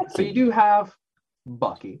 Okay, so you do have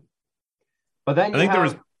Bucky. But then I think there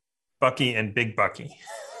was Bucky and Big Bucky.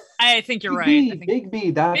 I think you're right. Big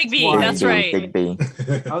B, that's Big B, why. that's right. Big B.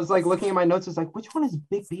 I was looking at my notes, it's which one is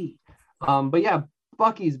Big B? But yeah,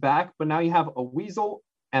 Bucky's back, but now you have a weasel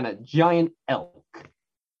and a giant elk.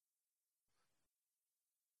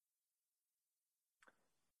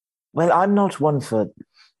 Well, I'm not one for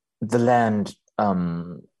the land,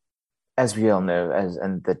 as we all know,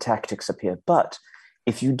 and the tactics up here. But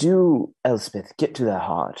if you do, Elspeth, get to their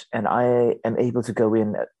heart, and I am able to go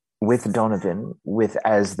in with Donovan,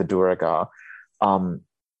 as the Duragar,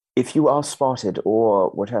 if you are spotted or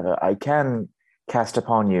whatever, I can cast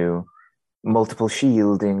upon you multiple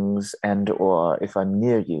shieldings, or if I'm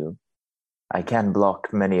near you, I can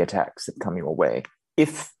block many attacks that come your way,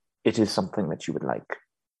 if it is something that you would like.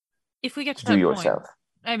 If we get to do that yourself. point,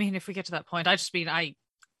 I mean, if we get to that point, I just mean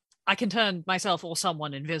I can turn myself or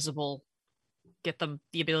someone invisible, get them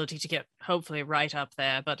the ability to get hopefully right up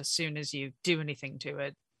there, but as soon as you do anything to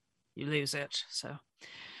it, you lose it. So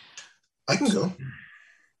I can go.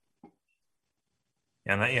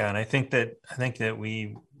 And I think that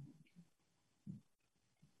we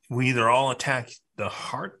either all attack the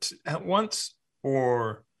heart at once,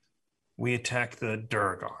 or we attack the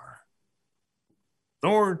Duergar,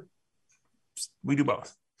 or we do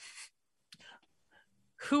both.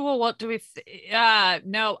 Who or what do we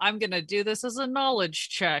no, I'm gonna do this as a knowledge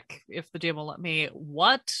check if the DM will let me.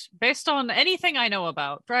 What, based on anything I know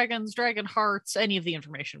about dragons, dragon hearts, any of the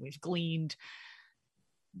information we've gleaned,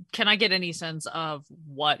 can I get any sense of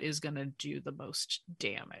what is going to do the most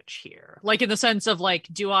damage here? Like, in the sense of, like,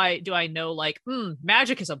 do I know, like,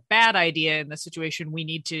 magic is a bad idea in this situation, we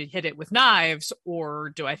need to hit it with knives?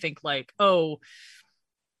 Or do I think, like, oh,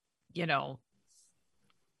 you know,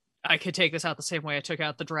 I could take this out the same way I took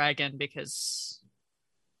out the dragon because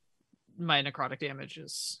my necrotic damage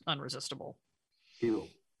is unresistible?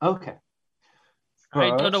 Okay.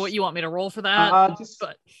 I don't know what you want me to roll for that.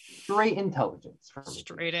 But straight intelligence.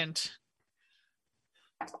 Straight int.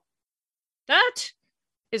 That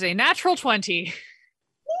is a natural 20.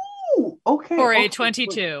 Ooh, okay. For a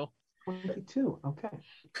 22. 22, okay.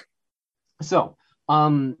 So,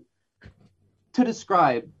 to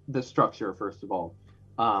describe the structure, first of all,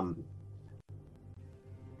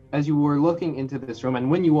 as you were looking into this room, and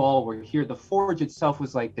when you all were here, the forge itself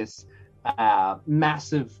was like this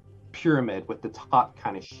massive pyramid with the top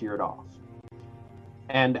kind of sheared off.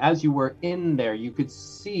 And as you were in there, you could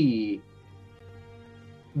see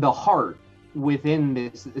the heart within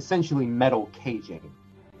this essentially metal caging.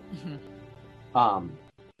 Mm-hmm.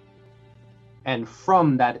 And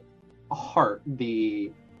from that heart,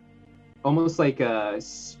 the almost like a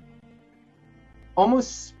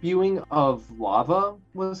almost spewing of lava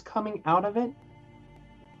was coming out of it,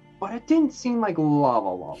 but it didn't seem like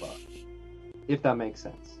lava, if that makes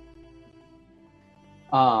sense.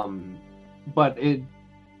 But it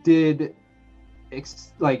did,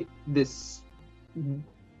 like, this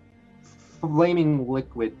flaming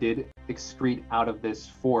liquid did excrete out of this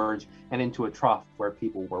forge and into a trough where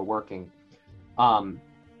people were working.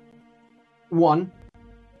 One,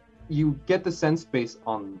 you get the sense based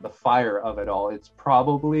on the fire of it all, it's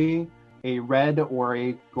probably a red or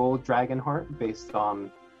a gold dragon heart based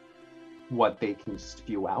on what they can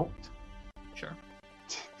spew out. Sure.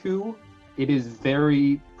 Two, it is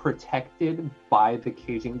very protected by the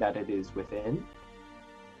caging that it is within.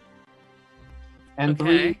 And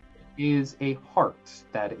okay. 3 is a heart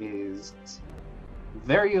that is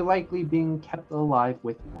very likely being kept alive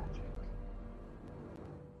with magic.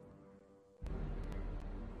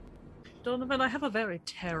 Donovan, I have a very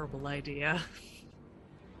terrible idea.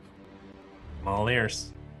 I'm all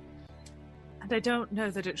ears. And I don't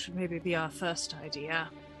know that it should maybe be our first idea.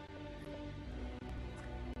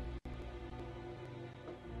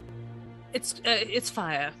 It's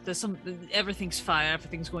fire. Everything's fire.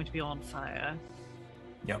 Everything's going to be on fire.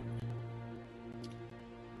 Yep.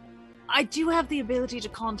 I do have the ability to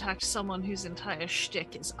contact someone whose entire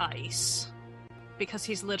shtick is ice, because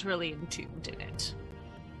he's literally entombed in it.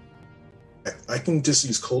 I can just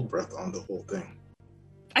use cold breath on the whole thing.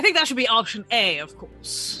 I think that should be option A, of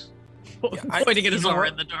course. Yeah, pointing at Azar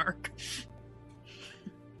in the dark.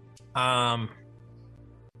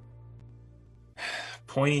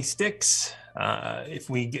 Pointy sticks. If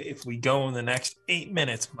we go in the next 8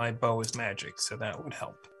 minutes, my bow is magic, so that would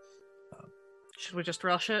help. Should we just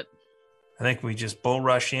rush it? I think we just bull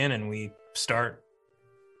rush in and we start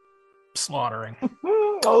slaughtering.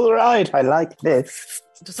 All right, I like this.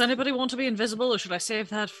 Does anybody want to be invisible, or should I save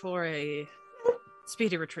that for a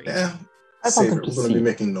speedy retreat? Yeah, save it. We're going to be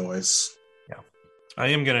making noise. Yeah, I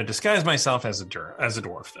am going to disguise myself as a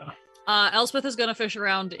dwarf, though. Elspeth is going to fish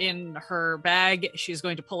around in her bag. She's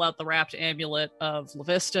going to pull out the wrapped amulet of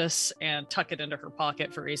Levistus and tuck it into her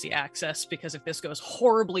pocket for easy access, because if this goes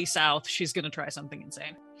horribly south, she's going to try something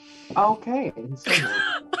insane. Okay, insane.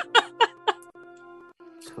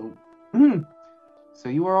 Cool. So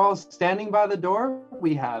you are all standing by the door.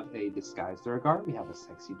 We have a disguised Duergar. We have a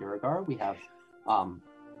sexy Duergar. We have, I'm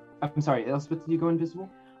sorry, Elspeth, did you go invisible?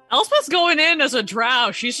 Elspeth's going in as a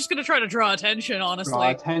drow. She's just going to try to draw attention, honestly. Draw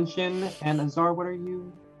attention. And Azar, what are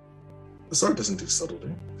you? Azar doesn't do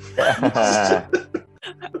subtlety.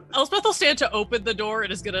 Elspeth will stand to open the door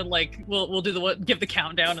and is going to, like, we'll do give the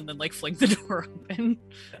countdown and then, like, fling the door open.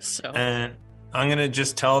 So. And I'm going to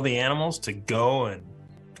just tell the animals to go and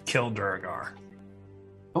kill Duergar.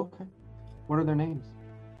 Okay. What are their names?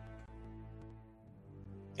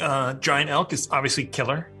 Giant elk is obviously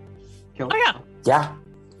killer. Killer? Oh, yeah. Yeah.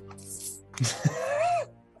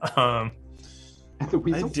 The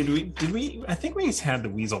weasel? Did we? I think we had the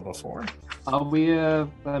weasel before. Oh, we have.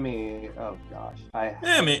 Let me. Oh gosh,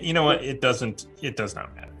 I mean, you know what? It does not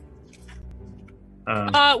matter.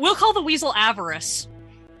 We'll call the weasel Avarice.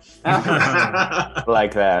 I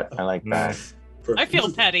like that. I like that. I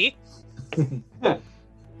feel petty.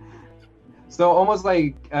 So almost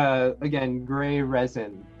like again, gray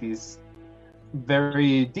resin. These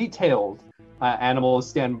very detailed animals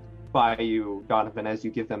stand by you, Donovan, as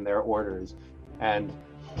you give them their orders. And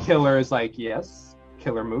Killer is like, yes,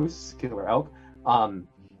 Killer Moose, Killer Elk.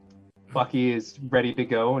 Bucky is ready to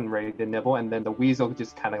go and ready to nibble, and then the weasel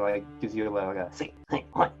just kind of like gives you like a say,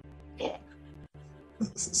 what? Yeah.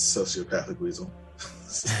 Sociopathic weasel.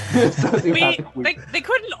 They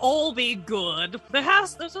couldn't all be good.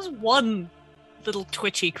 There's just one little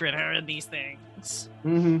twitchy critter in these things.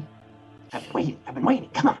 Mm-hmm. I've been waiting.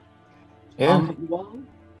 Come on. Yeah. You all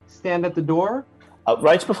stand at the door.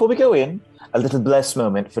 Right before we go in, a little blessed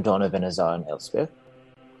moment for Donovan, Azar, and Elspeth.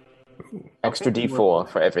 Extra D4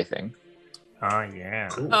 for everything. Oh yeah.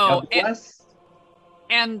 Cool. Oh, Bless.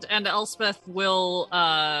 and Elspeth will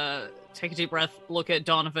take a deep breath, look at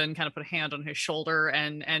Donovan, kind of put a hand on his shoulder,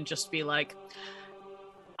 and just be like,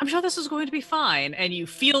 I'm sure this is going to be fine. And you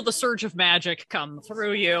feel the surge of magic come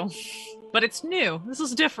through you. But it's new. This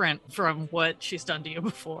is different from what she's done to you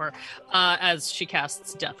before, as she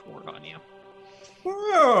casts Death Ward on you.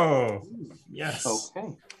 Whoa! Yes.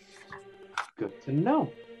 Okay. Good to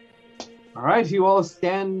know. All right, you all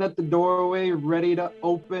stand at the doorway, ready to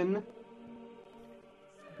open.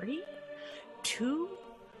 3, 2,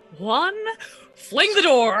 1, fling the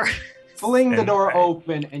door! Fling the And door right.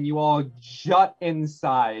 open, and you all jut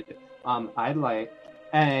inside.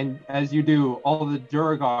 And as you do, all the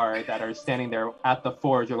Durgar that are standing there at the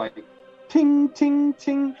forge are like, ting, ting,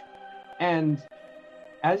 ting. And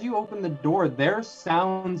as you open the door, their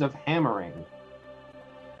sounds of hammering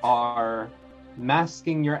are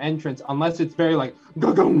masking your entrance, unless it's very like,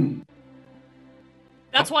 gugum.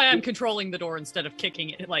 That's why I'm controlling the door instead of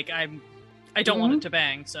kicking it. Like, I don't want it to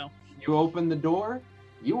bang, so. You open the door,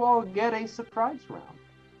 you all get a surprise round.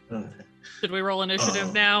 Okay. Should we roll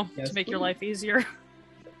initiative now Yes, to make your please. life easier?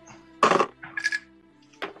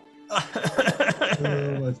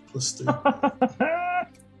 Life plus 3.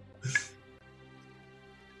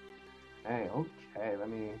 Okay, let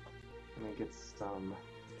me get some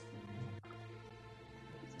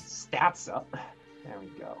stats up. There we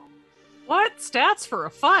go. What? Stats for a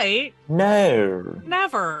fight? No.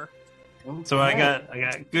 Never. So I Okay.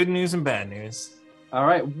 got good news and bad news. All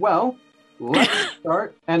right. Well, let's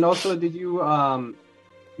start. And also, did you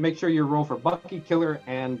make sure you roll for Bucky, Killer,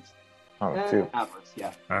 and Two. Avarice?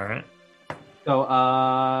 Yeah. All right. So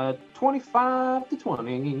 25 to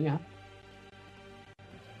 20. Yeah.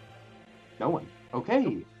 No one.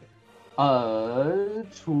 Okay.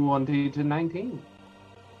 20 to 19.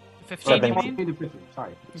 15, you 17. mean? 20 to 15.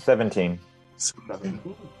 Sorry. 17.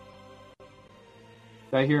 17.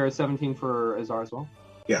 Did I hear a 17 for Azar as well?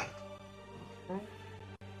 Yeah. Okay.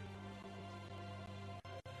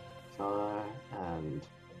 Azar and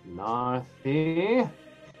Narthi.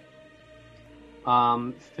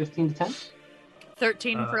 15 to 10.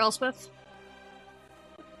 13 for Elspeth.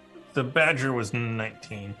 The badger was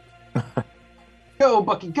 19. Go,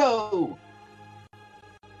 Bucky, go!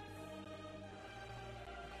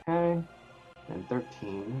 Okay. And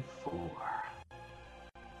 13 for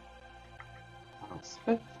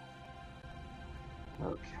Elspeth.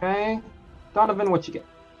 Okay. Donovan, what you get?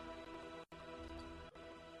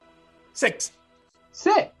 6.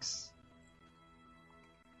 6.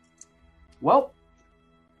 Well,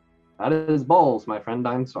 that is balls, my friend.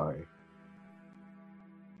 I'm sorry.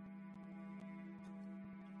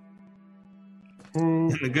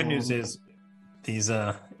 And the good news is these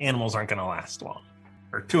animals aren't going to last long,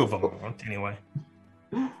 or 2 of them won't anyway.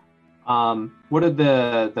 What did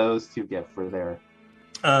those two get for their?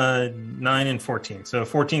 9 and 14. So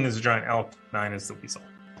 14 is the giant elk, 9 is the weasel.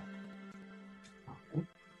 Okay.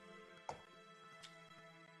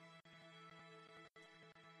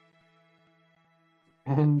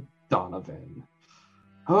 And Donovan.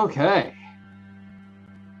 Okay.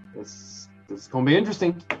 This is gonna be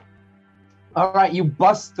interesting. All right, you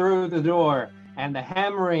bust through the door, and the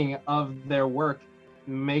hammering of their work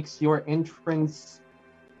makes your entrance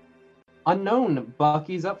unknown.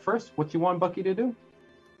 Bucky's up first. What you want Bucky to do?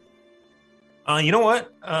 You know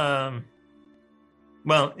what?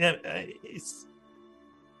 Well,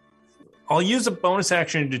 I'll use a bonus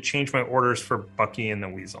action to change my orders for Bucky and the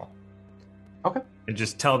weasel. Okay. And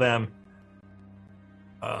just tell them,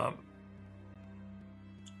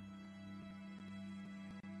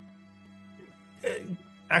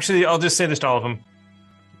 Actually, I'll just say this to all of them.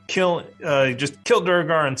 Just kill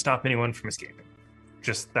Durgar and stop anyone from escaping.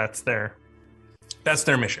 Just that's their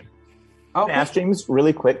mission. Okay. Ask James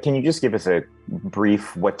really quick. Can you just give us a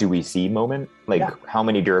brief "what do we see" moment? Like how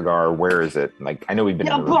many Durgar? Where is it? Like I know we've been.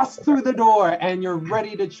 You bust through the door and you're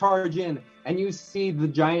ready to charge in, and you see the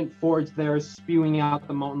giant forge there spewing out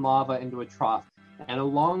the molten lava into a trough. And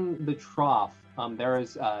along the trough, there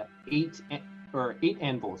is 8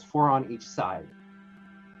 anvils, 4 on each side.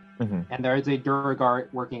 Mm-hmm. And there is a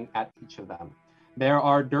Durgar working at each of them. There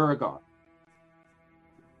are Durgar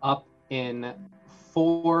up in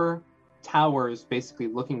 4 towers, basically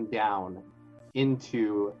looking down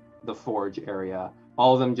into the forge area.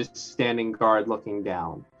 All of them just standing guard looking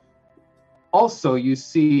down. Also, you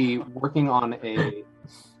see working on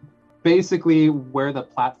basically where the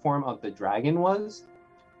platform of the dragon was.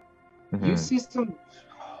 Mm-hmm. You see some,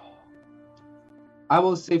 I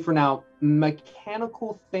will say for now,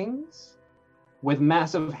 mechanical things with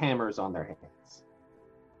massive hammers on their hands.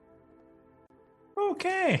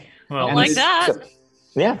 Okay. Well, Don't like that.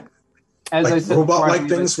 Yeah. As like I said, robot-like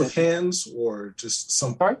things with hands, or just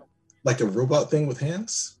some Sorry? like a robot thing with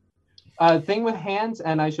hands. Thing with hands,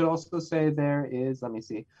 and I should also say there is, let me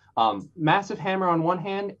see, massive hammer on one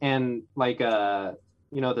hand and like the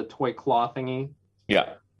toy claw thingy,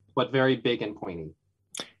 Yeah. but very big and pointy.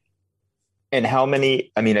 And how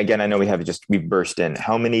many? I mean, again, I know we've burst in.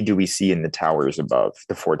 How many do we see in the towers above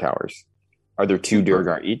the 4 towers? Are there 2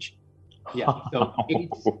 Durgar each? Yeah, so 8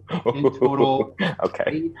 in total. Okay.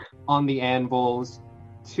 8 on the anvils,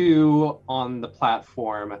 2 on the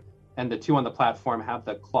platform, and the 2 on the platform have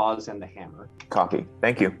the claws and the hammer. Copy.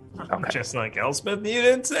 Thank you. Okay. just like Elspeth, you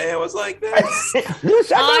didn't say it was like this.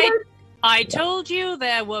 I told you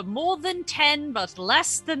there were more than 10, but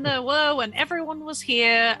less than there were when everyone was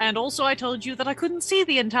here, and also I told you that I couldn't see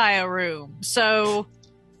the entire room. So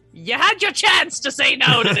you had your chance to say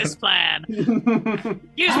no to this plan.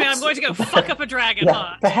 Excuse me, I'm going to go fuck up a dragon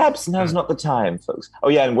heart. Perhaps now's not the time, folks. Oh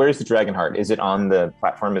yeah, and where's the dragon heart? Is it on the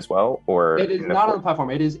platform as well, or It is not on the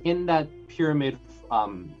platform. It is in that pyramid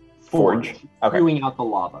forge, Okay. spewing out the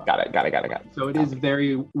lava. Got it. So it is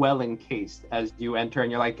very well encased as you enter, and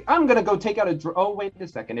you're like, I'm gonna go take out oh, wait a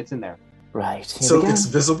second, it's in there. Right. So it's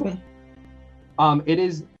visible. It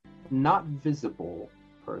is not visible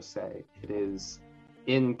per se. It is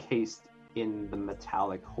encased in the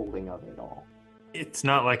metallic holding of it all. It's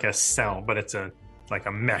not like a cell, but it's like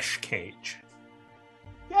a mesh cage.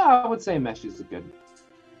 Yeah, I would say mesh is a good.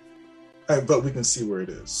 But we can see where it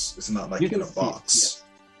is. It's not like You in can a see it, box. yes.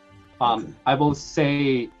 I will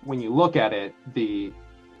say when you look at it, the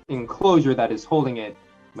enclosure that is holding it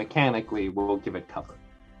mechanically will give it cover.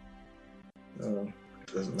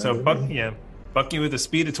 Doesn't So matter. Bucky with a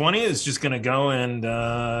speed of 20 is just gonna go and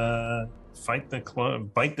bite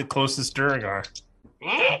the closest Durgar.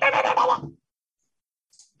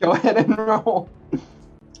 Go ahead and roll.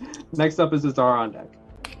 Next up is Azar on deck.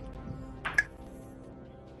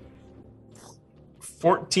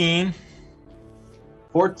 14.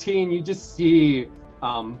 14, you just see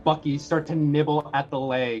Bucky start to nibble at the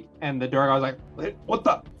leg, and the Durgar's like, what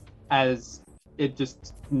the? As it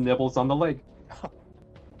just nibbles on the leg.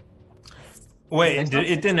 Wait, it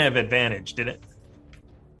didn't have advantage, did it?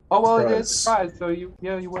 Oh, well, it is Surprise. surprise, so you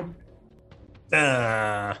would.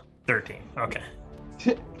 13. Okay.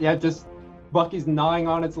 Yeah, just Bucky's gnawing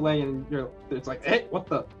on its leg, and it's like, hey, what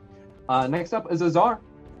the? Next up is Azar.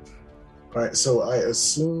 All right, so I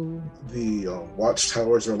assume the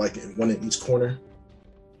watchtowers are like one in each corner.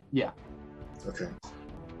 Yeah. Okay.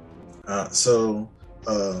 So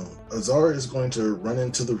Azar is going to run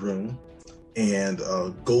into the room, and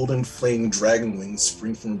golden flame dragon wings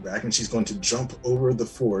spring from her back, and she's going to jump over the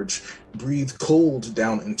forge, breathe cold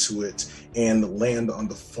down into it, and land on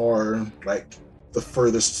the the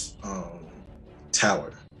furthest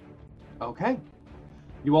tower. Okay.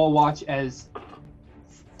 You all watch as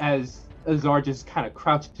Azar just kind of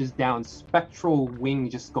crouches down, spectral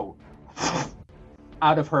wings just go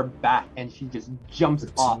out of her back, and she just jumps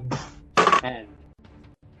off. And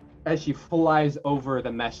as she flies over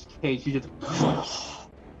the mesh cage, she just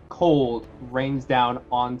cold rains down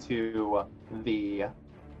onto the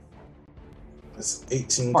That's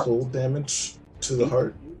 18 Heart. cold damage to the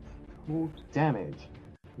heart. cold damage.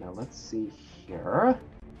 Now let's see here.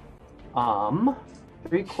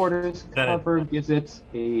 3/4 That it- cover gives it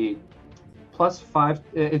a +5.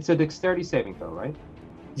 It's a dexterity saving throw, right?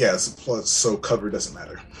 Yeah, it's a plus, so cover doesn't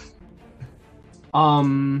matter.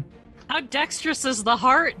 How dexterous is the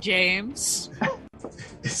heart, James?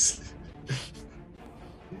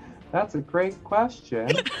 That's a great question.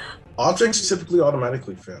 Objects typically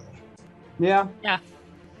automatically fail. Yeah. Yeah.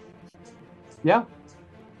 Yeah.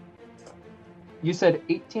 You said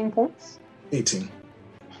 18 points? 18.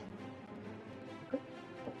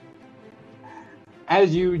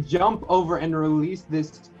 As you jump over and release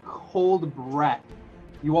this cold breath,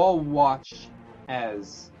 you all watch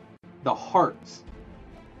as the heart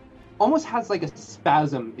almost has like a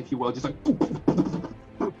spasm, if you will, just like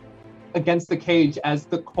against the cage as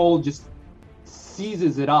the cold just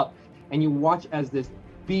seizes it up, and you watch as this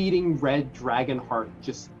beating red dragon heart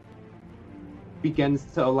just begins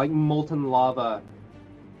to, like molten lava,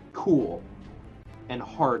 cool and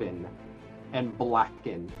harden and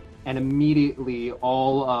blacken, and immediately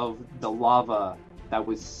all of the lava that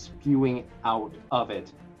was spewing out of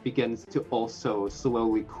it begins to also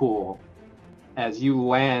slowly cool as you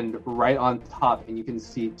land right on top, and you can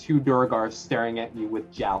see two Durgar staring at you with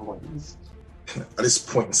javelins. I just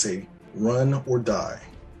point and say, run or die.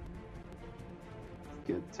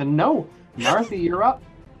 Good to know. Narthi, you're up.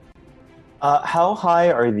 How high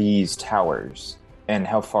are these towers, and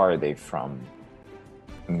how far are they from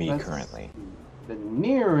me Let's currently? see. The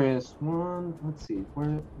nearest one, let's see, where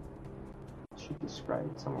I should describe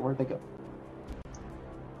it somewhere. Where'd they go?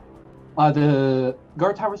 The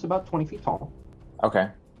guard tower is about 20 feet tall. Okay.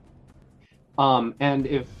 And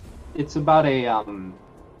if it's about a oh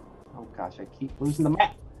gosh, I keep losing the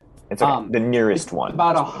map. It's okay. The nearest It's one.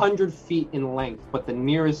 about 100 feet in length, but the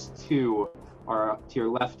nearest two are to your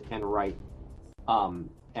left and right.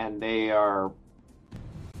 And they are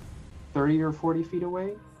 30 or 40 feet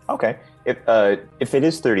away. Okay. If it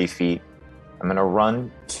is 30 feet, I'm gonna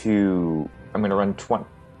run 10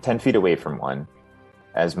 feet away from one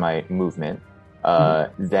as my movement.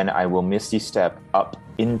 Then I will Misty Step up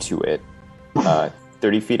into it,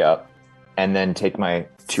 30 feet up, and then take my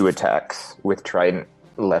 2 attacks with Trident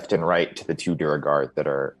left and right to the 2 Duragard that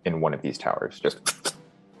are in one of these towers. Just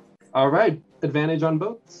All right, advantage on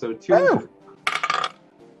both. So 2 Woo!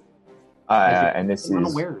 And this is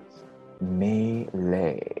unawares.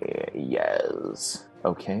 melee. Yes.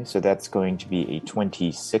 Okay, so that's going to be a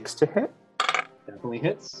 26 to hit. Definitely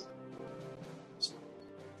hits.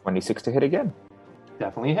 26 to hit again.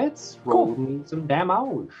 Definitely hits. Roll Cool. me some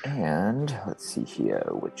damage. And let's see here,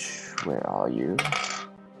 where are you?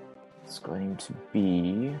 It's going to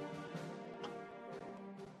be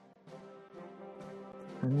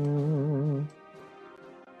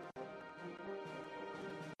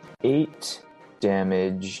 8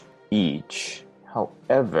 damage each.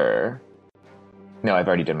 However, no, I've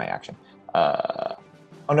already done my action.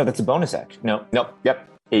 Oh no, that's a bonus action. Nope, yep,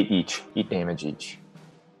 8 each. 8 damage each.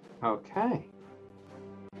 Okay.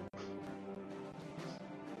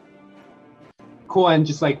 Cool, and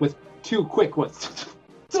just like with 2 quick ones,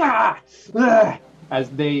 as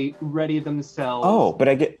they ready themselves. Oh, but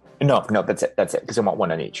I get no. That's it. Because I want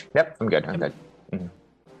 1 on each. Yep, I'm good.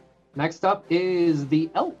 Next up is the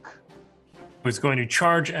elk. Who's going to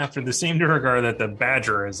charge after the same Durgar that the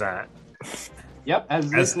badger is at. Yep, as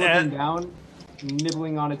it's looking that- down,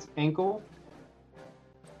 nibbling on its ankle.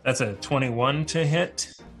 That's a 21 to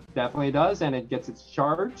hit. Definitely does, and it gets its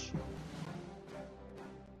charge.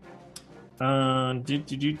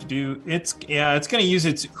 It's going to use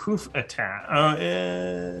its hoof attack.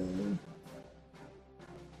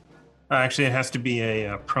 Actually, it has to be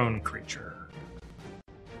a prone creature.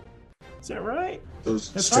 Is that right?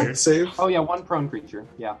 Those That's strength weird. save. Oh yeah, 1 prone creature.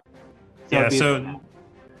 Yeah. Yeah, it'd be- so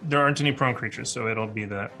there aren't any prone creatures, so it'll be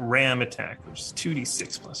the ram attack, which is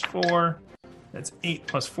 2d6 plus 4. That's 8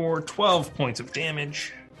 plus 4, 12 points of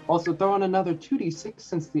damage. Also throw in another 2d6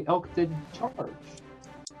 since the elk did charge.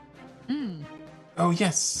 Oh,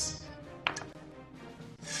 yes.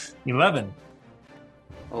 11.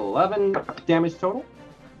 11 damage total.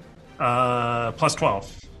 Plus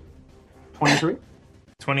 12. 23.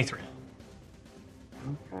 23.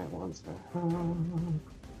 Okay, 1 second.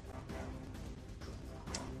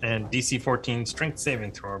 And DC 14 strength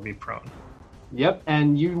saving throw or be prone. Yep,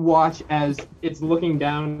 and you watch as it's looking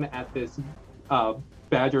down at this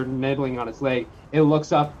badger nibbling on its leg. It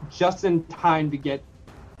looks up just in time to get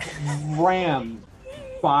rammed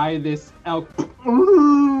by this elk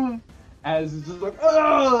as it's just like,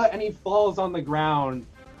 "Ugh!" And he falls on the ground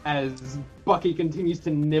as Bucky continues to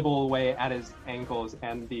nibble away at his ankles,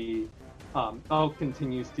 and the elk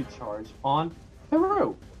continues to charge on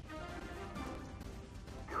through.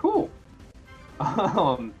 Cool.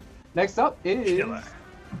 Next up is Killer.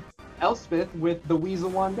 Elspeth with the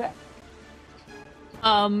weasel on deck.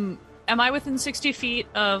 Am I within 60 feet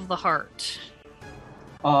of the heart?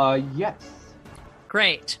 Yes.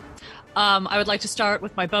 Great. I would like to start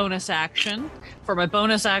with my bonus action. For my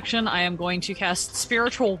bonus action, I am going to cast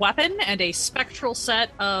Spiritual Weapon, and a spectral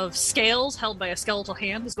set of scales held by a skeletal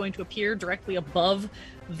hand is going to appear directly above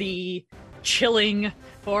the chilling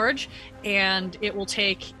forge, and it will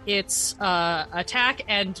take its attack,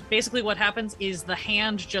 and basically what happens is the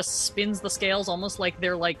hand just spins the scales almost like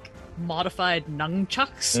they're like modified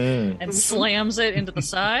nunchucks and slams it into the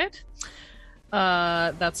side.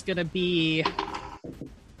 That's gonna be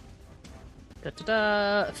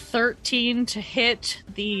 13 to hit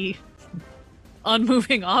the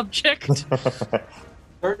unmoving object.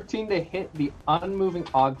 13 to hit the unmoving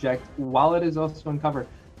object while it is also uncovered.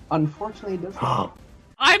 Unfortunately, it doesn't.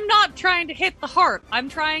 I'm not trying to hit the heart. I'm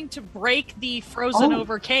trying to break the frozen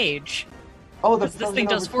over cage. Oh, this thing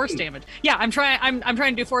does force damage. Yeah, I'm trying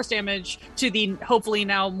to do force damage to the hopefully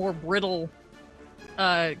now more brittle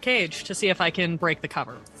cage to see if I can break the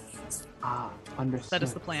cover. Understood. That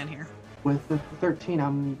is the plan here. With the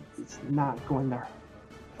 13, it's not going there.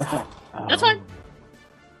 Okay. That's fine.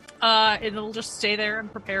 It'll just stay there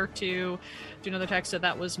and prepare to do another attack. So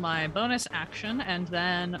that was my bonus action, and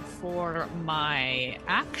then for my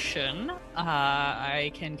action,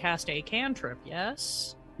 I can cast a cantrip.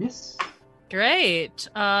 Yes. Yes. Great.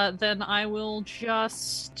 Then I will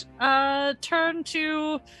just turn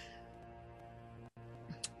to.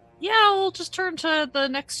 Yeah, we'll just turn to the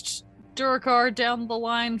next Duergar down the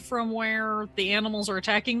line from where the animals are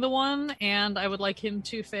attacking the one, and I would like him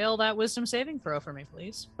to fail that wisdom saving throw for me,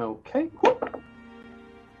 please. Okay.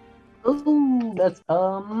 Ooh, that's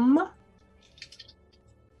a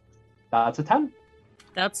 10.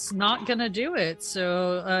 That's not gonna do it,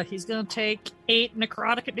 so he's gonna take 8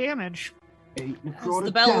 necrotic damage. 8 necrotic as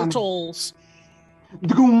the bell damage. tolls.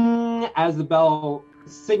 As the bell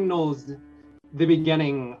signals the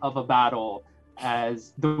beginning of a battle,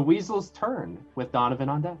 as the weasels turn with Donovan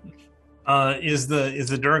on deck. Is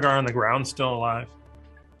the Duergar on the ground still alive?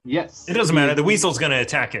 Yes. It doesn't matter. The weasel's going to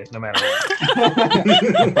attack it no matter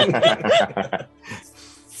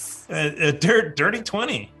what. Dirty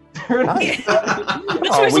 20.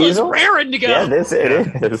 This weasel is raring to go. Yeah, it is.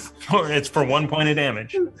 It's for 1 point of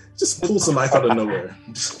damage. Just pull some knife out of nowhere.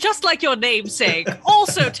 Just like your namesake.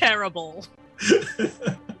 Also terrible.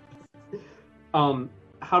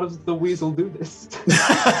 How does the weasel do this?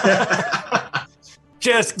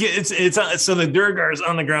 It's so the Duergar's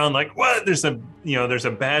on the ground like, what? There's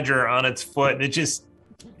a badger on its foot, and it just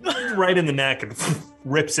right in the neck and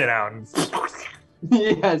rips it out.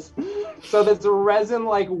 Yes. So this resin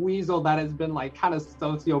like weasel that has been like kind of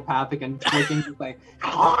sociopathic and twitching, just like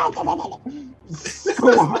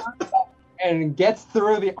and gets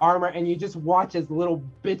through the armor, and you just watch as little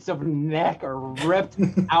bits of neck are ripped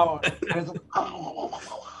out. And it's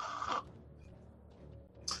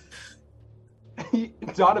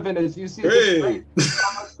like, Donovan, as you see this fight,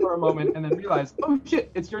 for a moment, and then realize, oh shit,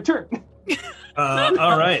 it's your turn.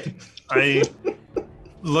 All right. I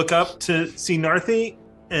look up to see Narthi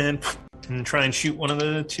and try and shoot one of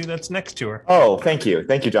the two that's next to her. Oh, thank you,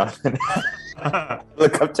 Jonathan.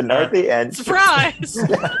 Look up to Narthi and surprise.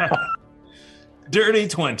 Dirty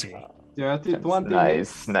 20. Dirty 20.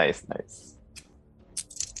 Nice.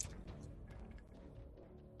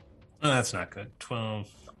 Oh, that's not good. 12,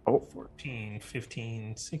 14,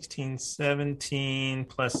 15, 16, 17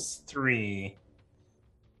 plus 3.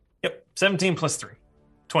 Yep, 17 plus 3.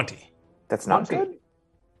 20. That's not 20. good.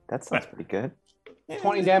 That sounds pretty good.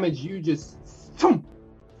 20 damage, you just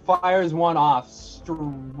fires one off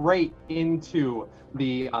straight into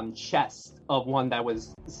the chest of one that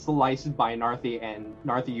was sliced by Narthi, and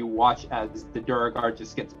Narthi, you watch as the Duergar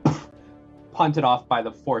just gets punted off by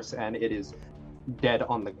the force, and it is dead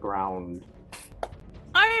on the ground.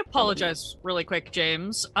 I apologize really quick,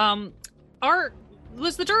 James. Are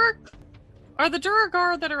the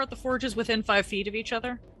Duergar that are at the forges within 5 feet of each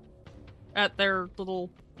other? At their little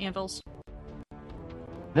anvils?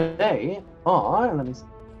 They are, let me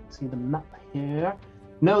see the map here.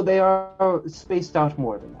 No, they are spaced out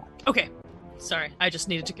more than that. Okay. Sorry, I just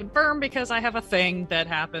needed to confirm because I have a thing that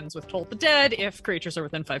happens with Toll the Dead if creatures are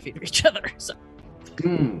within 5 feet of each other. So,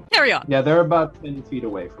 carry on. Yeah, they're about 10 feet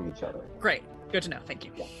away from each other. Great. Good to know. Thank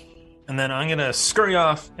you. And then I'm going to scurry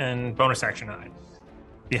off and bonus action hide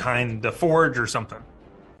behind the forge or something.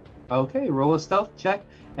 Okay, roll a stealth check,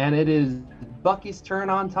 and it is Bucky's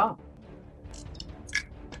turn on top.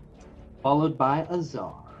 Followed by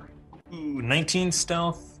Azar. Ooh, 19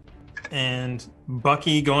 stealth, and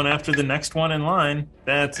Bucky going after the next one in line.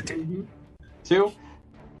 That's a 2. 2.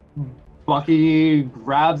 Bucky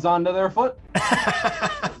grabs onto their foot.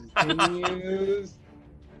 Continues.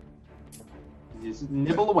 Just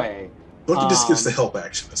nibble away. Bucky just gives the help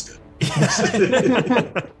action. That's good.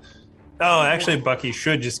 Oh, actually, Bucky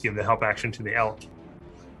should just give the help action to the elk.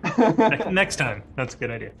 Next time. That's a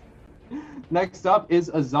good idea. Next up is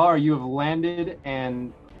Azar. You have landed,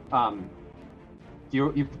 and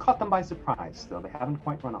you've caught them by surprise. Though they haven't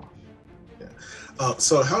quite run off. Yeah.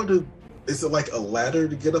 So is it like a ladder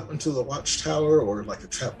to get up into the watchtower, or like a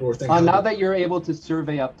trapdoor thing? Now that you're able to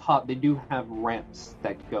survey up top, they do have ramps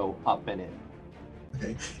that go up and in.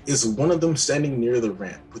 Okay. Is one of them standing near the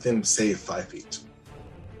ramp, within say 5 feet?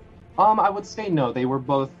 I would say no. They were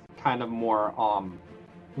both kind of more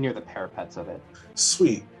near the parapets of it.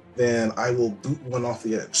 Sweet. Then I will boot one off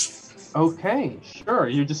the edge. Okay, sure.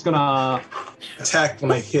 You're just gonna attack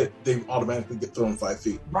when I hit. They automatically get thrown 5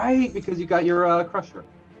 feet. Right, because you got your crusher.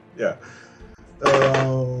 Yeah.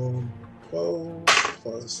 12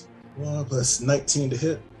 plus 1 plus 19 to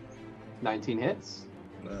hit. 19 hits.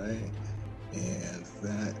 9. And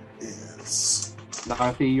that is...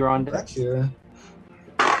 Narthi, you're on deck. Back here.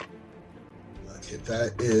 Okay,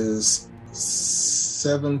 that is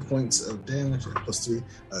 7 points of damage, plus 3.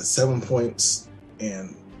 7 points,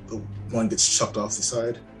 and the one gets chucked off the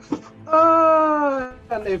side.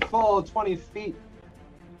 And they fall 20 feet.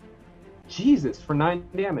 Jesus, for 9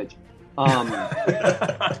 damage.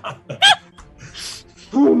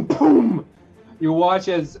 Boom, boom. You watch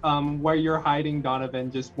as where you're hiding, Donovan,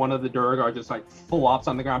 just one of the Durgar just like flops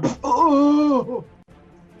on the ground. Oh!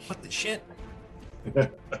 What the shit?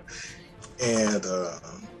 And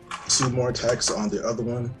 2 more attacks on the other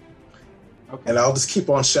one. Okay. And I'll just keep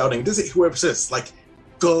on shouting. This is whoever says, like,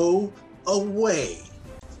 go away.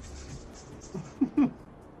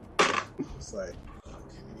 It's like,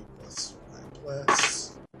 okay,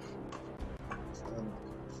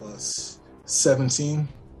 plus 17.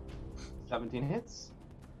 17 hits.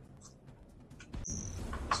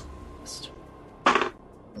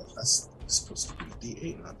 That's supposed to be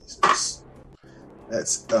D8, not D6.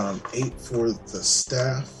 That's 8 for the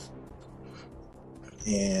staff.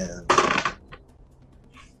 And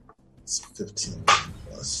it's 15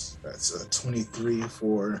 plus. That's 23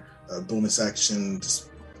 for bonus action just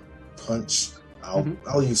punch.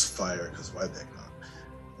 I'll use fire because why the heck not?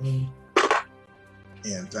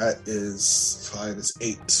 And that is 5 is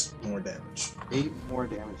 8 more damage. 8 more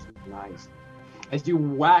damage. Nice. As you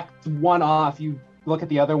whack one off, you look at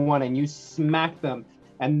the other one and you smack them.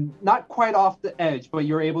 And not quite off the edge, but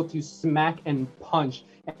you're able to smack and punch,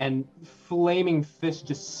 and flaming fist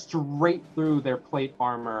just straight through their plate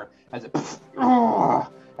armor as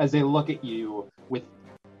they look at you with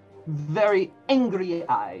very angry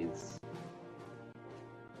eyes.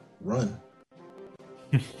 Run.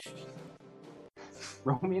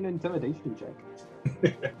 Roll me an intimidation check.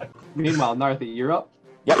 Meanwhile, Narthi, you're up.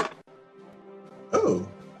 Yep. Oh,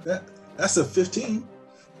 that's a 15.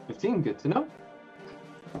 15, good to know.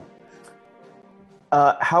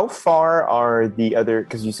 How far are the other?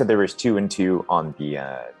 Because you said there was 2 and 2 on the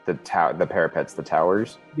parapets, the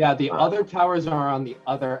towers. Yeah, the other towers are on the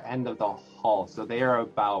other end of the hall, so they are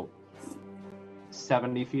about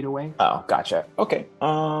 70 feet away. Oh, gotcha. Okay.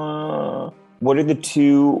 What are the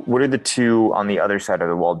two on the other side of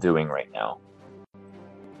the wall doing right now?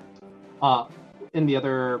 In the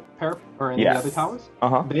other the other towers?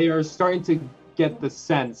 Uh-huh. They are starting to get the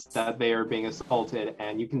sense that they are being assaulted,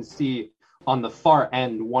 and you can see on the far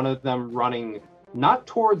end one of them running not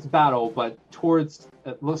towards battle, but towards,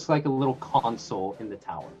 it looks like a little console in the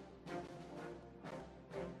tower.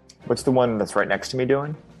 What's the one that's right next to me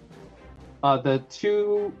doing? The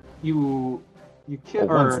two you killed,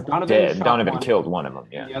 one's or Donovan dead. shot Donovan one, killed one of them,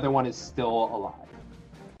 yeah. The other one is still alive.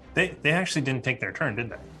 They actually didn't take their turn, did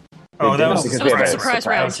they? Oh, that was a surprise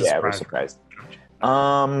round. Yeah, we're surprised.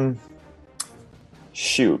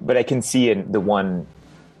 Shoot, but I can see in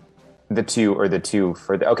the two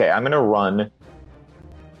further. Okay, I'm gonna run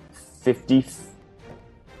 50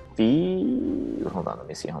 feet. Hold on, let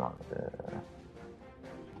me see how long.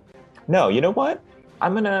 No, you know what?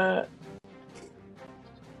 I'm gonna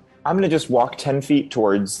just walk 10 feet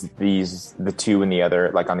towards the two and the other,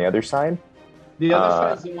 like on the other side. The other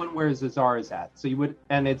side is the one where Zazar is at. So you would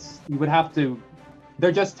have to.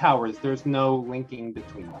 They're just towers. There's no linking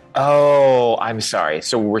between them. Oh, I'm sorry.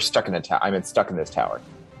 So we're stuck in the tower. I'm stuck in this tower.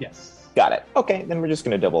 Yes. Got it. Okay, then we're just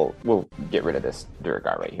gonna we'll get rid of this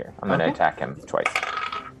Durgar right here. I'm gonna attack him twice.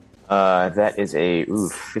 That is a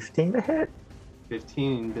 15 to hit.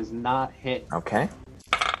 15 does not hit. Okay.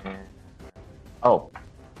 Oh,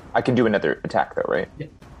 I can do another attack though, right? Yeah.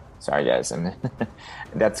 Sorry, guys. And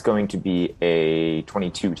that's going to be a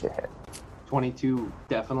 22 to hit. 22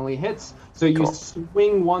 definitely hits. So you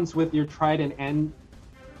swing once with your trident, and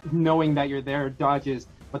knowing that you're there, dodges.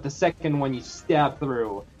 But the second one you stab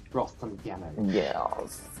through, Roll some damage.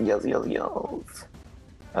 Yes.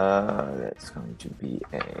 That's going to be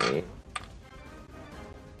a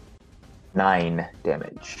 9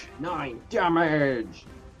 damage. 9 damage!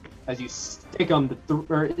 As you stick on the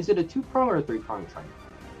or is it a 2-prong or a 3-prong trident?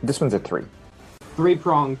 This one's a 3.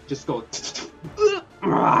 3-prong just go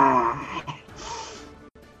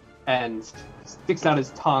and sticks out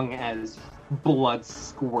his tongue as blood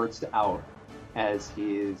squirts out as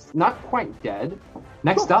he is not quite dead.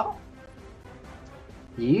 Next up,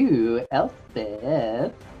 you,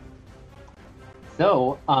 Elspeth.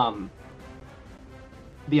 So,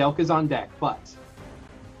 the elk is on deck, but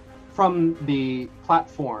from the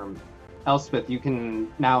platform, Elspeth, you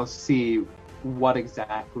can now see what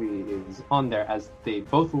giant is on there as they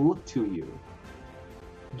both look to you.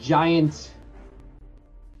 Giant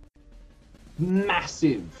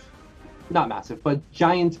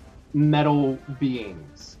metal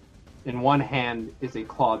beings. In one hand is a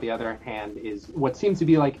claw, the other hand is what seems to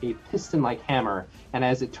be like a piston-like hammer, and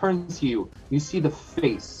as it turns to you, you see the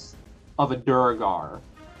face of a Duergar,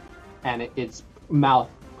 and its mouth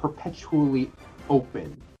perpetually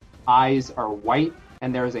open. Eyes are white,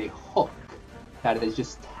 and there is a hook that is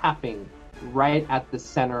just tapping right at the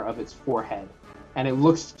center of its forehead, and it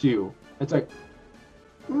looks to you. It's like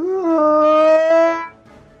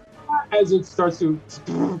as it starts to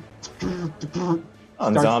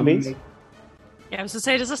on zombies. Yeah, I was to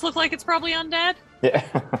say, does this look like it's probably undead? Yeah.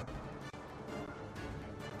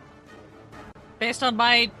 Based on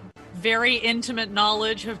my very intimate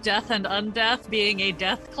knowledge of death and undeath, being a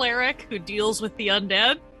death cleric who deals with the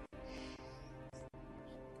undead.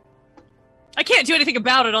 I can't do anything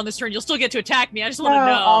about it on this turn. You'll still get to attack me. I just want to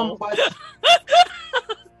know.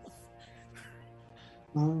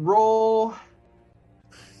 Roll.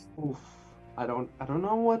 Oof. I don't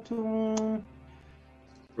know what to.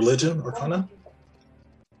 Religion, Arcana.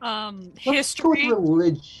 History.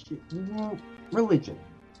 Religion.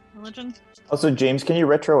 Also, James, can you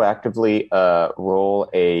retroactively roll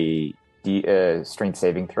a strength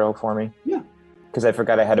saving throw for me? Yeah. Because I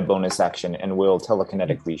forgot I had a bonus action and will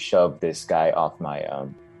telekinetically shove this guy off my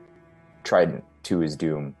trident to his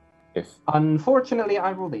doom. Unfortunately,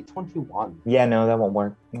 I rolled a 21. Yeah, no, that won't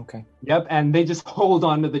work. Okay. Yep, and they just hold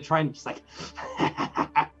on to the trident, just like.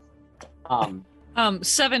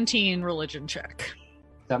 17 religion check.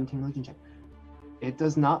 17 religion check. It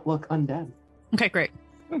does not look undead. Okay, great.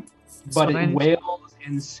 But it wails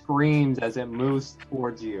and screams as it moves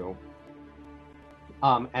towards you.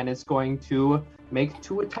 And it's going to make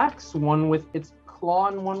 2 attacks, one with its claw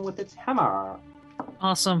and one with its hammer.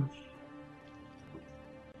 Awesome.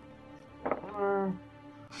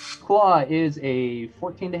 Claw is a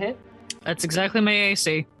 14 to hit. That's exactly my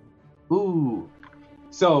AC. Ooh.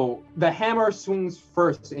 So the hammer swings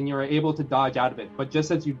first and you're able to dodge out of it. But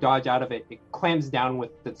just as you dodge out of it, it clamps down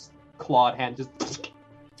with its clawed hand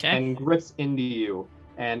and grips into you.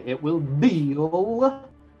 And it will deal...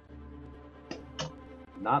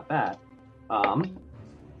 Not bad.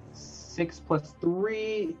 6 plus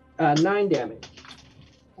 3, 9 damage.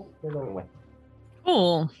 Oh, they're going away.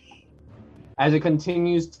 Cool. As it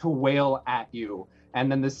continues to wail at you.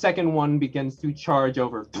 And then the second one begins to charge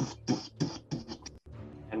over.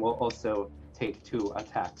 And will also take 2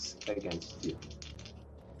 attacks against you.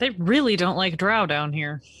 They really don't like drow down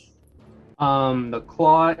here. The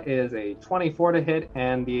claw is a 24 to hit,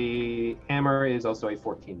 and the hammer is also a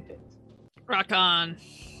 14 to hit. Rock on.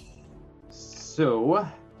 So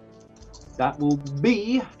that will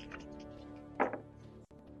be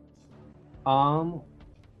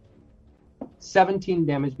 17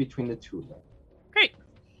 damage between the two of them. Great.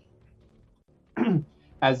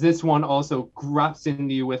 As this one also grabs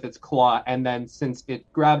into you with its claw, and then since it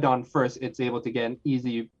grabbed on first, it's able to get an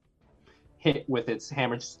easy hit with its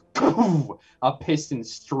hammer, just a piston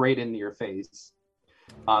straight into your face.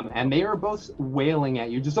 And they are both wailing at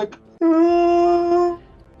you, just like.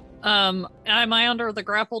 Am I under the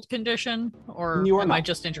grappled condition, or you are am not. I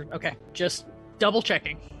just injured? Okay, just double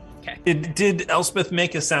checking. Okay. Did Elspeth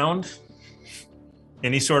make a sound?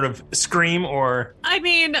 Any sort of scream or? I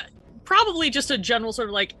mean, probably just a general sort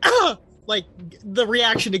of like the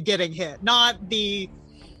reaction to getting hit, not the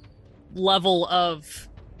level of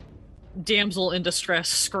damsel in distress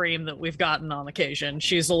scream that we've gotten on occasion.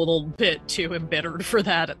 She's a little bit too embittered for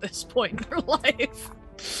that at this point in her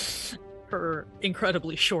life. Her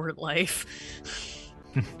incredibly short life.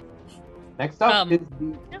 Next up is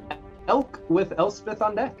the elk with Elspeth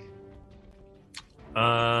on deck.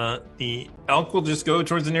 The elk will just go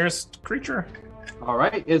towards the nearest creature. All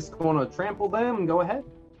right, it's going to trample them. Go ahead.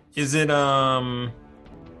 Is it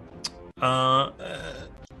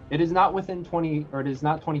It is not within 20, or it is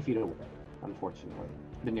not 20 feet away, unfortunately.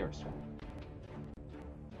 The nearest one.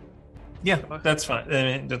 Yeah, that's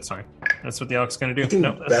fine. That's fine. That's what the elk's going to do. can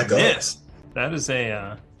No, that's back a up. miss. That is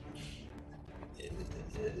a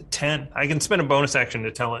 10. I can spend a bonus action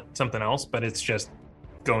to tell it something else, but it's just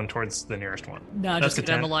going towards the nearest one. No, That's just a get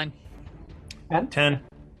down 10. the line. 10.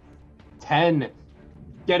 10.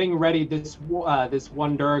 Getting ready, this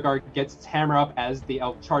one Duragar gets its hammer up as the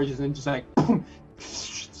elk charges and just like boom,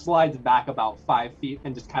 slides back about 5 feet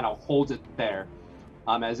and just kind of holds it there,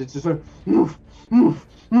 as it's just sort of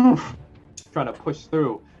trying to push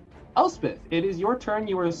through. Elspeth, it is your turn.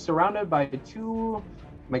 You are surrounded by 2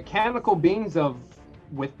 mechanical beings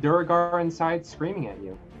with Duragar inside screaming at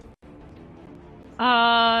you.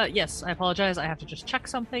 Yes, I apologize. I have to just check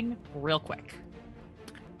something real quick.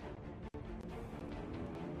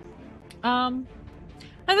 And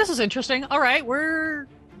this is interesting. All right, we're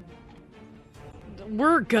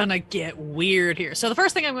gonna get weird here. So the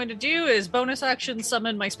first thing I'm going to do is bonus action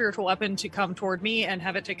summon my spiritual weapon to come toward me and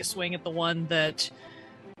have it take a swing at the one that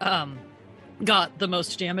got the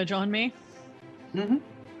most damage on me. Mm-hmm.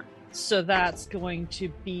 So that's going to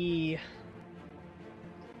be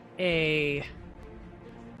a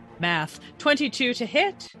math 22 to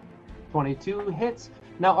hit. 22 hits.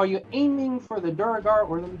 Now, are you aiming for the Duragar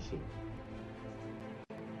or the machine?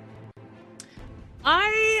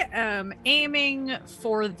 I am aiming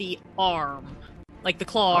for the arm, like the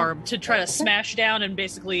claw arm, to try to smash down and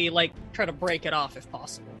basically like try to break it off if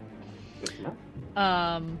possible. Good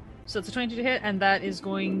enough. So it's a 22 to hit, and that is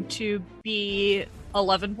going to be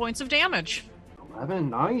 11 points of damage.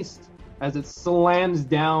 11, nice. As it slams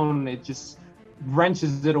down, it just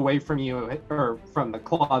wrenches it away from you, or from the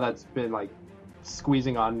claw that's been like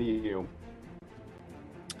squeezing onto you.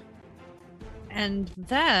 And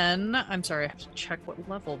then, I'm sorry, I have to check what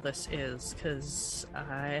level this is, because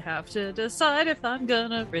I have to decide if I'm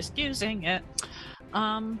gonna risk using it.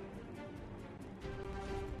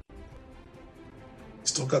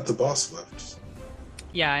 Still got the boss left.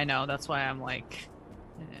 Yeah, I know, that's why I'm like...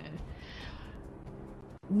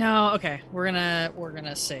 No, okay, we're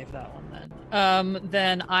gonna save that one then.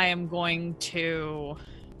 Then I am going to...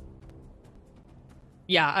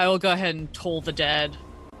 Yeah, I will go ahead and toll the dead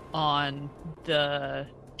on the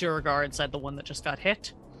Duragar inside the one that just got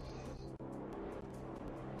hit.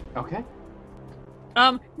 Okay.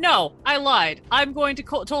 No, I lied. I'm going to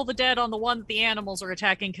toll the dead on the one that the animals are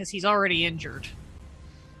attacking because he's already injured.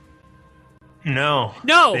 No.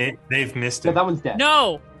 No! They've missed Yeah, it. that one's dead.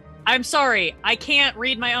 No! I'm sorry. I can't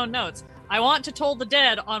read my own notes. I want to toll the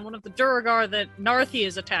dead on one of the Duragar that Narthi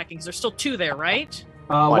is attacking, because there's still 2 there, right?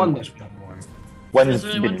 One dead. One's Is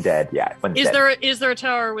there been one? dead. Yeah, one's Is dead. there a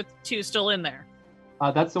tower with 2 still in there?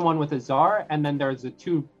 That's the one with Azar, and then there's the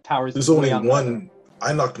 2 towers. There's only way on the one.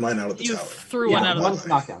 I knocked mine out of the You tower. threw other. one Yeah, out of one's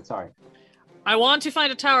knocked down. Sorry. I want to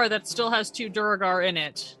find a tower that still has 2 Duragar in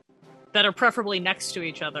it, that are preferably next to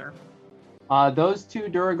each other. Those 2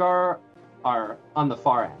 Duragar are on the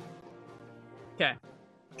far end.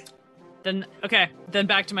 Then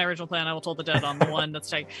back to my original plan. I will toll the dead on the one that's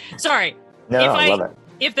taking. Sorry. No, if I love it.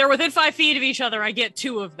 If they're within 5 feet of each other, I get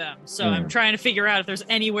 2 of them. So I'm trying to figure out if there's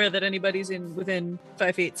anywhere that anybody's within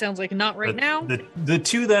 5 feet. Sounds like not right now. The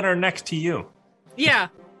 2 that are next to you. Yeah,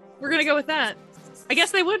 we're gonna go with that. I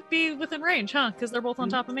guess they would be within range, huh? Because they're both on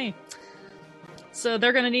top of me. So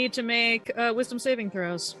they're gonna need to make wisdom saving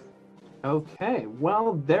throws. Okay,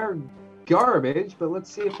 well, they're garbage, but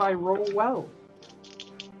let's see if I roll well.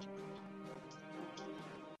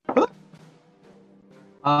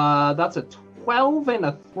 That's a 12 and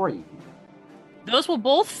a 3. Those will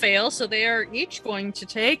both fail, so they are each going to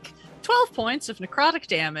take 12 points of necrotic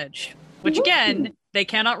damage. Which again, they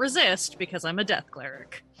cannot resist because I'm a death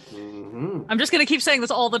cleric. Mm-hmm. I'm just gonna keep saying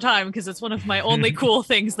this all the time because it's one of my only cool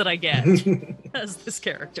things that I get as this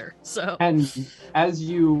character. So And as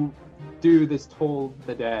you do this Toll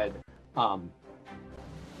the Dead,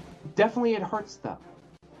 definitely it hurts them.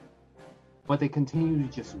 But they continue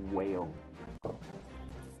to just wail.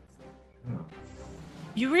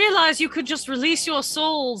 you realize you could just release your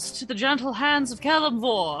souls to the gentle hands of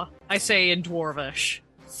Kalimvor, I say in Dwarvish.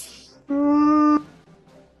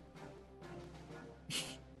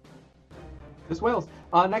 This wails.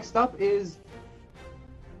 Next up is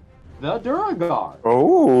the Duragar.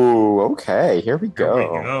 Oh, okay. Here we There we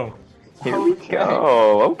go. go. Here we Okay.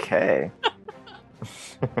 go. Okay.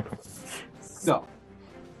 So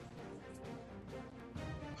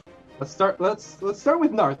let's start with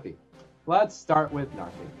Narthi. Let's.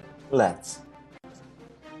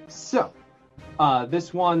 So,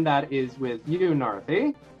 this one that is with you,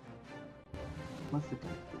 Narthi. What's the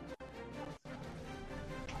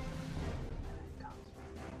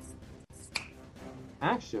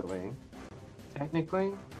Actually,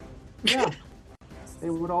 technically, yeah, they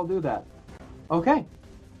would all do that. Okay.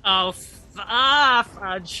 Oh,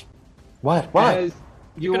 fudge. What? As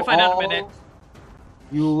you gonna find out in a all, minute.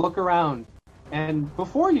 you look around, and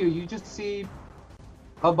before you, you just see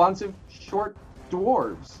a bunch of short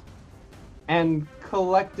dwarves. And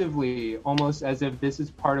collectively, almost as if this is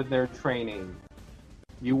part of their training,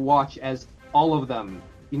 you watch as all of them,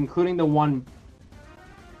 including the one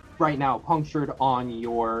right now punctured on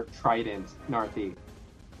your trident, Narthi,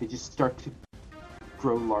 they just start to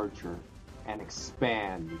grow larger and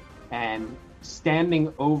expand, and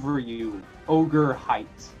standing over you, ogre height.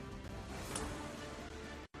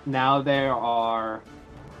 Now there are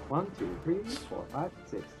 1, 2, 3, 4, 5,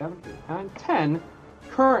 6, 7, 8, 9, 10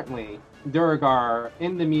 currently Duergar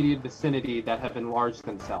in the immediate vicinity that have enlarged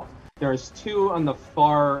themselves. There's 2 on the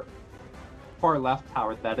far left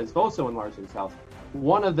tower that has also enlarged themselves.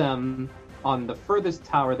 One of them on the furthest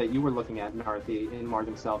tower that you were looking at, Narthi, enlarged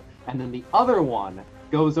himself, and then the other one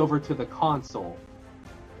goes over to the console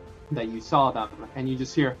that you saw them, and you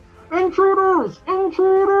just hear, "Intruders!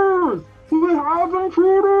 Intruders! We have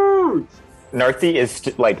intruders!" Narthi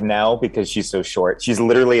is like now, because she's so short, she's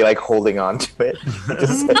literally like holding on to it,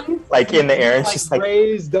 just like in the air, and she's like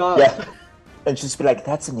raised up. Yeah, and she's be like,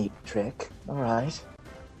 "That's a neat trick. All right."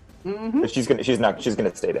 Mm-hmm. But she's gonna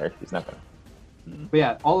stay there. She's not gonna. But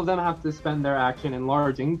yeah, all of them have to spend their action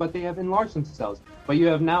enlarging, but they have enlarged themselves. But you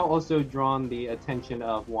have now also drawn the attention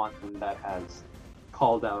of one that has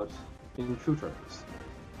called out intruders.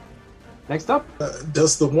 Next up,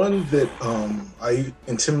 Does the one that I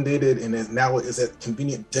intimidated and now is at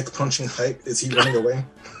convenient dick punching height, is he running away?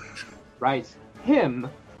 right, him,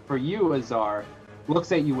 for you, Azar,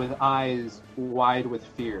 looks at you with eyes wide with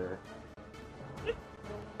fear.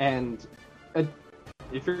 And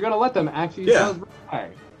if you're going to let them, actually does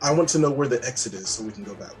reply. I want to know where the exit is so we can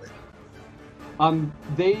go that way.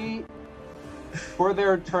 They, for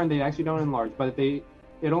their turn, they actually don't enlarge, but it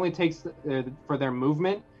only takes, for their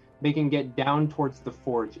movement, they can get down towards the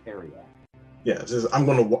forge area. Yeah, I'm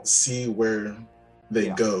going to see where they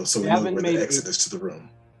go so we know where the exit is to the room.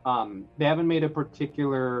 They haven't made a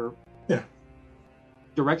particular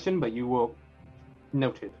direction, but you will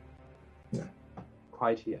note it. Yeah.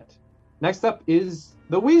 Quite yet. Next up is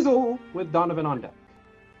the Weasel with Donovan on deck.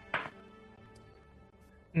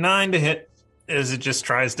 9 to hit as it just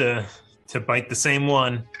tries to bite the same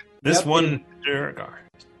one. This one, Duergar.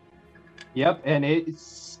 Yep, and it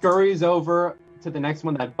scurries over to the next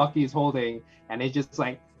one that Bucky's holding, and it just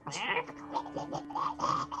like,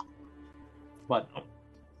 but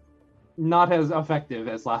not as effective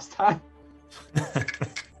as last time.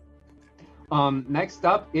 Next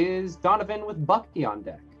up is Donovan with Bucky on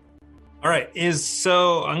deck. All right,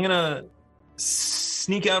 so I'm gonna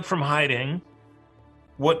sneak out from hiding.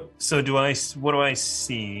 What do I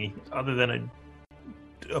see other than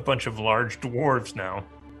a bunch of large dwarves now?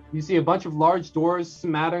 You see a bunch of large doors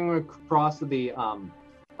smattering across the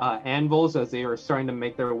anvils as they are starting to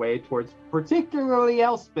make their way towards particularly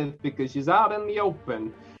Elspeth because she's out in the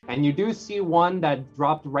open. And you do see one that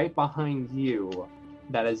dropped right behind you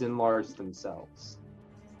that has enlarged themselves.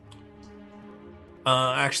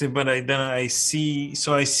 Actually, but I see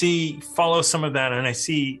follow some of that, and I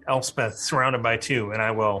see Elspeth surrounded by 2, and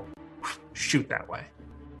I will shoot that way.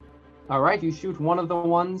 All right, you shoot one of the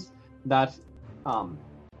ones that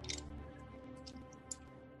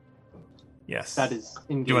yes, that is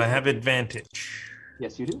engaged. Do I have advantage?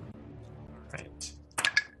 Yes, you do. All right.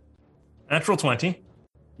 Natural 20.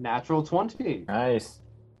 Natural 20. Nice.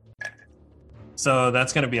 So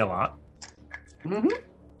that's going to be a lot. Mm-hmm.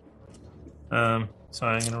 So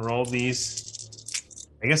I'm going to roll these.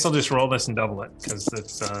 I guess I'll just roll this and double it because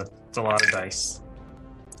it's a lot of dice.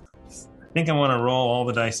 I think I want to roll all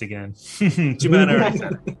the dice again. Too bad I already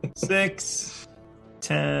said it. 6,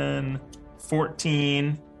 10,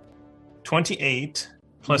 14, 28,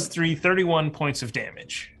 plus 3, 31 points of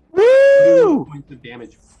damage. Woo! Points of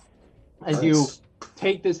damage. As you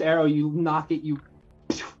take this arrow, you knock it, you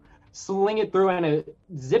sling it through, and it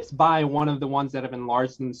zips by one of the ones that have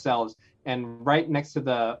enlarged themselves, and right next to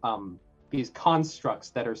the these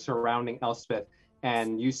constructs that are surrounding Elspeth,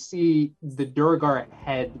 and you see the Duergar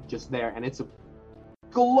head just there, and it's a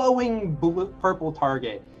glowing purple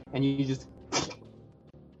target, and you just,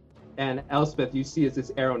 and Elspeth, you see as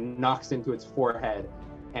this arrow knocks into its forehead,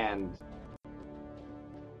 and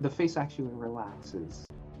the face actually relaxes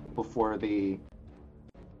before the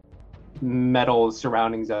metal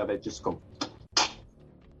surroundings of it just go,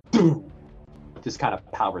 just kind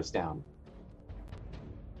of powers down.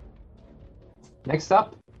 Next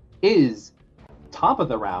up is top of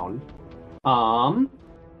the round, One.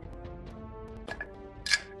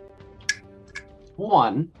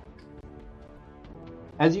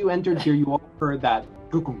 As you entered here, you all heard that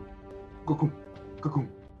gukum, gukum, gukum.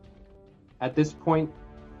 At this point,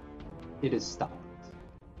 it is stopped.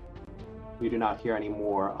 You do not hear any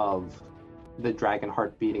more of the dragon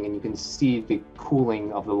heart beating, and you can see the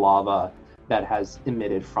cooling of the lava that has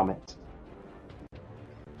emitted from it.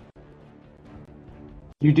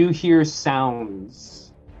 You do hear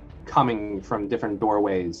sounds coming from different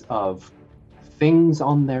doorways of things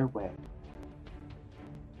on their way.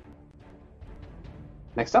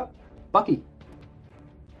 Next up, Bucky,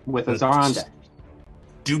 with Azar on deck.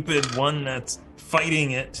 Stupid one that's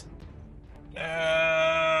fighting it.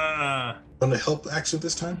 On the help action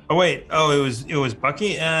this time? Oh wait! Oh, it was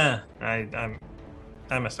Bucky. I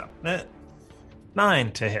messed up.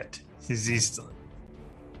 9 to hit. He's still.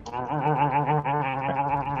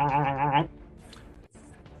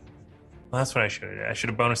 Well, that's what I should have did. I should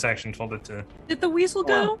have bonus action told it to. Did the weasel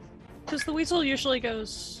go? Because the weasel usually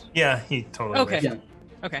goes. Yeah, he totally. Okay. Left. Yeah.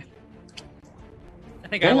 Okay. I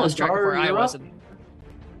think I lost track of where I was.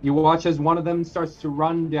 You watch as one of them starts to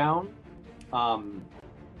run down.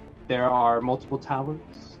 There are multiple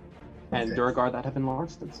towers and Durgar that have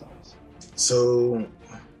enlarged themselves. So,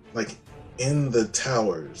 like, in the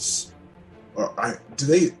towers, do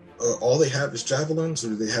they all they have is javelins, or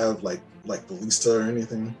do they have like ballista or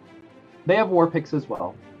anything? They have war picks as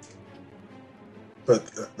well. But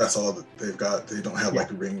that's all that they've got. They don't have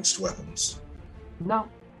like ranged weapons. No.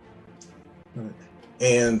 Right.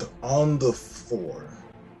 And on the floor,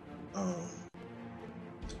 I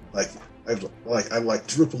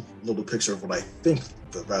drew up a little picture of what I think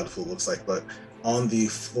the battlefield looks like. But on the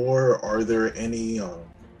floor, are there any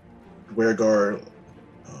Duergar?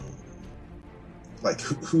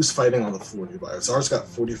 Who's fighting on the floor nearby? Azar's got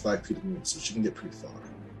 45 feet of movement, so she can get pretty far.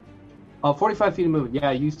 45 feet of movement.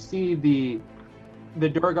 Yeah, you see the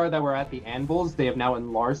Duergar that were at the anvils. They have now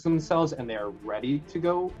enlarged themselves and they are ready to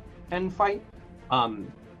go and fight.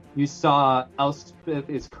 You saw Elspeth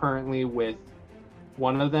is currently with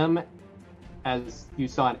one of them, as you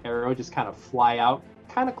saw an arrow just kind of fly out,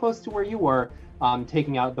 kind of close to where you were,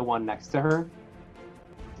 taking out the one next to her.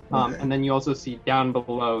 And then you also see down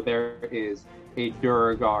below there is a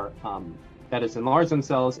Duergar that has enlarged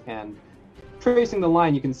themselves, and tracing the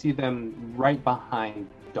line, you can see them right behind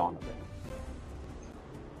Donovan.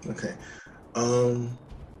 Okay.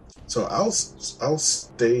 So I'll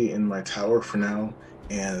stay in my tower for now,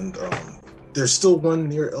 and there's still one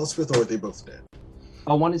near Elspeth, or are they both dead?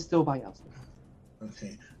 One is still by Elspeth.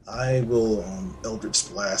 Okay. I will Eldritch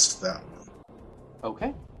Blast that one.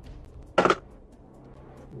 Okay.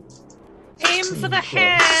 Aim for the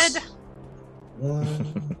head!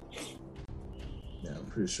 1. Yeah, I'm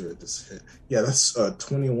pretty sure this hit. Yeah, that's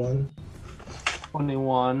 21.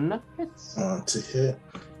 21 hits. To hit.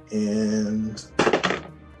 And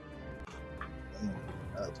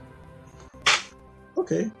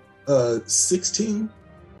okay. 16.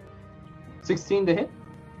 16 to hit?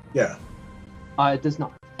 Yeah. It does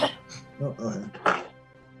not. Oh, okay.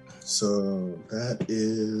 So that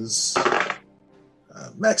is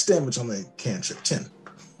max damage on the cantrip, 10.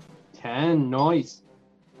 10, nice.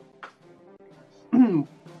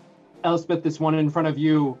 Elspeth, this one in front of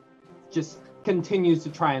you, just continues to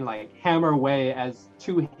try and hammer away as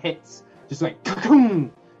 2 hits just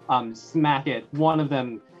smack it. One of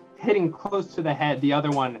them hitting close to the head, the other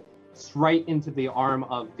one right into the arm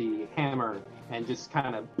of the hammer, and just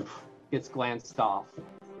kind of gets glanced off.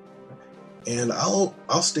 And I'll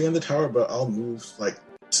stay in the tower, but I'll move to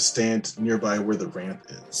stand nearby where the ramp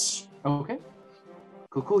is. Okay.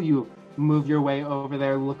 Cool. You move your way over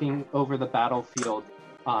there, looking over the battlefield.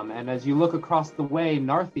 And as you look across the way,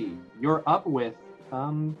 Narthi, you're up with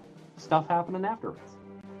stuff happening afterwards.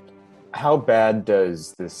 How bad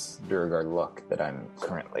does this Duergar look that I'm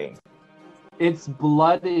currently? Its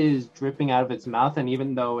blood is dripping out of its mouth, and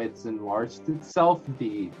even though it's enlarged itself,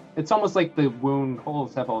 it's almost like the wound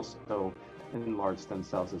holes have also enlarged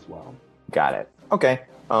themselves as well. Got it. Okay.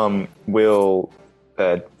 We'll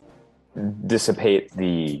dissipate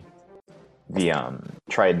the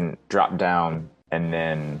trident, drop down, and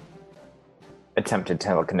then attempt to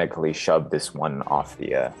telekinetically shove this one off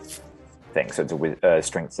the thing. So it's a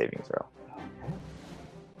strength saving throw.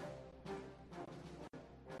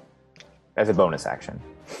 As a bonus action.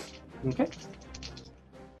 Okay.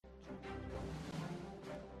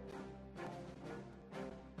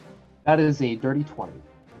 That is a dirty 20.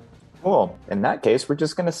 Cool. In that case, we're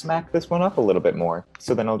just going to smack this one up a little bit more.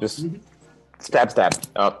 So then I'll just stab up.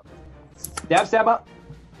 Stab up.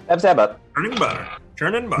 Stab up.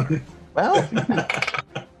 Churning butter. Well,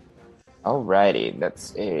 Alrighty,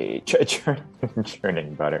 that's a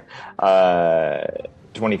churning butter.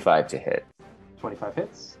 25 to hit. 25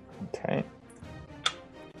 hits. Okay.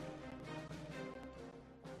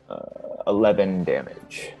 11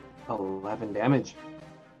 damage. 11 damage.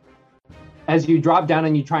 As you drop down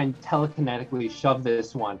and you try and telekinetically shove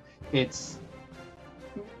this one, it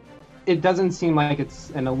doesn't seem like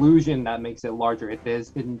it's an illusion that makes it larger. It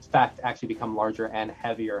is, in fact, actually become larger and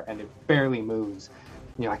heavier, and it barely moves.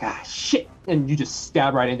 And you're like, ah, shit! And you just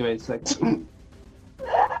stab right into it. It's like,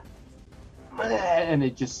 and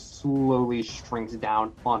it just slowly shrinks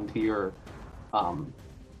down onto your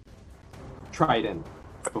trident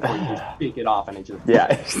before you just shake it off, and it just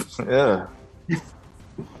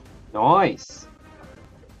Nice.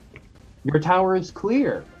 Your tower is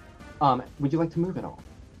clear. Would you like to move at all?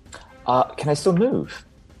 Can I still move?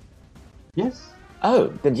 Yes. Oh,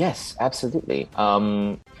 then yes, absolutely.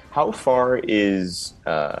 How far is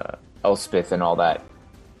Elspeth and all that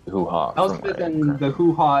hoo-ha? Elspeth and the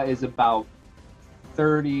hoo-ha is about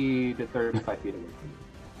 30 to 35 feet away from you.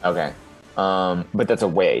 Okay. But that's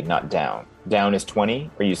away, not down. Down is 20,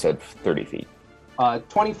 or you said 30 feet?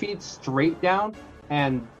 20 feet straight down,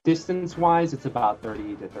 and distance-wise, it's about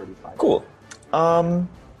 30 to 35. Cool.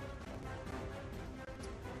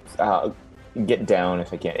 Get down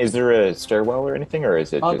if I can. Is there a stairwell or anything, or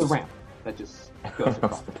is it just... the ramp that just goes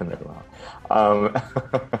across.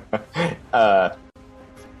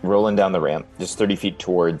 Rolling down the ramp, just 30 feet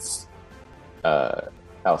towards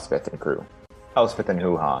Elspeth and crew. Elspeth and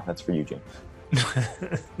hoo-ha. That's for you, Jim.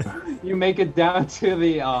 You make it down to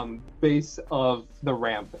the base of the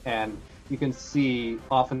ramp, and you can see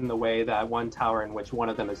off in the way that one tower in which one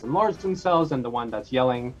of them has enlarged themselves and the one that's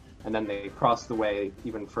yelling, and then they cross the way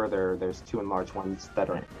even further. There's two enlarged ones that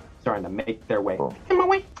are starting to make their way. Cool. In my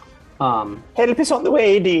way. Help is on the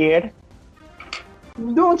way, dear.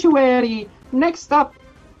 Don't you worry. Next up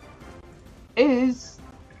is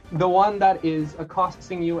the one that is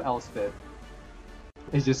accosting you, Elspeth.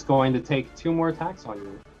 Is just going to take 2 more attacks on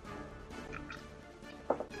you.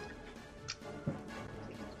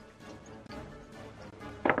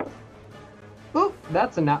 Oop,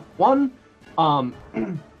 that's a nat 1.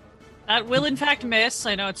 That will in fact miss.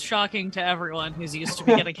 I know it's shocking to everyone who's used to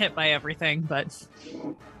be getting hit by everything, but...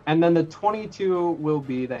 And then the 22 will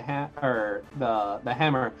be the hammer.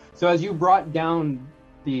 So as you brought down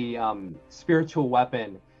the spiritual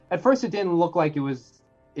weapon, at first it didn't look like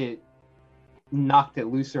it knocked it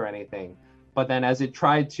loose or anything, but then as it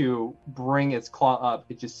tried to bring its claw up,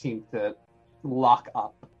 it just seemed to lock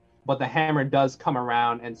up. But the hammer does come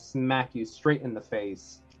around and smack you straight in the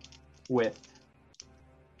face with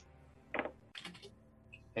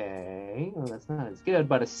that's not as good,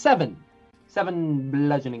 but a 7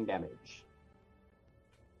 bludgeoning damage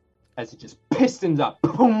as it just pistons up,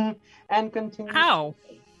 boom, and continues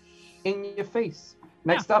in your face.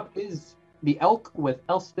 Next up is the elk with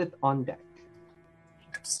Elspeth on deck.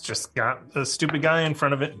 It's just got the stupid guy in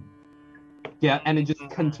front of it. Yeah, and it just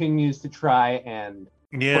continues to try and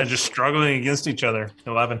just struggling against each other.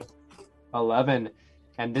 11.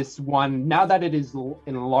 And this one, now that it is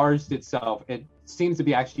enlarged itself, it seems to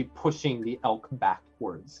be actually pushing the elk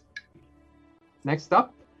backwards. Next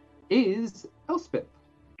up is Elspeth.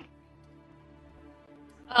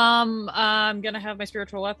 I'm gonna have my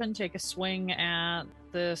spiritual weapon take a swing at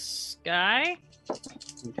this guy.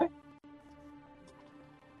 Okay.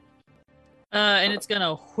 And it's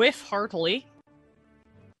gonna whiff heartily.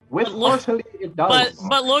 Heartily it does.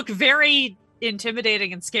 But look very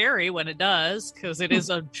intimidating and scary when it does, because it is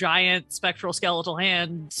a giant spectral skeletal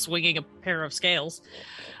hand swinging a pair of scales.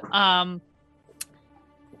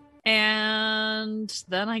 And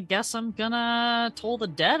then I guess I'm gonna Toll the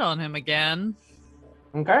Dead on him again.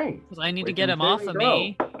 Okay. Because I need to get him off of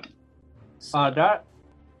me. That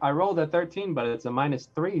I rolled a 13, but it's a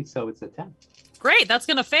 -3, so it's a 10. Great, that's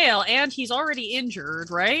gonna fail, and he's already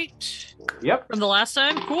injured, right? Yep. From the last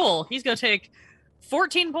time? Cool. He's gonna take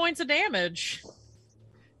 14 points of damage.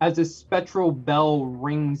 As the spectral bell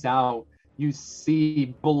rings out, you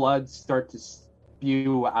see blood start to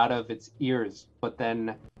spew out of its ears, but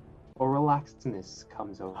then a relaxedness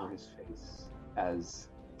comes over his face as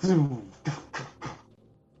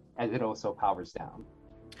it also powers down.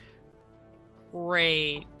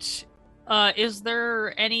 Great. Is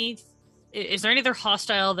there any other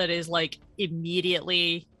hostile that is like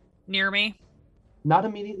immediately near me? Not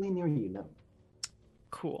immediately near you, no.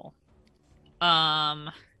 Cool.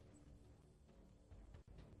 I'm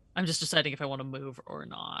just deciding if I want to move or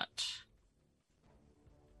not.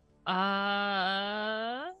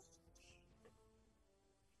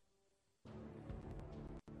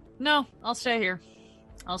 No, I'll stay here.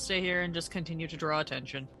 I'll stay here and just continue to draw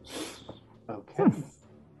attention. Okay.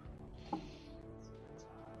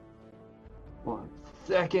 1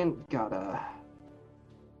 second. Gotta.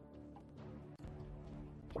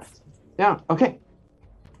 Yeah, okay.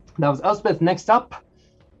 That was Elspeth. Next up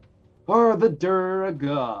for the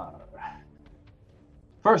Durgar.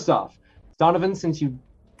 First off, Donovan, since you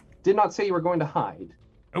did not say you were going to hide,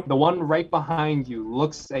 the one right behind you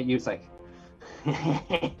looks at you, it's like,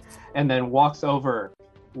 and then walks over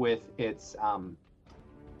with its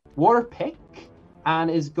war pick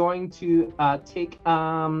and is going to take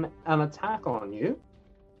an attack on you.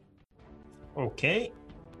 Okay.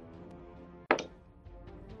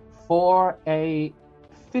 For a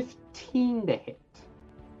 15 to hit.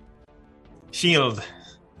 Shield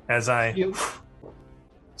as I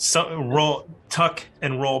tuck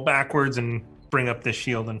and roll backwards and bring up the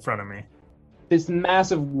shield in front of me. This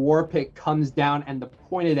massive war pick comes down and the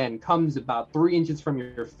pointed end comes about 3 inches from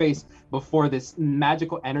your face before this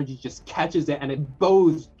magical energy just catches it and it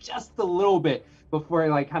bows just a little bit before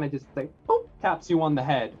it kind of just boop, taps you on the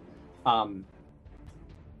head.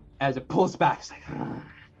 As it pulls back, it's like,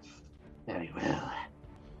 very well.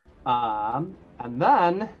 And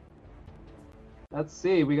then, let's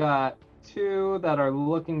see, we got 2 that are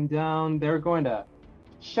looking down. They're going to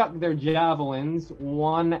chuck their javelins,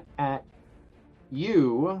 one at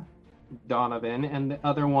you, Donovan, and the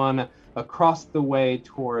other one across the way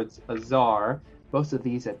towards Azar. Both of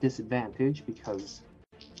these at disadvantage because...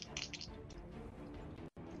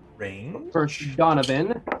 Range? First,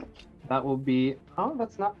 Donovan. That will be... Oh,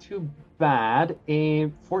 that's not too bad.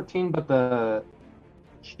 A 14, but the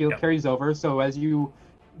shield carries over. So as you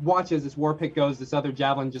watch as this war pick goes, this other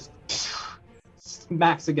javelin just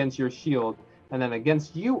smacks against your shield. And then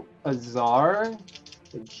against you, Azar,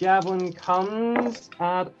 the javelin comes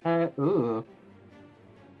at a... Ooh.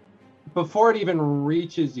 Before it even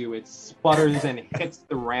reaches you, it sputters and hits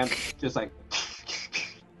the ramp just like...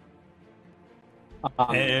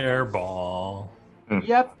 Airball.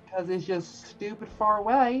 Yep, because it's just stupid far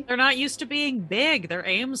away. They're not used to being big. Their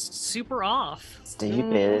aim's super off.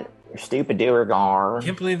 Stupid. You're stupid, Durgar. I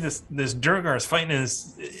can't believe this Durgar is fighting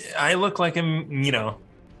his... I look like I'm,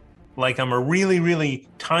 like I'm a really, really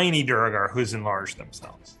tiny Durgar who's enlarged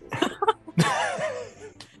themselves.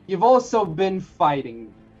 You've also been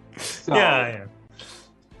fighting. So. Yeah.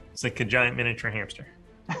 It's like a giant miniature hamster.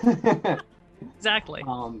 Exactly.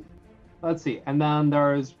 Let's see. And then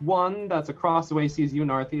there's one that's across the way, sees you,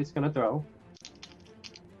 Narthi, is going to throw.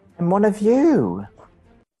 I'm one of you.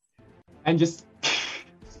 And just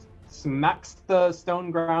smacks the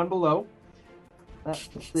stone ground below. Let's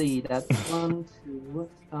see. That's 1, 2.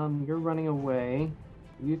 You're running away.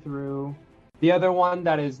 You threw. The other one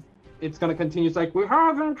that is... It's going to continue. It's like, we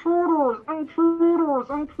have intruders in the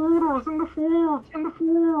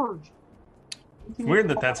forge. Weird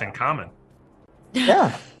that that's in common.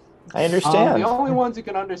 Yeah, I understand. The only ones who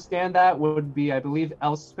can understand that would be, I believe,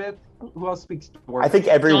 Elspeth. Who else speaks Dwarvish? I think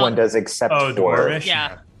everyone does except Dwarvish?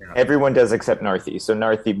 Yeah. Everyone does except Narthi. So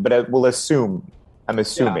Narthi, but I'm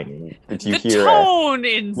assuming that you the hear tone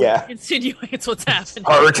insinuates what's happening.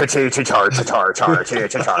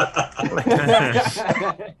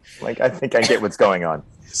 Like, I think I get what's going on.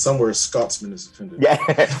 Somewhere Scotsman is offended. Yeah.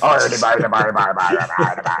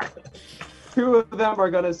 2 of them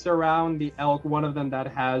are going to surround the elk, one of them that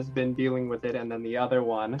has been dealing with it, and then the other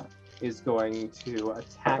one is going to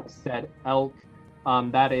attack said elk.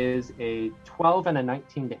 That is a 12 and a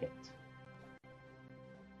 19 to hit.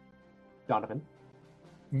 Donovan?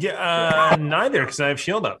 Yeah, neither, because I have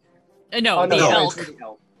shield up. No, the elk.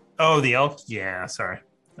 Oh, the elk? Yeah, sorry.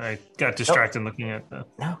 I got distracted looking at the...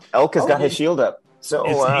 No, elk has got his shield up. So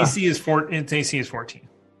its AC is 14.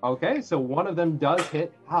 Okay, so one of them does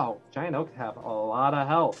hit. Wow, giant elk have a lot of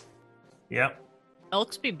health. Yep.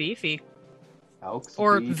 Elks be beefy. Elks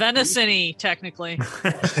or be venison-y, technically.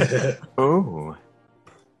 Ooh.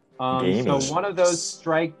 So one of those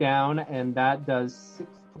strike down, and that does 6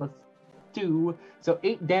 plus 2, so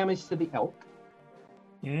 8 damage to the elk.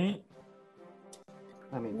 Mm.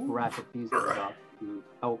 Let me bracket these off to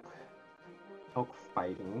elk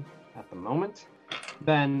fighting at the moment.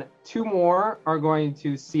 Then 2 more are going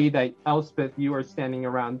to see that Elspeth, you are standing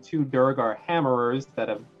around 2 Durgar hammerers that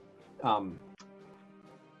have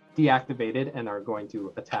deactivated and are going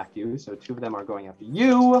to attack you. So 2 of them are going after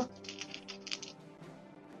you.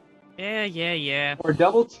 Yeah. Or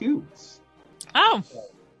double 2s. Oh.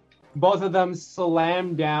 Both of them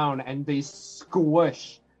slam down and they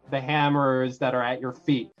squish the hammers that are at your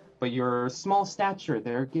feet. But your small stature,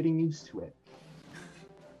 they're getting used to it.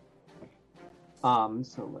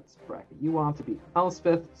 So let's bracket you off to be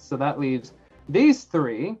Elspeth. So that leaves these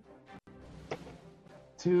three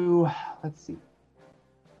to, let's see.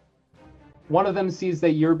 One of them sees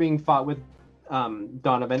that you're being fought with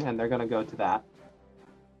Donovan, and they're going to go to that.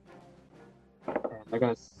 And they're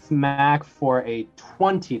going to smack for a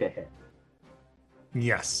 20 to hit.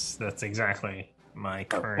 Yes, that's exactly my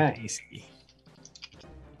current Okay. AC.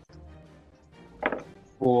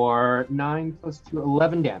 For 9 plus 2,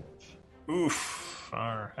 11 damage. Oof.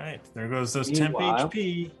 All right. There goes those temp Meanwhile-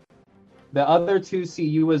 HP. The other two see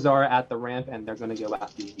you, Azar, at the ramp, and they're going to go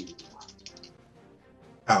after you.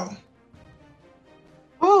 How?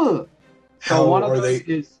 Ooh! How So one of are those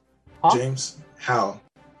they, is... Huh? James? How?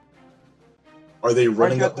 Are they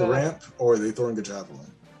running you up at the the- ramp, or are they throwing a javelin?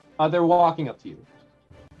 They're walking up to you.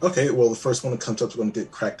 Okay, well, the first one that comes up is going to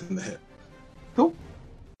get cracked in the head. Cool.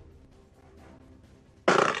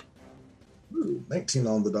 Ooh, 19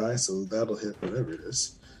 on the die, so that'll hit whatever it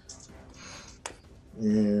is.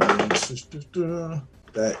 And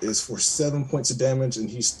that is for 7 points of damage, and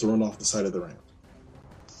he's thrown off the side of the ramp.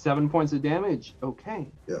 7 points of damage. Okay.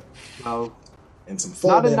 Yep. So And some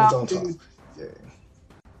fall Not damage enough on to- top. Yeah.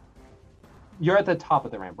 you're at the top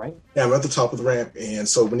of the ramp, right? Yeah, I'm at the top of the ramp, and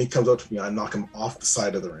so when he comes up to me, I knock him off the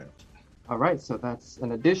side of the ramp. All right, so that's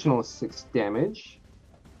an additional 6 damage.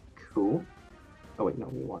 Cool. Oh, wait, no,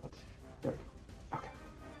 we want it. There we go. Okay.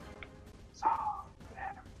 So,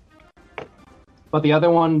 but the other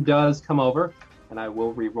one does come over, and I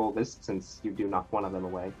will re-roll this since you do knock one of them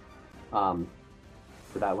away.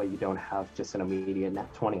 So that way you don't have just an immediate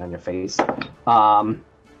nat 20 on your face. But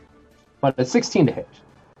a 16 to hit.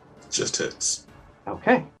 Just hits.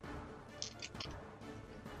 Okay.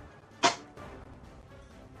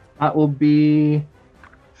 That will be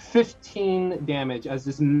 15 damage as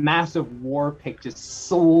this massive war pick just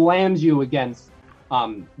slams you against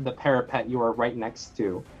the parapet you are right next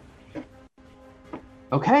to.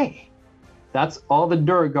 Okay. That's all the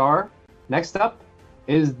Durgar. Next up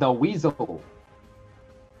is the Weasel.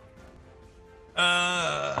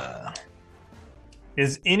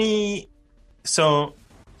 Is any so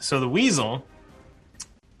the weasel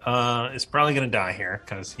is probably going to die here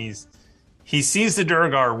because he sees the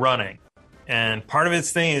Durgar running, and part of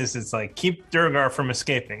its thing is it's like keep Durgar from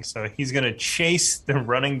escaping, so he's going to chase the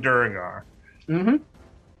running Durgar, Mm-hmm.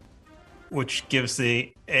 which gives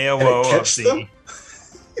the Can it AOO catch of them?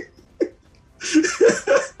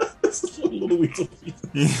 This is a little weasel.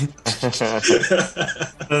 So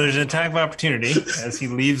there's an attack of opportunity as he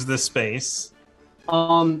leaves the space.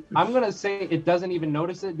 I'm gonna say it doesn't even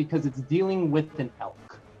notice it because it's dealing with an elk.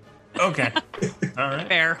 Okay, all right.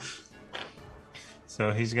 Fair.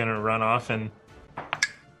 So he's going to run off and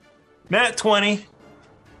nat 20.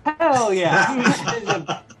 Hell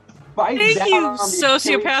yeah! Bites Thank down you, on the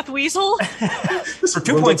sociopath weasel. For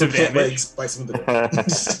 2 points of damage. Legs, bites him in the neck.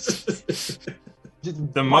 just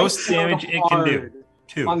The bites most down damage it can do. hard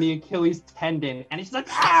 2. on the Achilles tendon, and it's like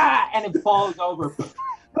and it falls over.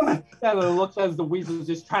 And it looks as the weasel's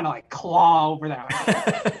just trying to like claw over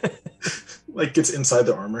that. Like gets inside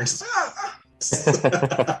the armor and just,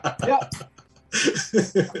 Yep.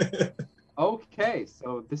 Okay,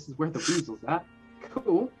 so this is where the weasel's at.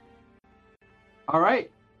 Cool. All right,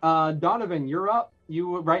 Donovan, you're up.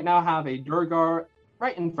 You right now have a Durgar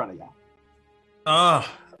right in front of you.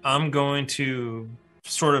 I'm going to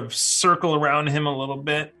sort of circle around him a little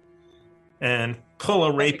bit and pull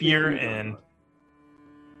a rapier and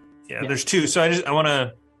Yeah. there's 2. So I want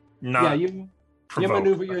to not Yeah, you provoke.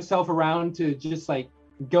 maneuver yourself around to just like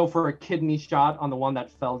go for a kidney shot on the one that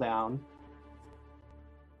fell down.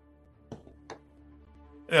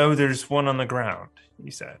 Oh, there's one on the ground, you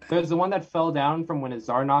said. There's the one that fell down from when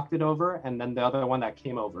Azar knocked it over, and then the other one that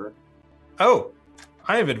came over. Oh,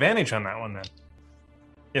 I have advantage on that one then.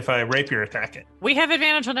 If I rapier attack it. We have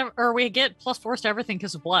advantage on or we get +4 to everything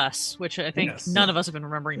because of bless, which I think Yes. none of us have been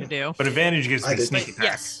remembering to do. But advantage gives I me did. sneak attack,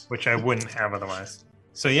 Yes. which I wouldn't have otherwise.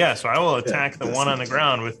 So yeah, so I will attack the that's one on the sneak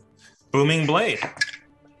ground with booming blade.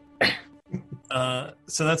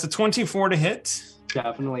 So that's a 24 to hit.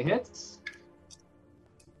 Definitely hits.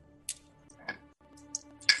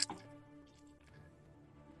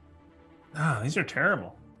 These are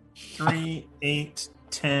terrible. 3, 8,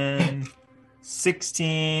 10,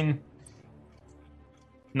 16,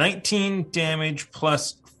 19 damage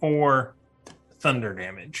plus 4 thunder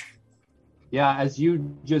damage. Yeah, as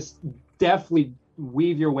you just deftly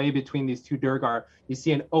weave your way between these two Durgar, you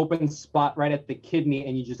see an open spot right at the kidney,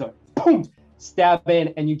 and you just boom, stab in,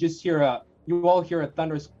 and you just hear you all hear a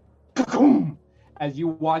thunderous boom as you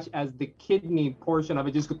watch as the kidney portion of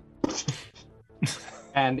it just goes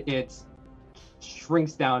and it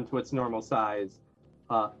shrinks down to its normal size.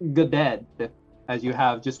 Good dead as you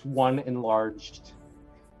have just one enlarged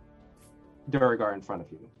Duragar in front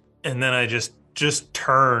of you. And then I just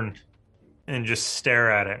turn and just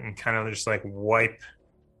stare at it and kind of just like wipe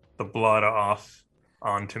the blood off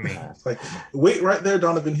onto me. It's like, wait right there,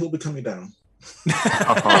 Donovan. He'll be coming down.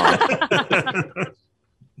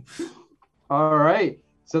 All right.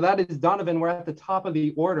 So that is Donovan. We're at the top of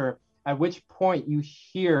the order, at which point you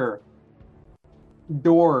hear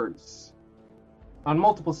doors on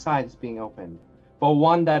multiple sides being opened, but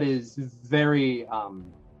one that is very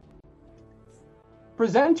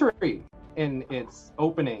presentary in its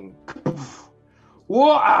opening.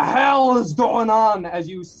 What the hell is going on? As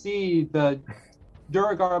you see the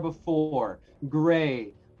Duragar before,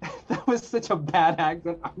 gray. That was such a bad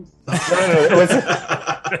accent. I'm sorry. No,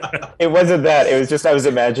 it wasn't that. It was just I was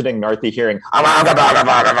imagining Narthi hearing. That's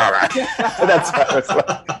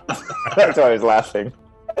why I was laughing.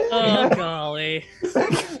 Oh, golly.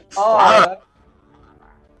 Oh,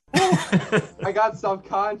 I got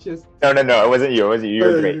self-conscious. No, it wasn't you. It wasn't you.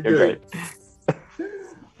 You're great. You're great.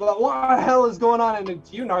 But what the hell is going on? And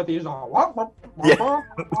it's you, Narthi. You're just like,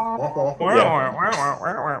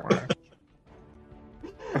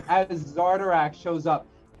 As Zardarak shows up,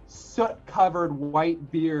 soot-covered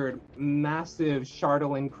white beard, massive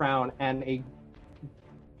Chardalyn crown, and a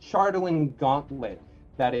Chardalyn gauntlet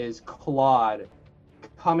that is clawed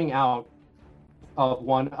coming out of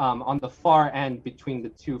one on the far end between the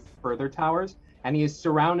two further towers, and he is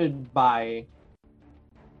surrounded by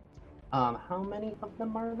how many of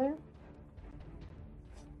them are there?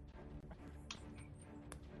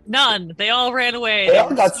 None. They all ran away. They all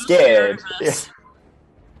were got so scared. of us.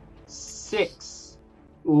 6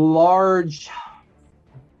 large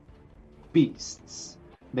beasts.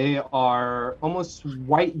 They are almost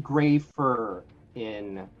white gray fur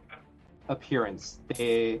in appearance.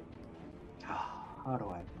 They, how do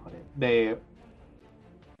I put it?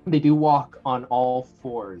 They do walk on all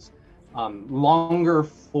fours. Longer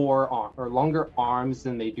longer arms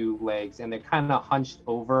than they do legs, and they're kind of hunched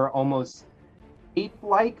over, almost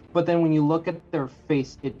ape-like. But then when you look at their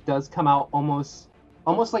face, it does come out almost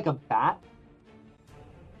like a bat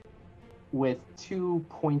with 2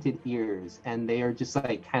 pointed ears, and they are just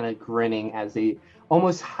like kind of grinning as a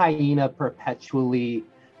almost hyena perpetually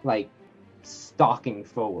like stalking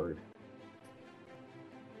forward.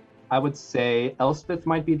 I would say Elspeth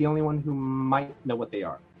might be the only one who might know what they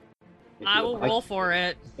are. If I you would will like roll for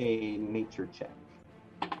it. a nature check.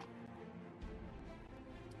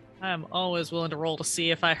 I'm always willing to roll to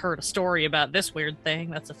see if I heard a story about this weird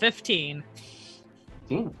thing. That's a 15.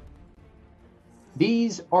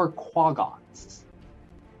 These are quaggots.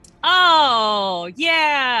 Oh,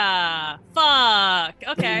 yeah. Fuck.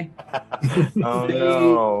 Okay. Oh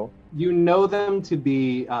no. You know them to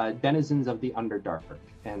be denizens of the Underdark,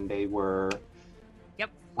 and they were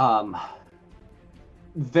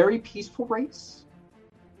very peaceful race,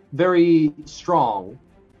 very strong,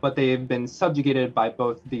 but they have been subjugated by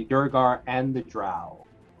both the Durgar and the Drow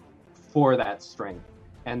for that strength.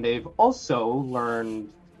 And they've also learned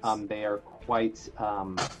they are quite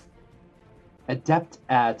adept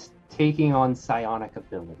at taking on psionic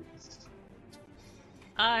abilities.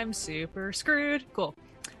 I'm super screwed. Cool.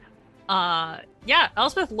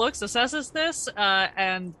 Elspeth assesses this,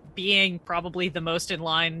 and being probably the most in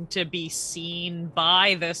line to be seen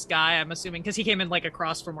by this guy, I'm assuming, because he came in like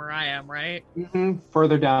across from where I am, right? Mm-hmm.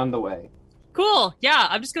 Further down the way. Cool. Yeah,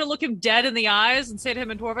 I'm just gonna look him dead in the eyes and say to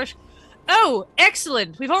him in Dwarvish, "Oh,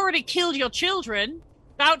 excellent! We've already killed your children.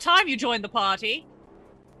 About time you joined the party."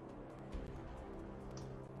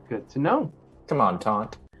 Good to know. Come on,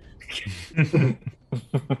 Taunt.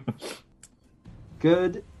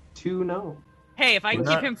 Good to know. Hey, if I can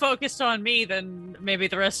keep him focused on me, then maybe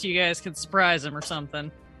the rest of you guys can surprise him or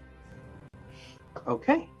something.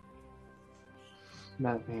 Okay.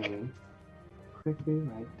 Let me quickly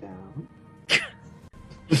write down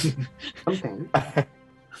something.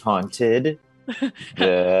 Haunted.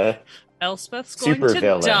 The Elspeth's going super to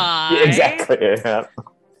villain. die. Yeah, exactly. Yeah.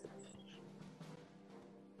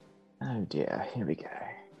 Oh dear. Here we go.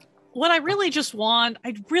 What I really just want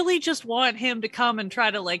him to come and try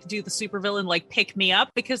to like do the supervillain, like pick me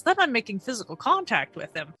up, because then I'm making physical contact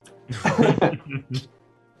with him.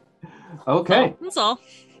 Okay. So, that's all.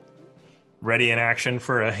 Ready in action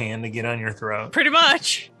for a hand to get on your throat. Pretty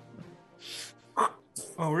much.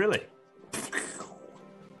 Oh, really?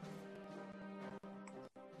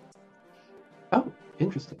 Oh,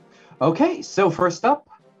 interesting. Okay, so first up,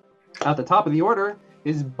 at the top of the order,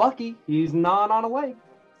 is Bucky. He's gnawing on a leg.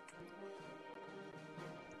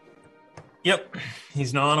 Yep,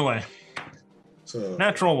 he's gnawing away. So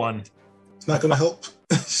Natural one. it's not going to help.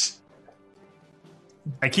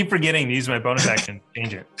 I keep forgetting to use my bonus action.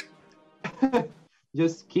 Change it.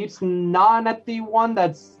 Just keeps gnawing at the one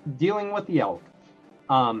that's dealing with the elk.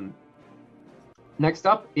 Next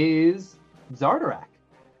up is Zardarak.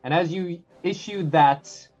 And as you issue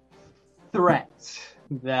that threat,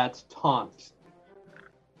 that taunt,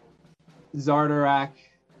 Zardarak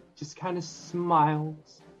just kind of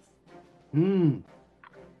smiles. So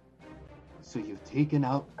you've taken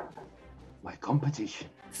out my competition.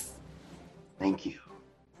 Thank you.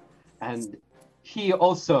 And he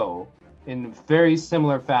also, in very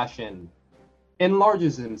similar fashion,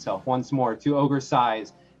 enlarges himself once more to ogre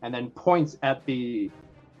size and then points at the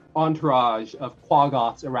entourage of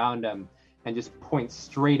Quaggoths around him and just points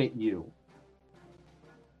straight at you.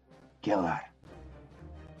 Killer.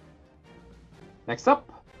 Next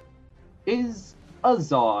up is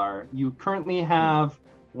Azar. You currently have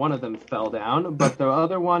one of them fell down, but the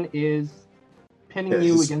other one is pinning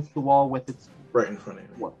you against the wall with its right in front of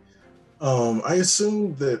me. What? I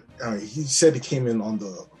assume that he said he came in on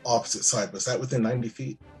the opposite side. Was that within 90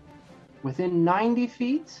 feet? Within 90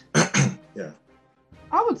 feet? Yeah.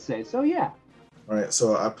 I would say so, yeah. All right,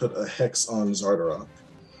 so I put a hex on Zardarak.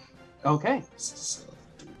 Okay. So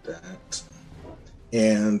do that.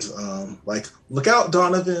 And, look out,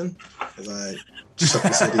 Donovan, as I chuck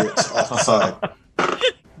this idiot off the side.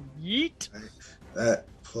 Yeet. Right, that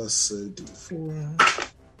plus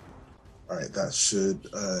D4. All right, that should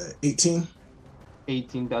 18.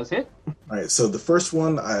 18 does hit. All right, so the first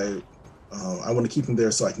one, I want to keep him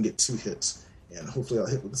there so I can get 2 hits, and hopefully I'll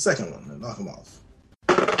hit with the second one and knock him off.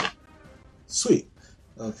 Sweet.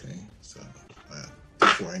 Okay, so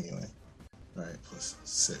D4 anyway. All right, plus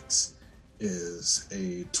 6 is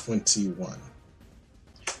a 21.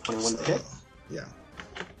 21 hit? Yeah.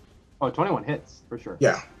 Oh, 21 hits, for sure.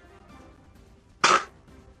 Yeah.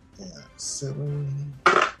 Yeah, 7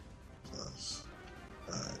 plus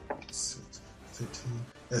 6, 13.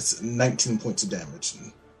 That's 19 points of damage.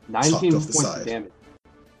 19 points of damage.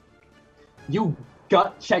 You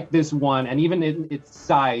gut check this one, and even in its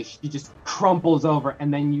size, she just crumples over,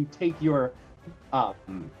 and then you take your that's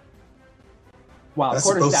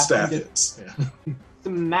both staff hits. Yeah.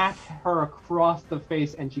 Smack her across the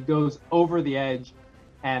face, and she goes over the edge.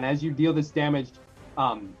 And as you deal this damage,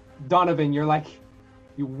 Donovan, you're like,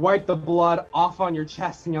 you wipe the blood off on your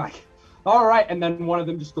chest, and you're like, all right. And then one of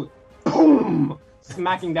them just goes, boom,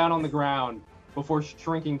 smacking down on the ground before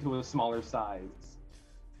shrinking to a smaller size.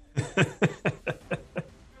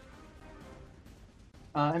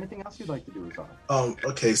 Anything else you'd like to do, Azar?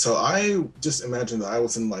 Okay, so I just imagined that I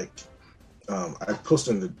was in I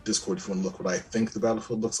posted in the Discord if you want to look what I think the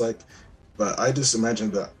battlefield looks like, but I just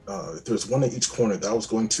imagined that if there's one at each corner, that I was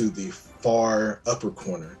going to the far upper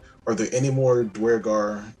corner. Are there any more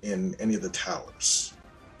Dwergar in any of the towers?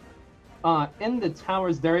 In the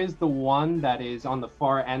towers, there is the one that is on the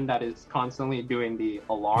far end that is constantly doing the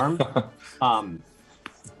alarm.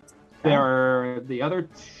 The other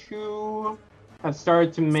 2 have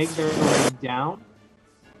started to make their way down,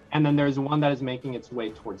 and then there's one that is making its way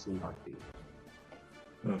towards the northeast.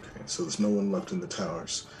 Okay, so there's no one left in the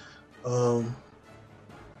towers. How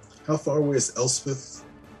far away is Elspeth?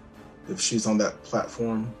 If she's on that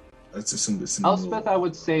platform, let's assume it's in Elspeth, I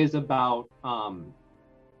would say, is about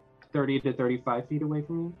 30 to 35 feet away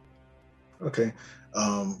from you. Okay.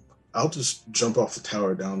 I'll just jump off the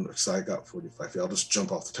tower down, because I got 45 feet. I'll just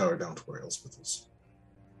jump off the tower down to where Elspeth is.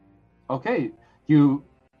 Okay. You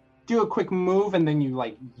do a quick move, and then you,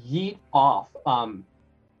 yeet off.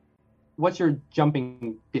 What's your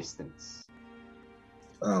jumping distance?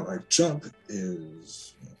 My jump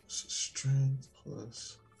is strength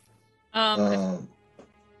plus...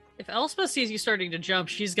 If Elspeth sees you starting to jump,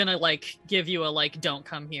 she's gonna give you a don't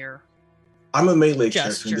come here. I'm a melee gesture.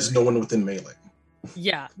 Character, and there's no one within melee.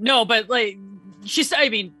 Yeah, no, but I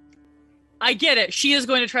get it. She is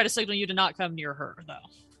going to try to signal you to not come near her, though.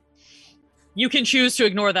 You can choose to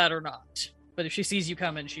ignore that or not. But if she sees you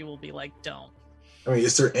coming, she will be like, don't.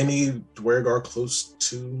 Is there any Dwergar close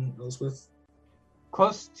to Elspeth?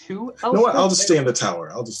 Close to Elspeth? You know what? I'll just stay in the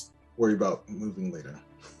tower. I'll just worry about moving later.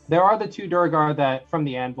 There are the 2 Dwergar that, from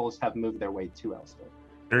the anvils, have moved their way to Elspeth.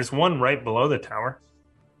 There's one right below the tower.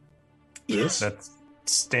 Yes. That's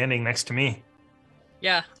standing next to me.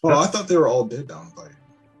 Yeah. Oh, I thought they were all dead down by.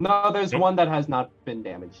 No, there's one that has not been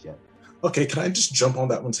damaged yet. Okay, can I just jump on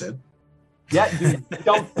that one's head? Yeah, you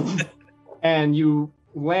jump and you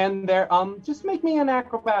land there. Just make me an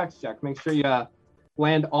acrobatics check. Make sure you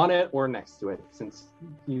land on it or next to it. Since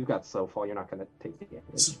you got slow fall, you're not going to take the damage.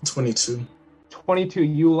 It's 22. 22.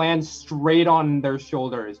 You land straight on their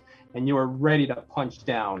shoulders, and you are ready to punch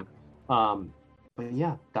down. But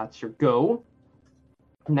yeah, that's your go.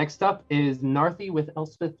 Next up is Narthi with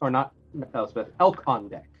Elspeth, or not Elspeth, Elk on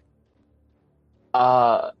deck.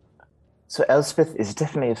 So Elspeth is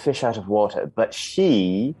definitely a fish out of water, but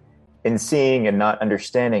she, in seeing and not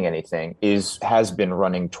understanding anything, has been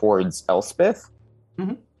running towards Elspeth.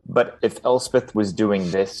 Mm-hmm. But if Elspeth was doing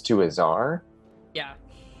this to Azar, Yeah.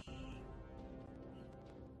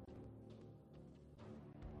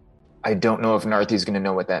 I don't know if Narthi's going to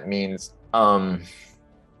know what that means. I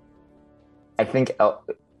think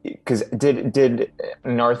because did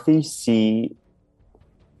Narthi see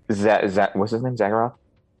that what's his name? Zagharoth?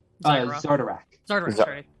 Zardarak. Zardarak, Za-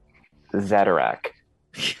 right. Zadarak.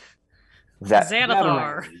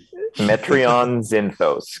 Xanathar. Metreon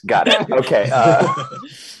Zinthos. Got it. Okay.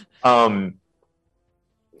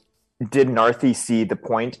 Did Narthi see the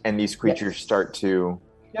point and these creatures start to...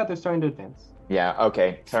 Yeah, they're starting to advance. Yeah,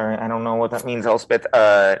 okay. Sorry, I don't know what that means, Elspeth.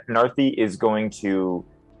 Narthi is going to...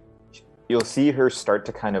 You'll see her start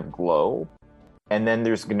to kind of glow, and then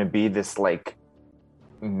there's going to be this, like,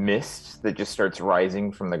 mist that just starts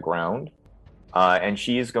rising from the ground. And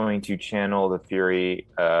she is going to channel the fury,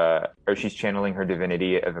 or she's channeling her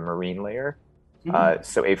divinity of a marine layer. Mm-hmm.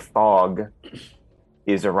 So a fog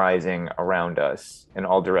is arising around us in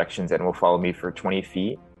all directions and will follow me for 20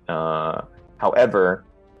 feet. However,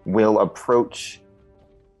 will approach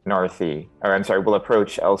will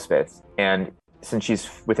approach Elspeth. And since she's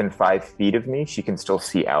within 5 feet of me, she can still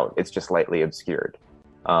see out. It's just lightly obscured.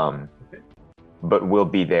 But will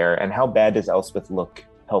be there. And how bad does Elspeth look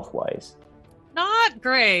health-wise? Not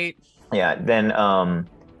great. Yeah, then you're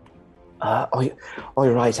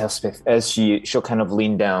right, Elspeth. As she'll kind of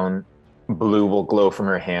lean down, blue will glow from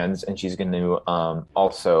her hands, and she's going to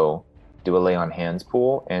also do a lay on hands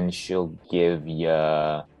pool, and she'll give you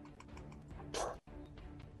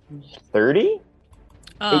 30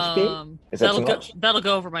 HP. Is that too much? That'll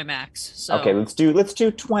go over my max. So Okay, let's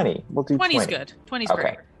do 20. We'll do 20's 20. good. 20's Okay.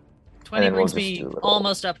 great. 20 then we'll brings just me do a little-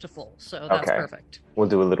 almost up to full, so that's Okay. perfect. We'll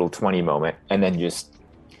do a little 20 moment, and then just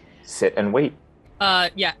sit and wait.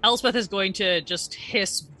 Yeah, Elspeth is going to just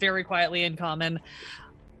hiss very quietly in common.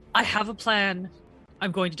 I have a plan.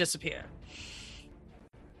 I'm going to disappear.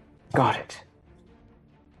 Got it.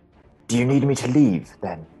 Do you need me to leave,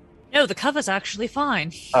 then? No, the cover's actually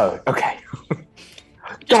fine. Oh, okay.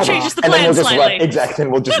 Just changes the and then plan we'll just slightly. run. Exactly,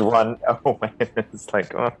 and we'll just run. Oh my goodness!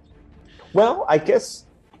 Like, well, I guess.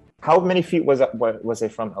 How many feet was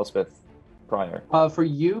it from Elspeth prior? For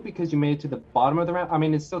you, because you made it to the bottom of the ramp, I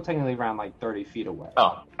mean, it's still technically around like 30 feet away.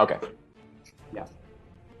 Oh, okay. Yeah.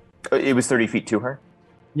 It was 30 feet to her.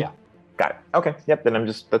 Yeah. Got it. Okay. Yep. Then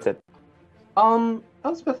that's it.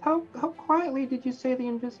 Elspeth, how quietly did you say the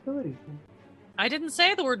invisibility thing? I didn't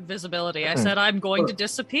say the word visibility. I said I'm going to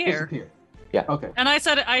disappear. Yeah. Okay. And I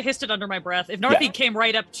said I hissed it under my breath. If Narthi came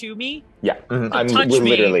right up to me, Yeah. touch we're me,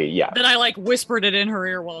 literally, yeah. then I like whispered it in her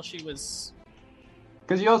ear while she was.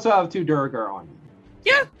 Because you also have 2 Durgar on you.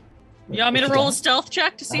 Yeah. You want me to roll a stealth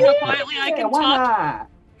check to see how quietly I can why talk?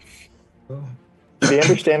 not? Do they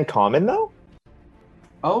understand common though?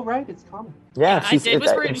 Oh, right, it's common. Yeah. I did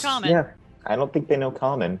whisper it in common. Yeah. I don't think they know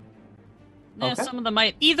common. Yeah, Okay. some of them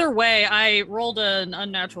might. Either way, I rolled an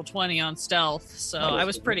unnatural 20 on stealth, so I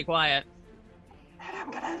was pretty quiet. And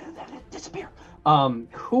I'm gonna let it disappear.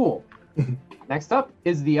 Cool. Next up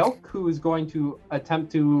is the elk, who is going to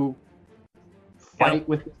attempt to fight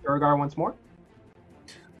with the Durgar once more.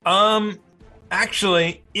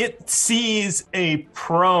 Actually, it sees a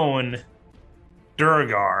prone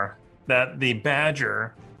Durgar that the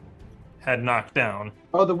badger had knocked down.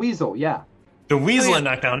 Oh, the weasel, yeah. The weasel had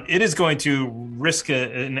knocked down. It is going to risk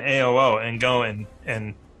an AOO and go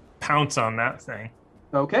and pounce on that thing.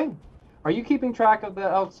 Okay. Are you keeping track of the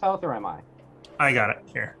elk's health, or am I? I got it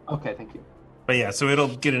here. Okay, thank you. But yeah, so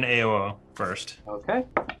it'll get an AOO first. Okay.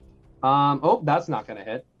 Oh, that's not gonna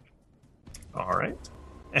hit. All right.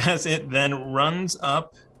 As it then runs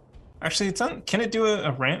up. Actually, it's on. Can it do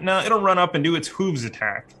a ramp? No, it'll run up and do its hooves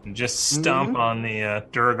attack and just stomp on the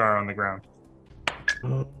Durgar on the ground.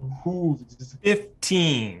 Hooves.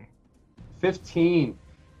 15. 15.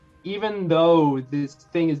 Even though this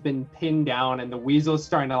thing has been pinned down and the weasel is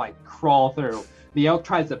starting to like crawl through, the elk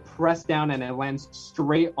tries to press down and it lands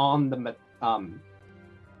straight on the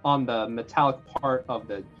metallic part of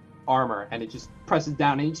the armor, and it just presses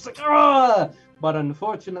down and it's just like, ah! But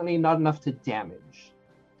unfortunately not enough to damage.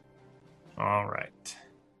 All right.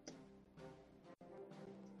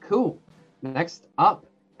 Cool. Next up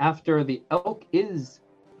after the elk is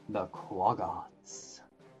the Quagots.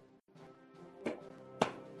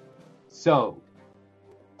 So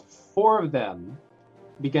 4 of them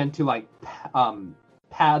begin to like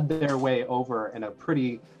pad their way over in a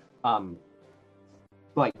pretty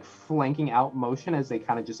like flanking out motion as they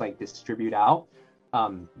kind of just like distribute out.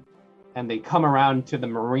 And they come around to the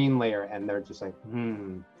marine layer and they're just like,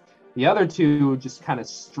 The other two just kind of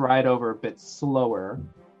stride over a bit slower.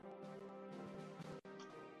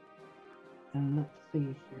 And let's see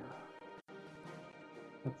here.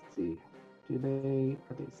 Let's see. Are they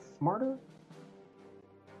smarter?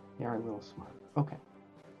 They are a little smarter. Okay.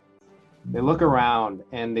 They look around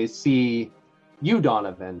and they see you,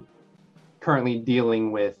 Donovan, currently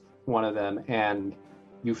dealing with one of them, and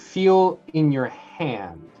you feel in your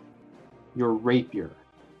hand your rapier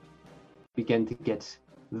begin to get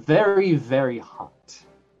very, very hot.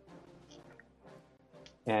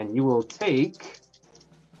 And you will take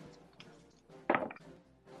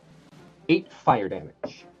 8 fire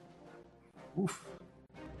damage. Oof.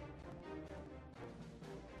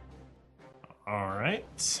 All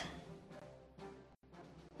right.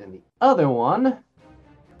 Then the other one,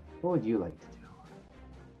 what would you like to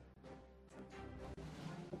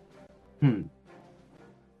do?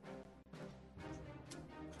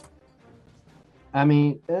 I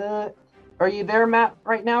mean, are you there, Matt,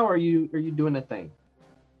 right now, or are you doing a thing?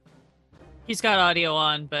 He's got audio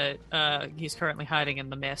on, but he's currently hiding in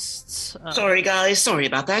the mists. Sorry, guys. Sorry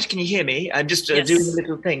about that. Can you hear me? I'm just Yes. doing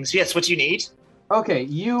little things. Yes, what do you need? Okay,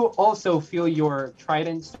 you also feel your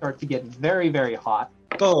trident start to get very, very hot.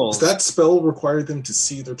 Balls. Does that spell require them to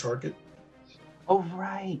see their target? Oh,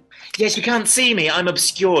 right. Yes, you can't see me. I'm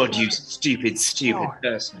obscured, you stupid Sure.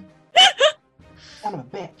 person. Son of a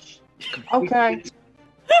bitch. Okay.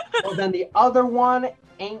 Well, then the other one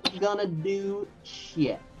ain't gonna do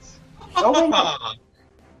shit. Oh, wait, no.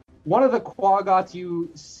 One of the Quaggots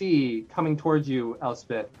you see coming towards you,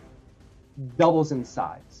 Elspeth, doubles in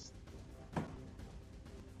size.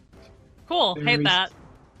 Cool. Very Hate that.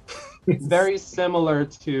 Very similar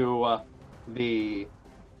to the...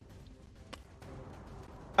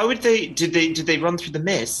 How would they? Did they run through the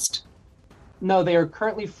mist? No, they are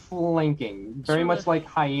currently flanking. Very much like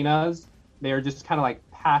hyenas. They are just kind of like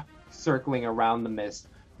pack circling around the mist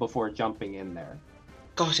before jumping in there.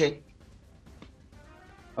 Got it.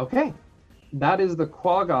 Okay. That is the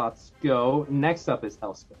Quaggots go. Next up is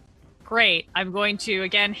Elspeth. Great. I'm going to,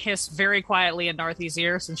 again, hiss very quietly in Narthy's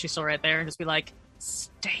ear, since she's still right there, and just be like,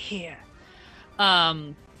 stay here.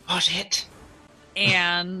 Got it.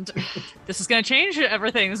 And this is going to change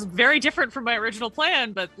everything. This is very different from my original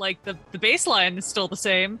plan, but, like, the baseline is still the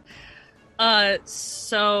same.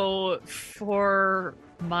 So for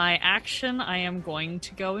my action, I am going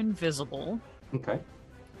to go invisible. Okay.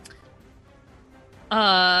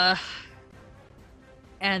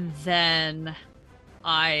 And then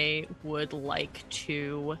I would like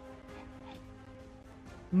to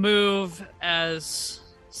move as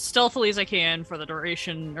stealthily as I can for the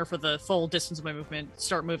duration, or for the full distance of my movement,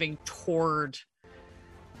 start moving toward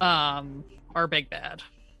our big bad.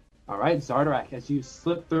 All right, Zardarak, as you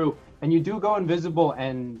slip through, and you do go invisible,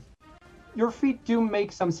 and your feet do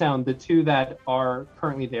make some sound. The two that are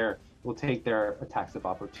currently there will take their attacks of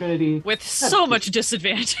opportunity. With so much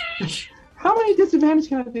disadvantage. How many disadvantage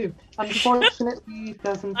can I do? Unfortunately, it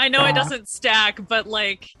doesn't I know it stack. doesn't stack, but,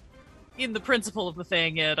 like, in the principle of the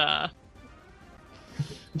thing, it,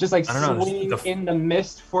 Just like I don't know, swinging in the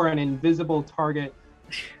mist for an invisible target.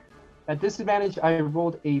 At disadvantage, I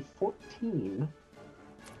rolled a 14.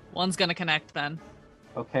 One's gonna connect then.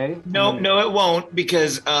 Okay. No, it won't,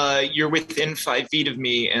 because you're within 5 feet of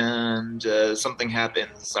me, and something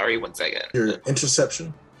happens. Sorry, 1 second. Your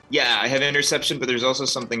interception? Yeah, I have interception, but there's also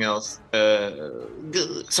something else.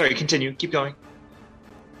 Sorry, continue. Keep going.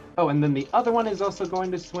 Oh, and then the other one is also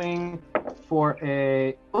going to swing for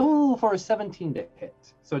a 17 to hit.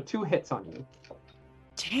 So 2 hits on you.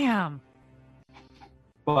 Damn.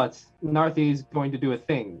 But Narthi is going to do a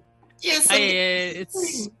thing. Yes,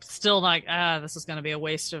 It's still not. This is going to be a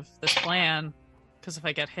waste of this plan. Because if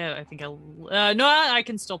I get hit, I think I'll. No, I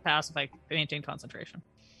can still pass if I maintain concentration.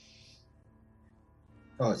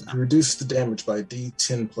 You reduce the damage by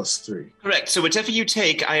D10 plus 3. correct. So whatever you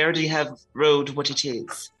take, I already have rolled what it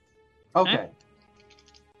is. Okay.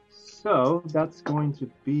 So that's going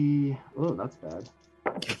to be. Oh, that's bad.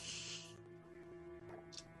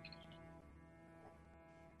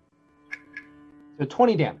 So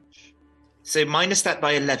 20 damage. So minus that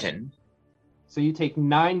by 11. So you take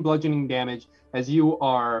 9 bludgeoning damage as you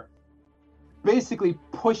are basically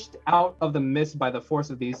pushed out of the mist by the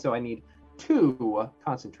force of these. So I need 2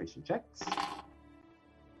 concentration checks.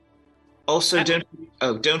 Also,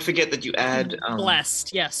 don't forget that you add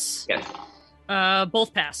Blessed, yes. Yes.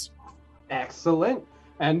 Both pass. Excellent.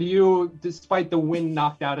 And you, despite the wind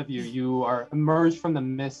knocked out of you, you are emerged from the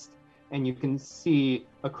mist and you can see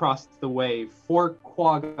across the way 4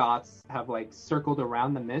 Quaggoths have like circled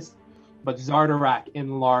around the mist, but Zardarak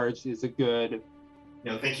enlarged is a good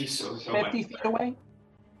No, thank you so 50 much. feet away.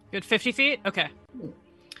 Good 50 feet? Okay.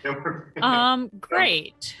 No,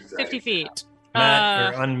 Great. 50 feet.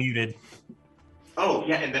 Matt, you're unmuted. Oh,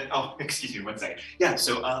 yeah, and then, excuse me 1 second. Yeah,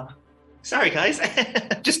 so, sorry, guys.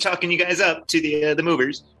 Just talking you guys up to the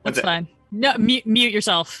movers. That's fine. No, mute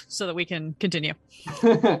yourself so that we can continue.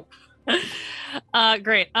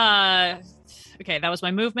 Great. Okay, that was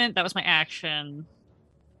my movement. That was my action.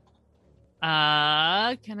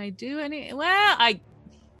 Can I do any? Well,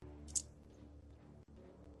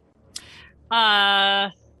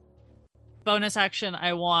 bonus action.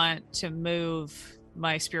 I want to move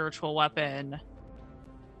my spiritual weapon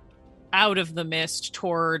out of the mist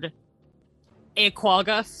toward a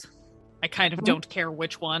Quaggoth. I kind of don't care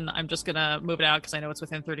which one. I'm just gonna move it out because I know it's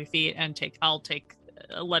within 30 feet and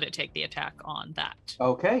let it take the attack on that.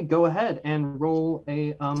 Okay, go ahead and roll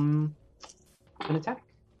an attack.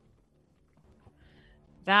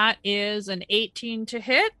 That is an 18 to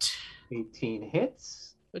hit. 18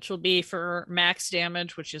 hits. Which will be for max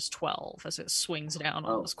damage, which is 12 as it swings down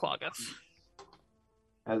on this Quaggoth.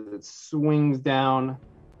 As it swings down,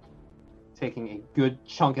 taking a good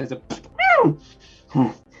chunk as it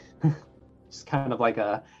just kind of like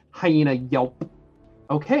a hyena yelp.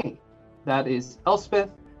 Okay, that is Elspeth.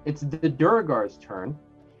 It's the Duragar's turn.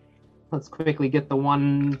 Let's quickly get the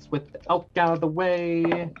ones with the elk out of the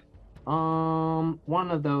way.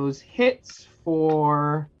 One of those hits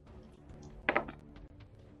for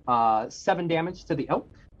 7 damage to the elk.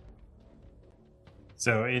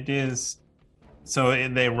 So it is. So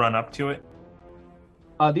they run up to it?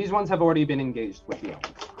 These ones have already been engaged with the elk.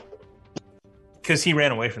 Because he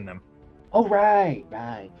ran away from them. Oh, right.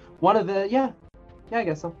 One of the, yeah, I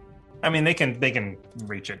guess so. I mean, they can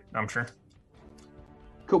reach it, I'm sure.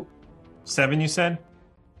 Cool. 7, you said?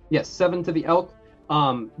 Yes, 7 to the elk.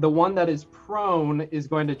 The one that is prone is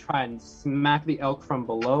going to try and smack the elk from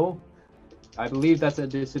below. I believe that's a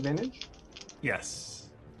disadvantage. Yes.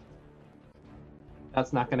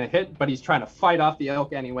 That's not going to hit, but he's trying to fight off the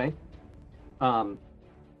elk anyway.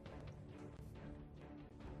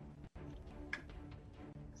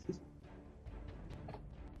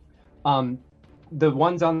 The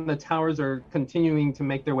ones on the towers are continuing to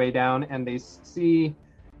make their way down, and they see,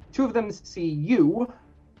 2 of them see you,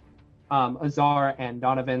 Azar and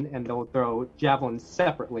Donovan, and they'll throw javelins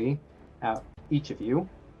separately at each of you.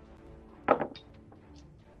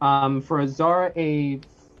 For Azar, a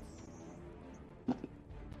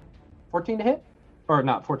 14 to hit? Or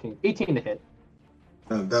not 14, 18 to hit.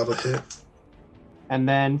 That'll hit. And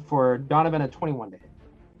then for Donovan, a 21 to hit.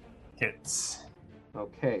 Hits.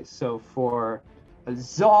 Okay, so for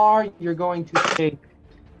Azar, you're going to take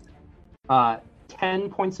 10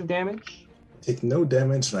 points of damage. Take no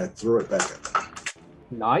damage, and I throw it back at them.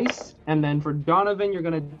 Nice. And then for Donovan, you're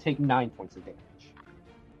going to take 9 points of damage.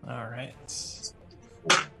 All right.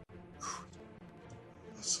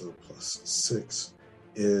 So plus 6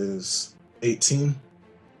 is 18.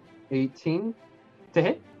 18 to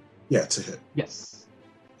hit? Yeah, to hit. Yes.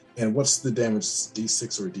 And what's the damage?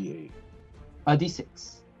 D6 or D8?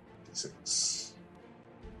 D6. D6.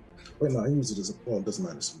 Wait, no, I use it as a... Well, it doesn't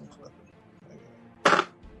matter. It's a weapon. All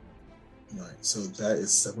right, so that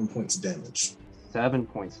is 7 points damage. 7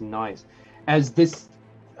 points. Nice. As this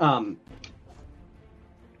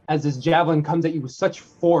javelin comes at you with such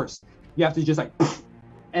force, you have to just like...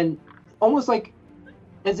 And almost like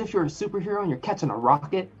as if you're a superhero and you're catching a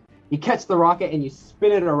rocket. You catch the rocket and you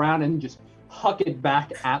spin it around and just huck it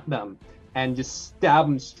back at them and just stab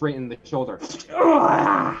them straight in the shoulder.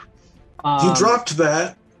 You dropped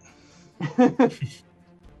that.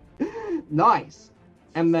 Nice.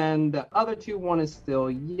 And then the other 2, one is still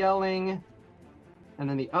yelling. And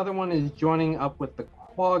then the other one is joining up with the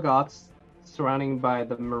Quaggoths, surrounding by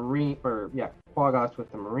the Quaggoths with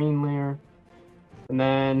the marine layer. And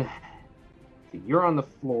then you're on the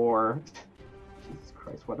floor. Jesus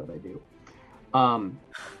Christ, what did I do?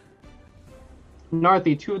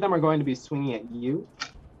 Narthi, 2 of them are going to be swinging at you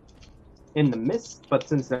in the mist, but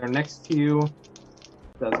since they're next to you,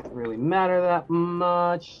 doesn't really matter that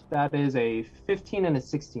much. That is a 15 and a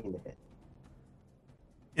 16 to hit.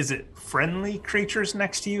 Is it friendly creatures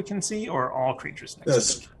next to you can see, or all creatures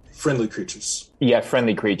next to you? Friendly creatures. Yeah,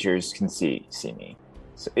 friendly creatures can see me.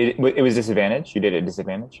 So it was disadvantage? You did it at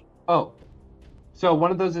disadvantage? Oh. So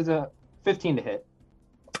one of those is a 15 to hit.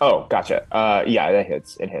 Oh, gotcha. Yeah, that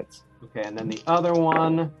hits. It hits. Okay, and then the other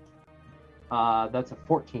one, that's a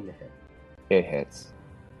 14 to hit. It hits.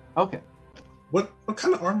 Okay. What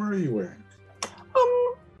kind of armor are you wearing?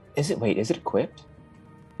 Is it equipped?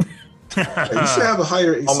 Yeah, you should have a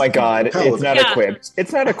higher AC. Oh my god, it's paladin. not equipped.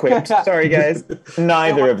 It's not equipped. Sorry, guys.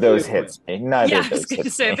 Neither of those hits me. Neither Yeah, of I was those going to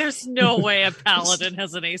hits say, me. there's no way a paladin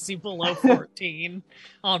has an AC below 14,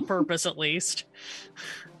 on purpose at least.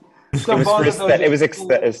 So It was, both for of those aesthet- it was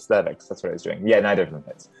just- aesthetics. That's what I was doing. Yeah, neither of them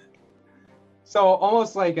hits. So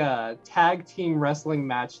almost like a tag team wrestling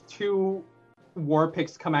match, two war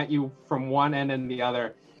picks come at you from one end and the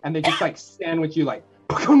other, and they just like sandwich you like,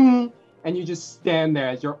 and you just stand there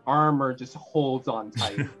as your armor just holds on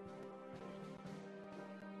tight.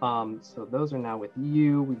 So those are now with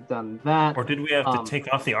you. We've done that. Or did we have to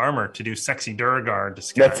take off the armor to do sexy Durgar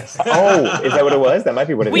disguise? Is that what it was? That might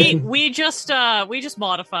be what it is. We just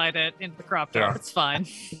modified it into the crop top. Yeah. It's fine.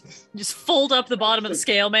 Just fold up the bottom of the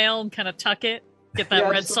scale mail and kind of tuck it. Get that Yeah,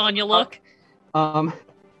 red so- Sonya look.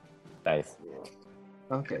 Nice.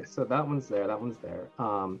 Okay, so that one's there. That one's there.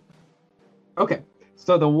 Okay,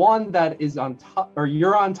 so the one that is on top, or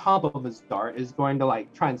you're on top of his dart, is going to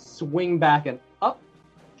like try and swing back and up.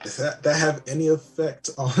 Does that have any effect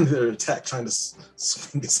on their attack trying to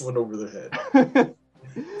swing someone over their head?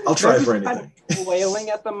 I'll try They're for just kind anything. of flailing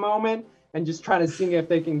at the moment and just trying to see if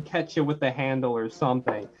they can catch you with the handle or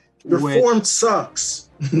something. Your form sucks.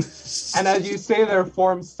 And as you say their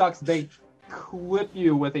form sucks, they clip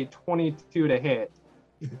you with a 22 to hit.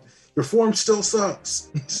 Your form still sucks.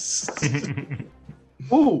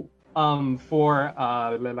 Ooh, for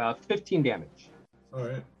 15 damage. All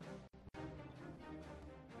right.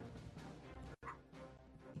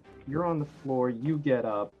 You're on the floor, you get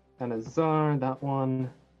up, and Azar, that one.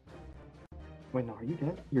 Wait, no, are you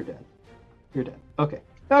dead? You're dead. You're dead. Okay,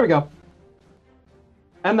 there we go.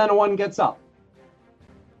 And then one gets up.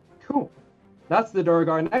 Cool. That's the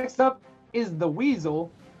Durgar. Next up is the Weasel,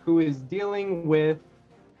 who is dealing with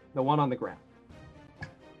the one on the ground.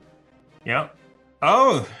 Yep.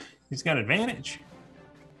 Oh, he's got advantage.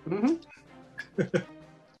 Mm-hmm.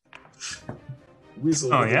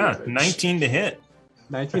 Weasel Oh with yeah, advantage. 19 to hit.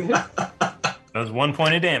 19 hit. Does 1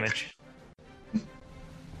 point of damage.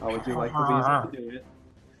 How would you like the Weasel to do it?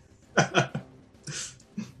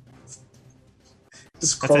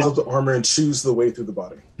 Just crawls up the armor and chews the way through the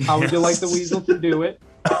body. How would you like the Weasel to do it?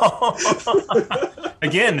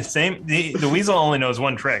 Again, the same. The weasel only knows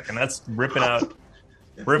one trick, and that's ripping out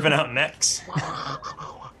necks.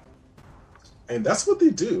 And that's what they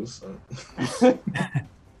do. So.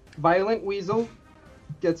 Violent Weasel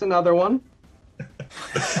gets another one.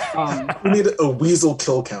 We need a weasel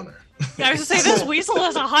kill counter. I was to say, this weasel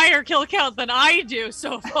has a higher kill count than I do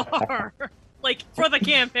so far. Like, for the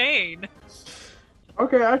campaign.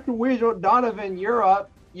 Okay, after Weasel, Donovan, you're up.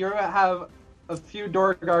 You have a few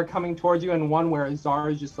Durgar coming towards you, and one where Azar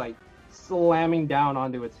is just like slamming down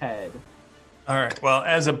onto its head. All right. Well,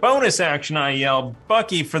 as a bonus action, I yell,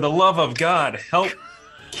 "Bucky, for the love of God, help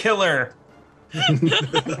Killer!"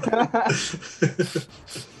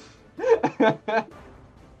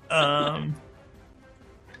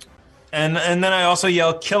 And then I also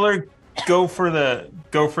yell, "Killer, go for the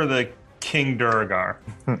King Durgar."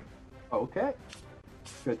 Okay,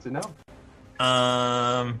 good to know.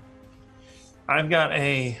 I've got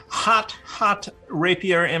a hot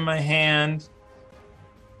rapier in my hand.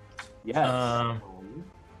 Yes.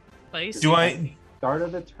 Place. Do I? Start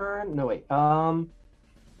of the turn? No, wait.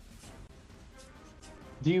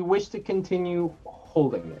 Do you wish to continue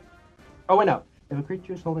holding it? Oh, wait, no. If a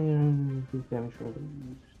creature is holding it, damage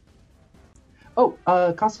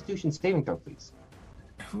for Constitution saving throw, please.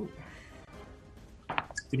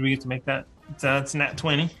 Did we get to make that? That's nat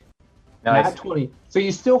 20. Nice. Nat 20. So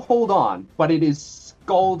you still hold on, but it is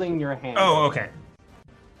scalding your hand. Oh, okay.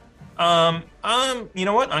 You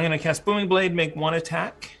know what? I'm gonna cast Booming Blade, make one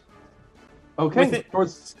attack. Okay. With it-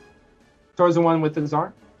 Towards the one with the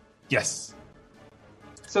Czar? Yes.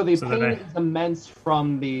 So the So pain then is immense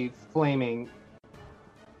from the flaming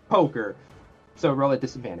poker. So roll at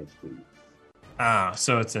disadvantage, please.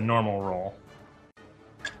 So it's a normal roll.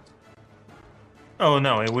 Oh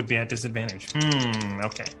no, it would be at disadvantage.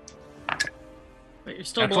 Okay. But you're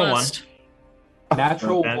still Natural one. blessed.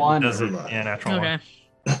 Natural That one. does it. Never mind. Yeah, natural Okay.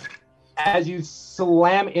 one. As you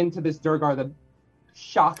slam into this Durgar, the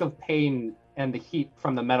shock of pain and the heat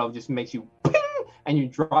from the metal just makes you ping, and you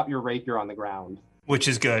drop your rapier on the ground. Which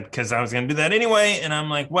is good, because I was going to do that anyway, and I'm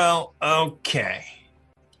like, well, okay.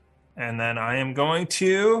 And then I am going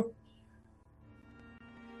to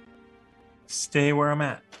stay where I'm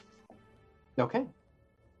at. Okay.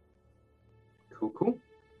 Cool.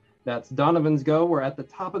 That's Donovan's go. We're at the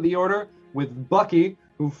top of the order with Bucky,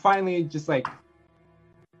 who finally just like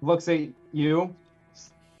looks at you,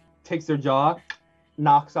 takes their jaw,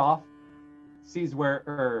 knocks off, sees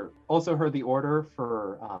also heard the order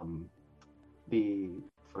for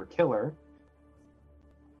Killer,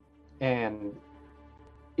 and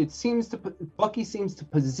Bucky seems to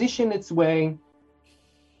position its way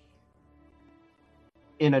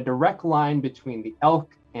in a direct line between the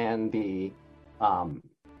elk and the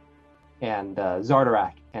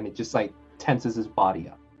Zardarak, and it just like tenses his body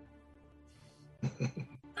up.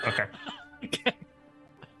 Okay.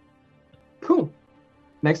 Cool.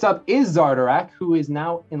 Next up is Zardarak, who is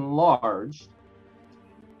now enlarged.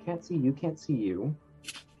 Can't see you.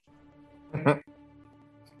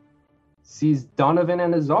 Sees Donovan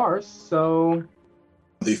and Azar, so...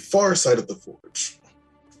 The far side of the forge.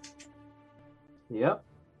 Yep.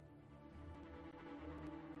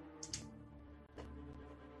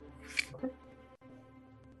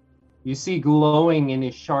 You see glowing in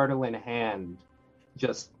his Chardolin hand,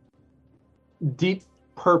 just deep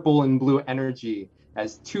purple and blue energy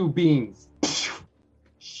as two beams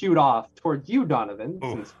shoot off towards you, Donovan,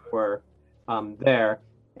 since we're there,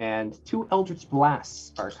 and two Eldritch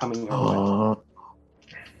Blasts are coming your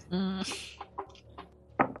way.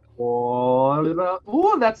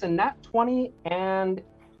 Oh, that's a nat 20 and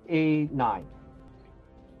a 9.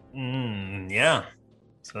 Yeah.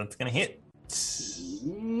 So that's going to hit.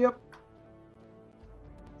 Yep.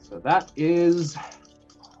 So that is...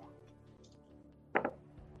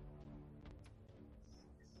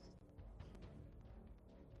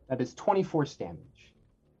 That is 24 damage.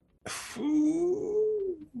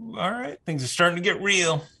 Ooh, all right. Things are starting to get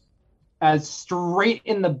real. As straight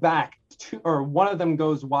in the back, one of them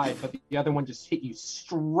goes wide, but the other one just hit you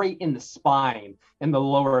straight in the spine in the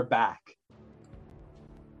lower back.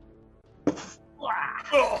 That's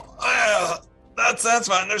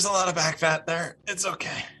fine. There's a lot of back fat there. It's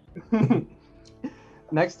okay.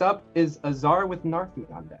 Next up is Azar with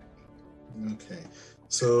Narfi on deck. Okay,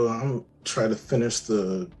 so I'm trying to finish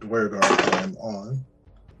the Dwergar that I'm on.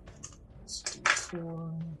 Let's do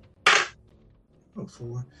 4. Oh,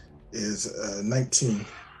 4 is 19.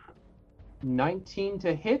 19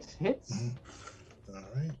 to hits. Mm-hmm. All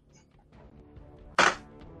right.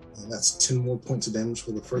 And that's 10 more points of damage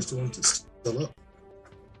for the first one to still up.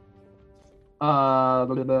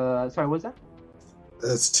 Sorry, what was that?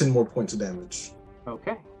 That's 10 more points of damage.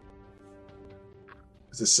 Okay.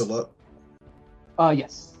 Is it still up?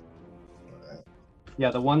 Yes. All right.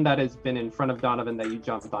 Yeah, the one that has been in front of Donovan that you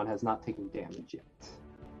jumped on has not taken damage yet.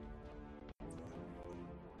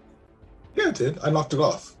 Yeah, it did. I knocked it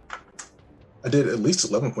off. I did at least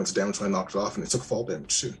 11 points of damage when I knocked it off, and it took fall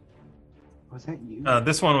damage too. Was that you?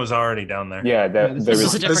 This one was already down there. Yeah, this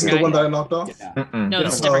is a different This is guy. the one that I knocked off? Yeah. No,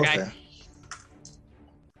 this is a different guy. Okay.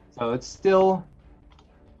 So it's still...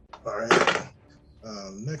 All right.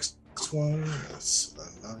 Next one is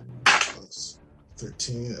 9 plus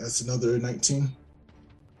 13. That's another 19.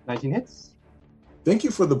 19 hits. Thank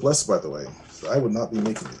you for the bless, by the way. I would not be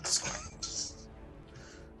making this.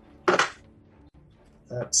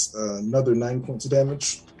 That's another 9 points of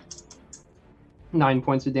damage. 9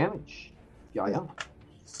 points of damage. Yeah.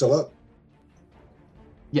 Still up?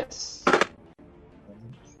 Yes.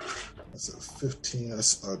 That's a 15.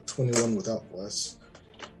 That's 21 without bless.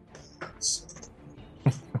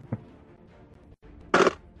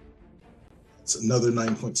 That's another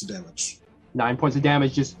 9 points of damage. 9 points of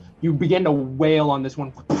damage. Just you begin to wail on this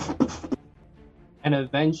one, and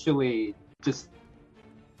eventually, just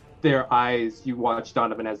their eyes. You watch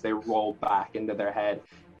Donovan as they roll back into their head,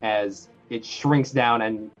 as it shrinks down,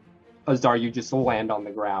 and Azar, you just land on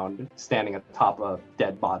the ground, standing atop a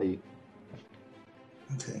dead body.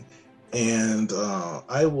 Okay. And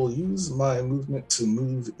I will use my movement to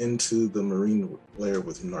move into the marine lair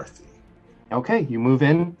with Narthi. Okay, you move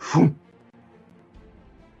in.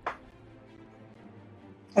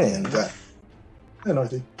 And that. Hey,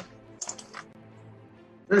 Narthi.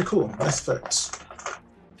 Very cool. Nice effects.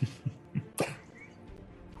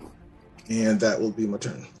 And that will be my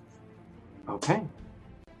turn. Okay.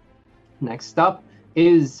 Next up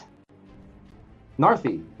is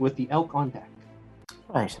Narthi with the elk on deck.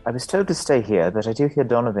 Right, I was told to stay here, but I do hear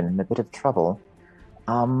Donovan in a bit of trouble.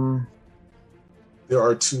 There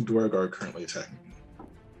are 2 Dwergar currently attacking.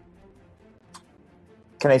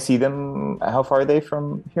 Can I see them? How far are they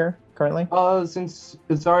from here currently? Since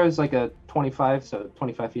Azar is like a 25, so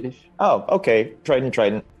 25 feet-ish. Oh, okay.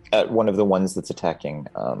 Trident at one of the ones that's attacking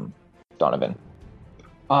Donovan.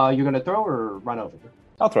 You're gonna throw or run over?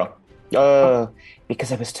 I'll throw.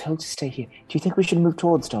 Because I was told to stay here. Do you think we should move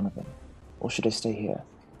towards Donovan? Or should I stay here?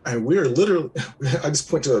 And we're literally, I just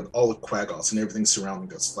point to all the Quaggoths and everything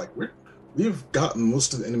surrounding us. Like, we've gotten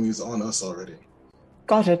most of the enemies on us already.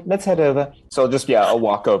 Got it. Let's head over. So I'll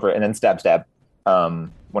walk over and then stab.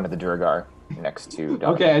 one of the Durgar next to Donovan.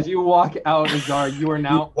 Okay, as you walk out, Azar, you are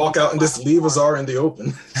now You walk out and just leave Azar in the open.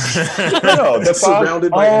 No, the fog.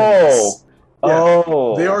 Surrounded by enemies.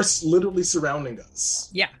 Oh. They are literally surrounding us.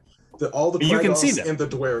 Yeah. All the You can see Praetos them. and the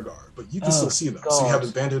Dwergar, but you can still see them, so you have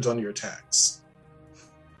advantage on your attacks.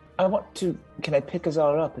 I want to. Can I pick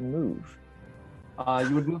Azar up and move?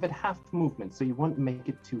 you would move at half movement, so you won't make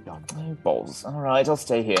it too done. Oh, balls. All right, I'll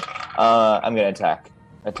stay here. I'm gonna attack.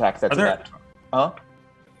 Attack. That's Are there- nat. Huh?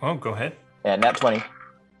 Oh, go ahead. Yeah, nat 20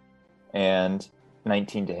 and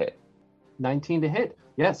 19 to hit. 19 to hit.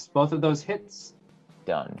 Yes, both of those hits.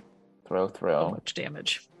 Done. Throw. So much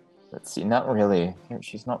damage. Let's see. Not really.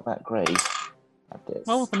 She's not that great at this.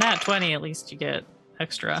 Well, with the nat 20, at least you get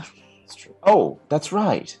extra. That's true. Oh, that's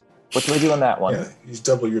right. What do I do on that one? Yeah, you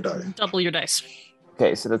double your die. Double your dice.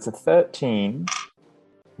 Okay, so that's a 13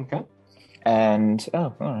 Okay. and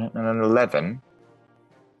all right, and an 11.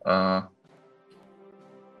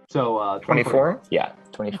 So 24? Yeah,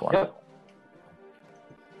 24. Yep.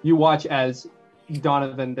 You watch as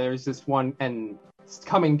Donovan, there's this one, and it's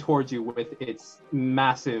coming towards you with its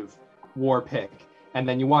massive war pick. And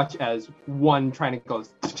then you watch as one trying to go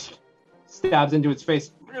stabs into its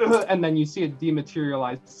face, and then you see it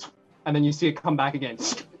dematerialize, and then you see it come back again.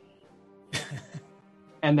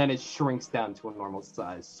 And then it shrinks down to a normal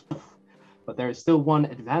size. But there is still one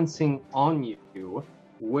advancing on you,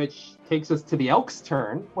 which takes us to the elk's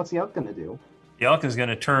turn. What's the elk going to do? The elk is going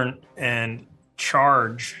to turn and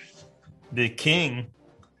charge the king,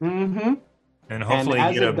 Mm-hmm. and hopefully and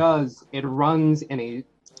as get it does, it runs in a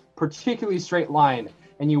particularly straight line,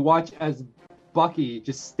 and you watch as Bucky,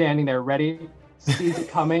 just standing there ready, sees it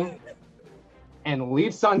coming, and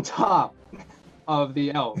leaps on top of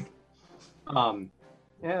the elk.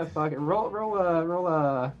 Yeah, fuck it.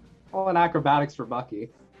 Roll an acrobatics for Bucky.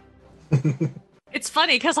 It's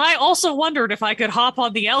funny because I also wondered if I could hop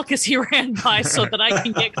on the elk as he ran by so that I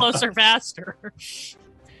can get closer faster.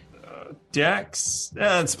 Dex.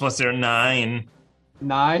 That's plus 9.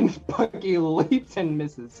 9. Bucky leaps and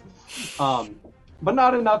misses, but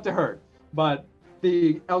not enough to hurt. But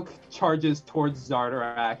the elk charges towards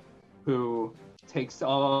Zardarak, who takes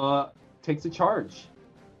a charge.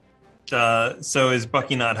 So is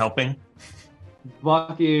Bucky not helping?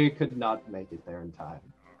 Bucky could not make it there in time.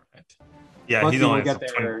 Yeah, Bucky he's only will get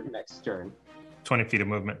has there next turn. 20 feet of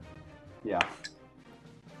movement. Yeah.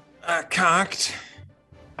 Cocked.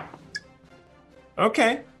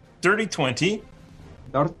 Okay. Dirty 20.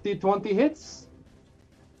 Dirty 20 hits.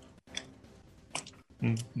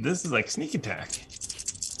 This is like sneak attack.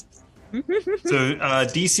 So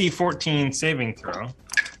DC 14 saving throw.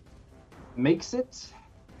 Makes it.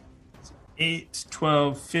 8,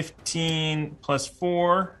 12, 15 plus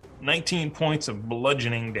 4. 19 points of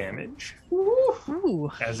bludgeoning damage.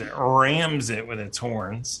 Ooh. As it rams it with its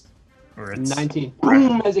horns. Or its 19.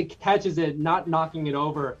 Boom! As it catches it, not knocking it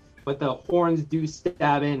over, but the horns do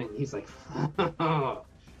stab in, and he's like,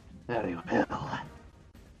 very well.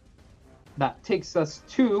 That takes us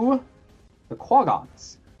to the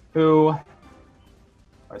Quaggots, who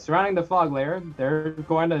are surrounding the fog layer. They're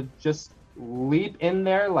going to just leap in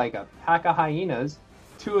there like a pack of hyenas.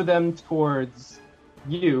 2 of them towards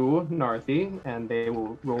you, Narthi, and they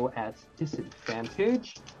will roll at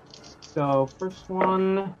disadvantage. So first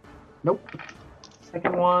one, nope.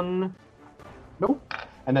 Second one, nope.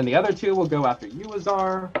 And then the other 2 will go after you,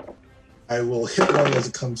 Azar. I will hit one as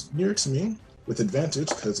it comes near to me with advantage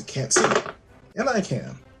because it can't see. And I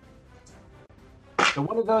can. So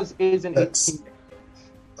one of those is an That's- 18.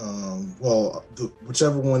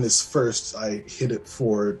 Whichever one is first, I hit it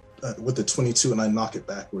for with the 22 and I knock it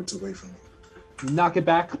backwards away from me. Knock it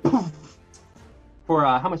back. For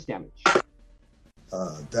how much damage?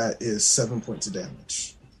 That is 7 points of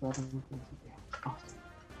damage. 7 points of damage. Awesome.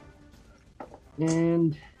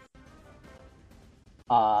 And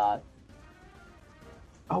oh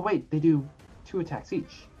wait, they do 2 attacks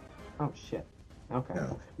each. Oh shit. Okay.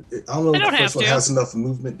 Yeah. I don't know I if don't the have first one to. has enough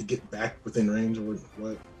movement to get back within range or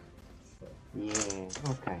what. Yeah.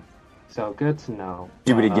 Okay. So good to know.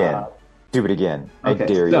 Do it again. Do it again. I okay,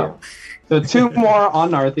 dare you. So 2 more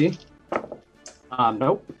on Narthi.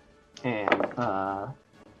 Nope. And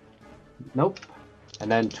nope.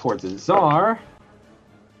 And then towards Azar.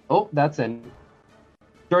 Oh, that's a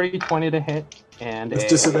dirty 20 to hit and With a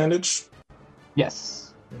disadvantage?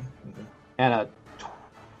 yes, Okay. and a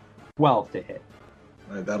 12 to hit.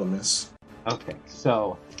 All right, that'll miss. Okay,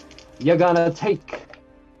 so you're gonna take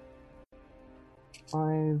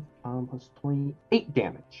 5 plus 3, 8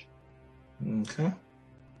 damage. Okay.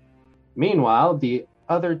 Meanwhile, the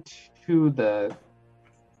other 2, the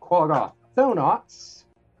Quaggoth Thonauts,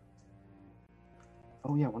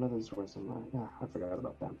 Oh yeah, one of those doors. Yeah, I forgot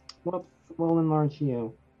about that. Whoops, we'll enlarge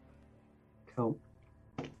you. Cool.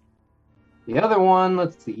 The other one,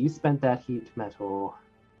 let's see. You spent that heat metal.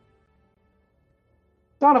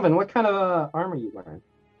 Donovan, what kind of armor are you wearing?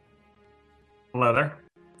 Leather.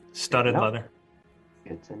 Studded No. leather.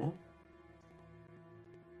 Good to know.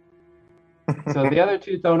 So the other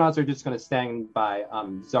two Thonauts are just going to stand by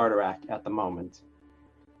Zardarak at the moment.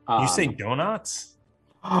 You say donuts?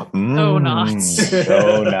 Donuts.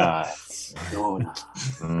 Donuts. Donuts.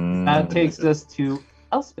 Mm. That takes us to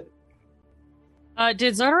Elspeth.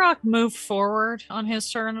 Did Zardarak move forward on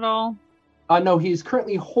his turn at all? No, he's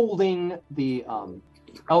currently holding the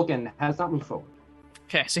Elkin, has not moved forward.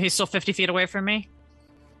 Okay, so he's still 50 feet away from me?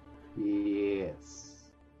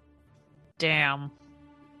 Yes. Damn.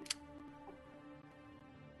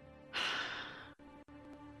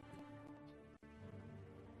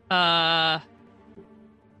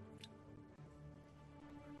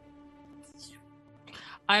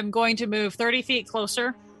 I'm going to move 30 feet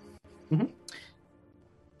closer. Mhm.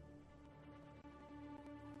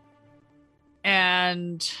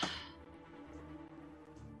 And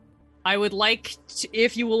I would like to,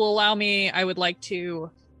 if you will allow me, I would like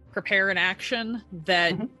to prepare an action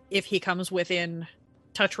that if he comes within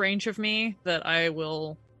touch range of me, that I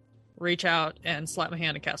will reach out and slap my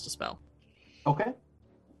hand and cast a spell. Okay.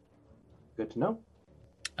 Good to know.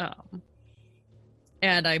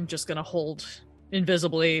 And I'm just going to hold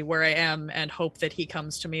invisibly where I am and hope that he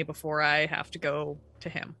comes to me before I have to go to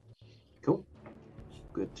him. Cool.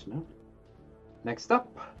 Good to know. Next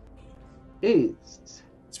up is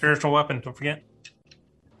Spiritual weapon, don't forget.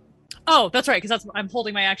 Oh, that's right, because I'm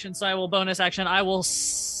holding my action, so I will bonus action. I will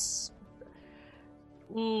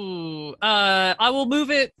I will move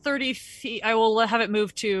it 30 feet. I will have it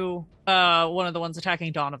move to one of the ones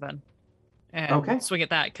attacking Donovan. And swing at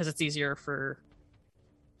that, because it's easier for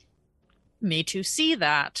me to see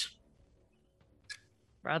that.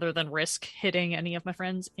 Rather than risk hitting any of my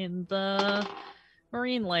friends in the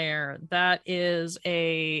Marine lair. That is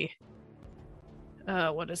a...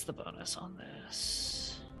 what is the bonus on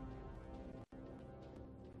this?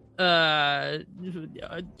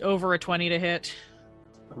 Over a 20 to hit.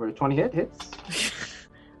 over a 20 hits.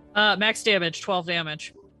 Max damage, 12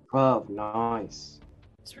 damage. 12, nice.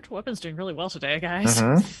 Spiritual weapon's doing really well today, guys.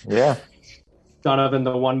 Yeah. Donovan,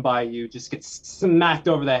 the one by you, just gets smacked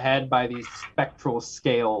over the head by these spectral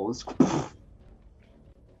scales.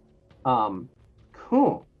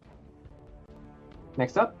 Cool.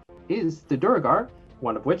 Next up is the Duragar,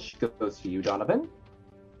 one of which goes to you, Donovan.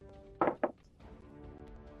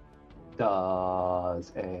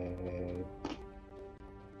 Does a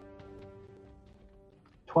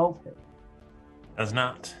 12 hit. Does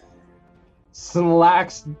not.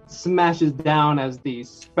 Smashes down as the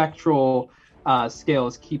spectral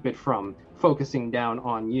scales keep it from focusing down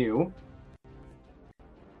on you.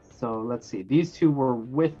 So let's see. These two were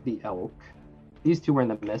with the elk. These two were in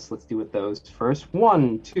the mist. Let's do with those first.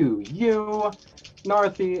 1, 2, you,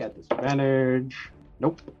 Narthi at disadvantage.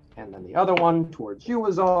 Nope. And then the other one towards you,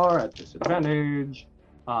 Azar, at disadvantage.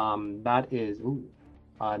 That is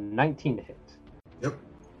 19 to hit. Yep.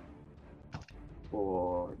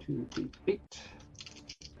 4, 2, 3, 8.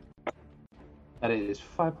 That is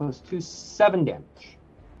 5 plus 2, 7 damage.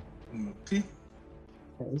 Okay.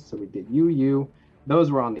 Okay, so we did you. Those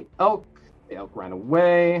were on the elk. The elk ran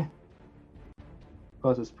away.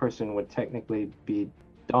 Closest person would technically be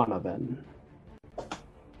Donovan.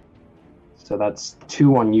 So that's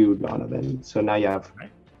 2 on you, Donovan. So now you have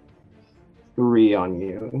 3 on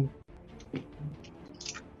you.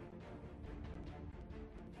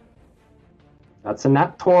 That's a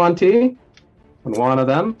nat 20 on one of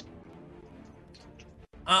them.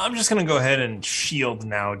 I'm just going to go ahead and shield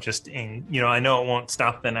now, just in, I know it won't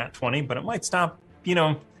stop the nat 20, but it might stop,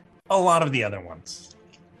 a lot of the other ones.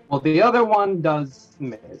 Well, the other one does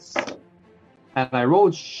miss. And I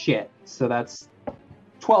rolled shit, so that's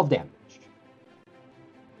 12 damage.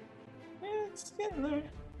 It's getting there.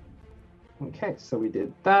 Okay, so we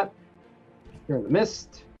did that. You're in the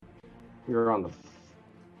mist. You're on the...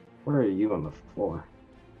 Where are you on the floor?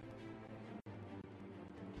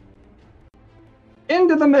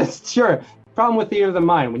 Into the mist, sure. Problem with theater of the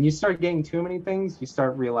mind. When you start getting too many things, you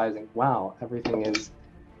start realizing, wow, everything is...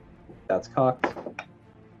 That's cocked.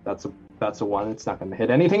 That's a 1. It's not going to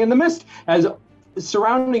hit anything in the mist. As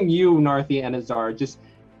surrounding you, Narthi and Azar, just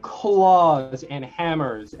claws and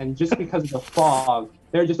hammers. And just because of the fog,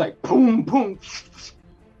 they're just like boom, boom,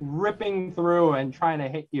 ripping through and trying to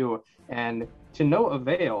hit you. And to no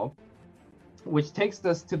avail, which takes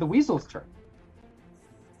us to the weasel's turn.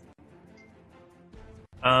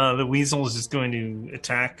 The weasel is just going to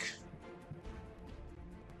attack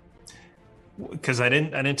because I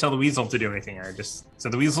didn't tell the weasel to do anything. So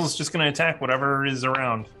the weasel is just going to attack whatever is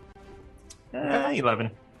around.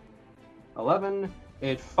 11. 11.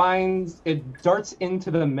 It darts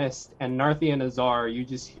into the mist, and Narthi and Azar, you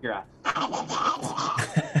just hear a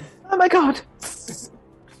Oh my god!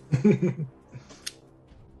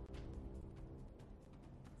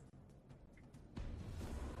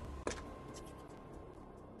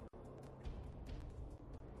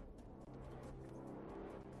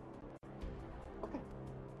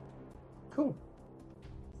 Cool.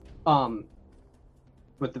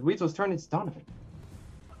 With the weasel's turn, it's Donovan.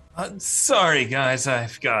 Sorry, guys, I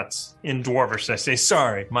forgot. In Dwarvish, I say,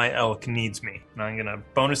 sorry, my elk needs me. And I'm going to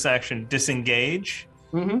bonus action disengage,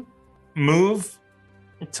 move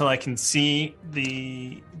until I can see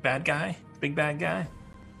the big bad guy.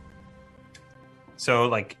 So,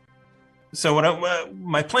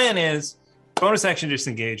 my plan is bonus action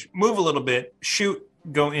disengage, move a little bit, shoot,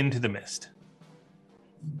 go into the mist.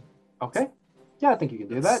 Okay. Yeah, I think you can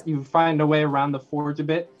do that. You find a way around the forge a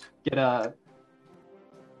bit.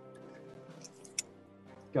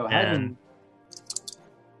 Go ahead and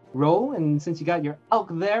roll. And since you got your elk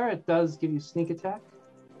there, it does give you sneak attack.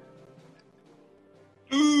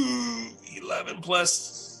 Ooh, 11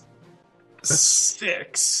 plus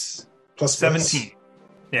 6. Plus 17. Bless.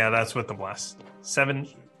 Yeah, that's with the bless.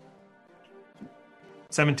 17.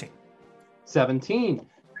 17.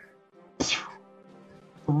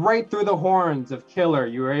 Right through the horns of Killer,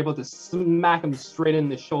 you were able to smack him straight in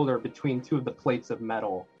the shoulder between two of the plates of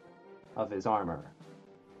metal of his armor.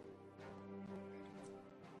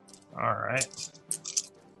 All right.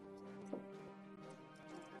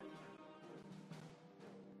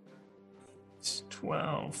 It's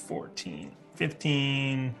 12, 14,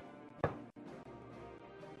 15,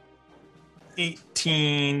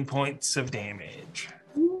 18 points of damage.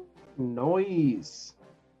 Noise.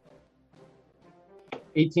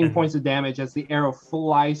 18 points of damage as the arrow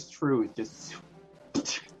flies through. Just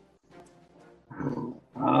as he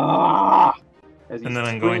And then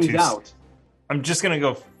I'm going screams to out. I'm just going to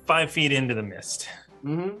go 5 feet into the mist.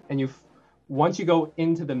 And once you go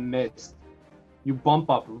into the mist, you bump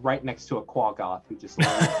up right next to a Quaggoth who just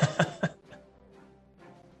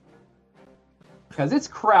because it's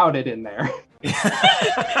crowded in there.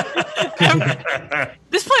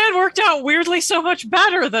 This plan worked out weirdly so much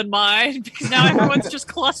better than mine because now everyone's just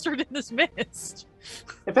clustered in this mist.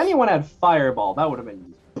 If anyone had Fireball, that would have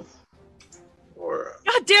been. Or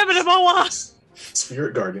God damn it, Amoa!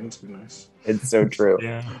 Spirit Guardians would be nice. It's so true.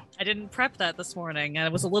 Yeah. I didn't prep that this morning. I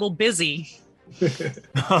was a little busy.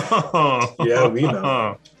 Yeah, we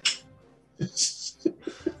know.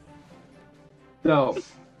 So,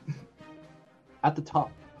 at the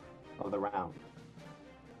top of the round,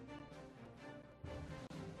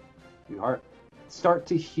 you start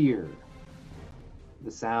to hear the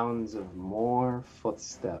sounds of more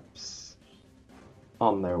footsteps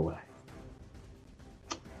on their way.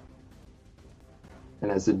 And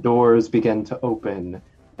as the doors begin to open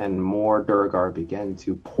and more Durgar begin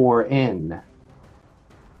to pour in,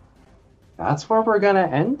 that's where we're going to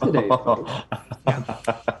end today, folks.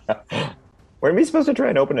 Weren't we supposed to try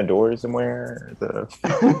and open a door somewhere? We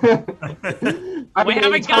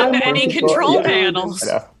haven't gotten any control panels.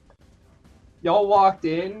 Y'all walked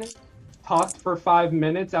in, talked for 5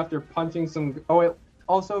 minutes after punching some... Oh, it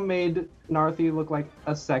also made Narthi look like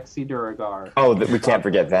a sexy Duragar. Oh, we can't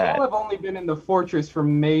forget that. Y'all have only been in the fortress for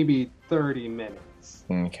maybe 30 minutes.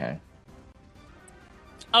 Okay.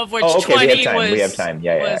 Of which 20 we have time.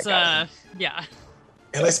 Yeah. Yeah.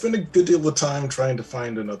 And I spent a good deal of time trying to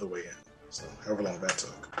find another way in. So, however long that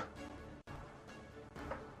took.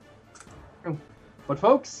 But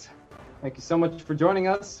folks, thank you so much for joining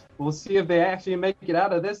us. We'll see if they actually make it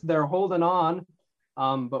out of this. They're holding on,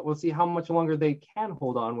 but we'll see how much longer they can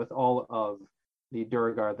hold on with all of the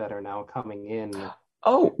Durgar that are now coming in.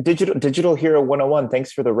 Oh, Digital Hero 101.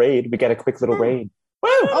 Thanks for the raid. We got a quick little raid.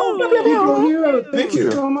 Woo! Digital Hero, thank you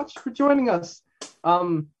you so much for joining us.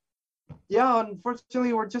 Yeah,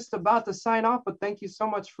 unfortunately, we're just about to sign off, but thank you so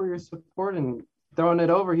much for your support and throwing it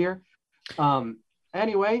over here.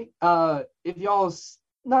 Anyway, if y'all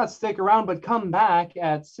not stick around, but come back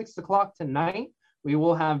at 6 o'clock tonight, we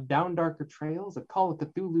will have Down Darker Trails, a Call of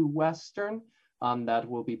Cthulhu Western that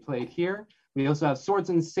will be played here. We also have Swords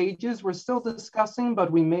and Sages. We're still discussing,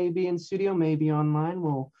 but we may be in studio, maybe online.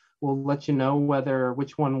 We'll let you know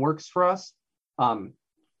which one works for us.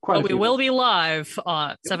 We will be live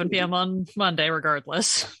at 7 p.m. on Monday,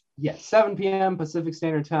 regardless. Yes, 7 p.m. Pacific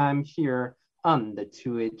Standard Time here on the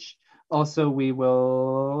Twitch. Also, we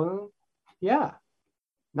will,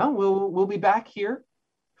 no, we'll be back here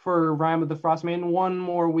for Rime of the Frost Maiden one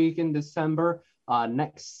more week in December,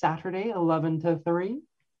 next Saturday, 11 to 3.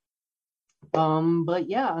 But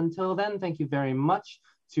yeah, until then, thank you very much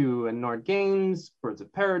to Nord Games, Birds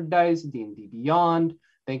of Paradise, D&D Beyond.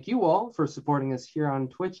 Thank you all for supporting us here on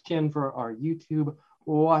Twitch and for our YouTube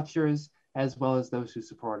watchers, as well as those who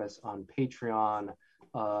support us on Patreon.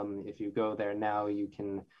 If you go there now, you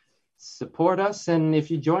can support us. And if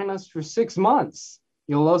you join us for 6 months,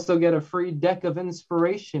 you'll also get a free deck of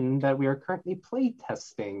inspiration that we are currently play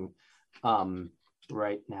testing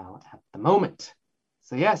right now at the moment.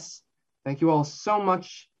 So yes, thank you all so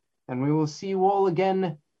much, and we will see you all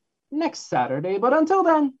again next Saturday. But until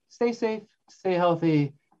then, stay safe, stay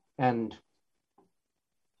healthy, and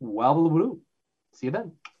wabble. See you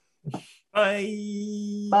then.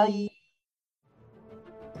 Bye. Bye.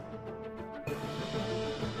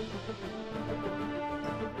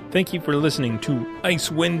 Thank you for listening to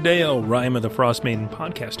Icewind Dale, Rime of the Frost Maiden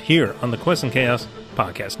podcast here on the Quest and Chaos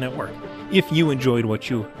Podcast Network. If you enjoyed what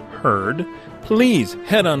you heard, please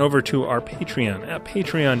head on over to our Patreon at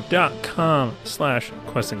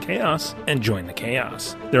patreon.com/questandchaos and join the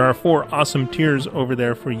chaos. There are 4 awesome tiers over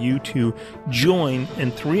there for you to join,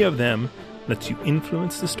 and 3 of them lets you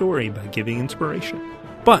influence the story by giving inspiration.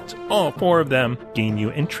 But all 4 of them gain you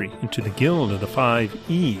entry into the Guild of the 5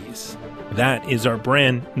 E's. That is our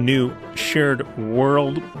brand new shared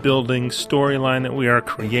world building storyline that we are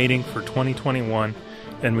creating for 2021,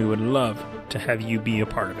 and we would love to have you be a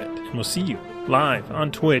part of it. And we'll see you live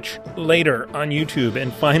on Twitch, later on YouTube,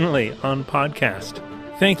 and finally on podcast.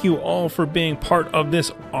 Thank you all for being part of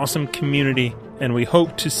this awesome community, and we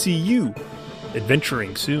hope to see you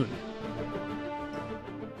adventuring soon.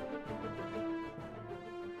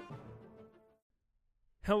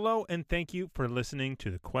 Hello, and thank you for listening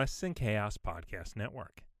to the Quests and Chaos Podcast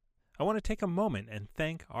Network. I want to take a moment and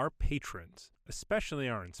thank our patrons, especially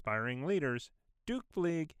our inspiring leaders, Duke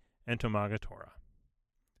Fleeg and Tomaga Tora.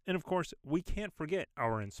 And of course, we can't forget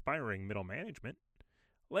our inspiring middle management,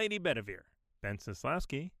 Lady Bedivere, Ben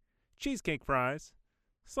Sislowski, Cheesecake Fries,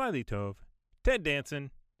 Slyly Tove, Ted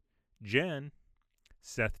Danson, Jen,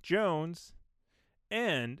 Seth Jones,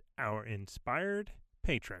 and our inspired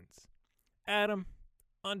patrons, Adam,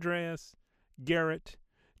 Andreas, Garrett,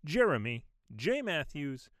 Jeremy, Jay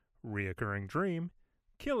Matthews, Reoccurring Dream,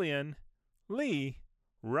 Killian, Lee,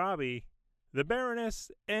 Robbie, the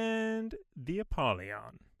Baroness, and the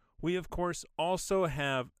Apollyon. We, of course, also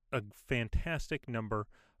have a fantastic number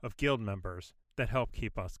of guild members that help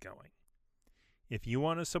keep us going. If you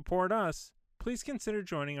want to support us, please consider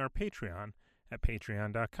joining our Patreon at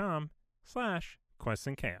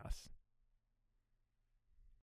patreon.com/questsandchaos.